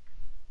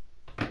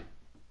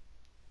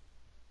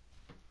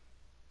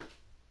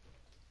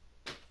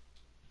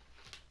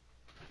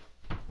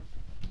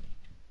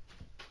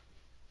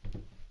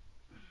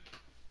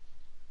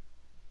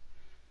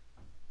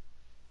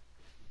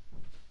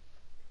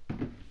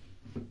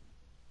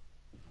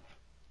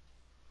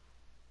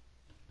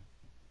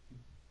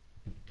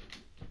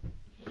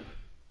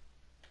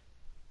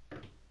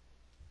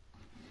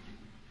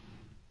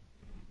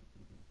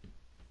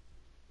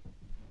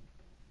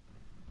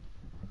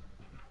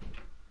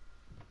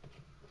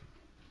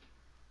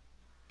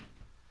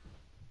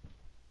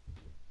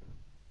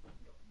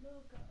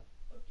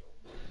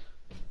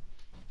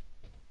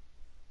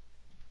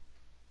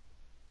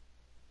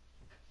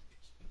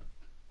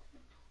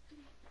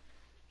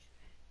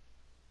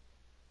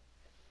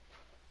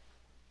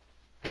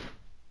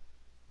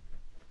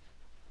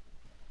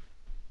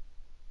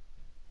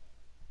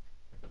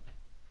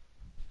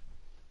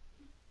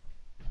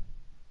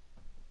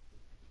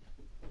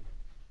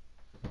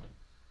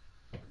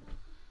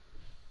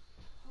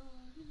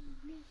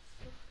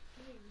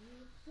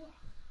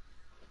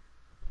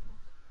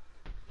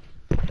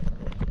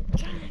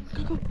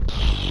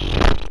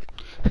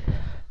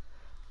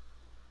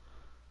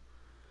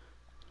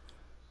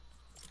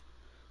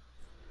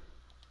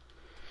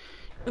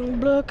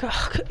 Block,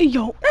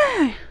 yo,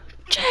 hey,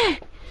 Jay,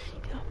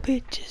 yo,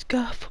 bitches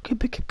got fucking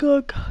big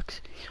good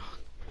cocks.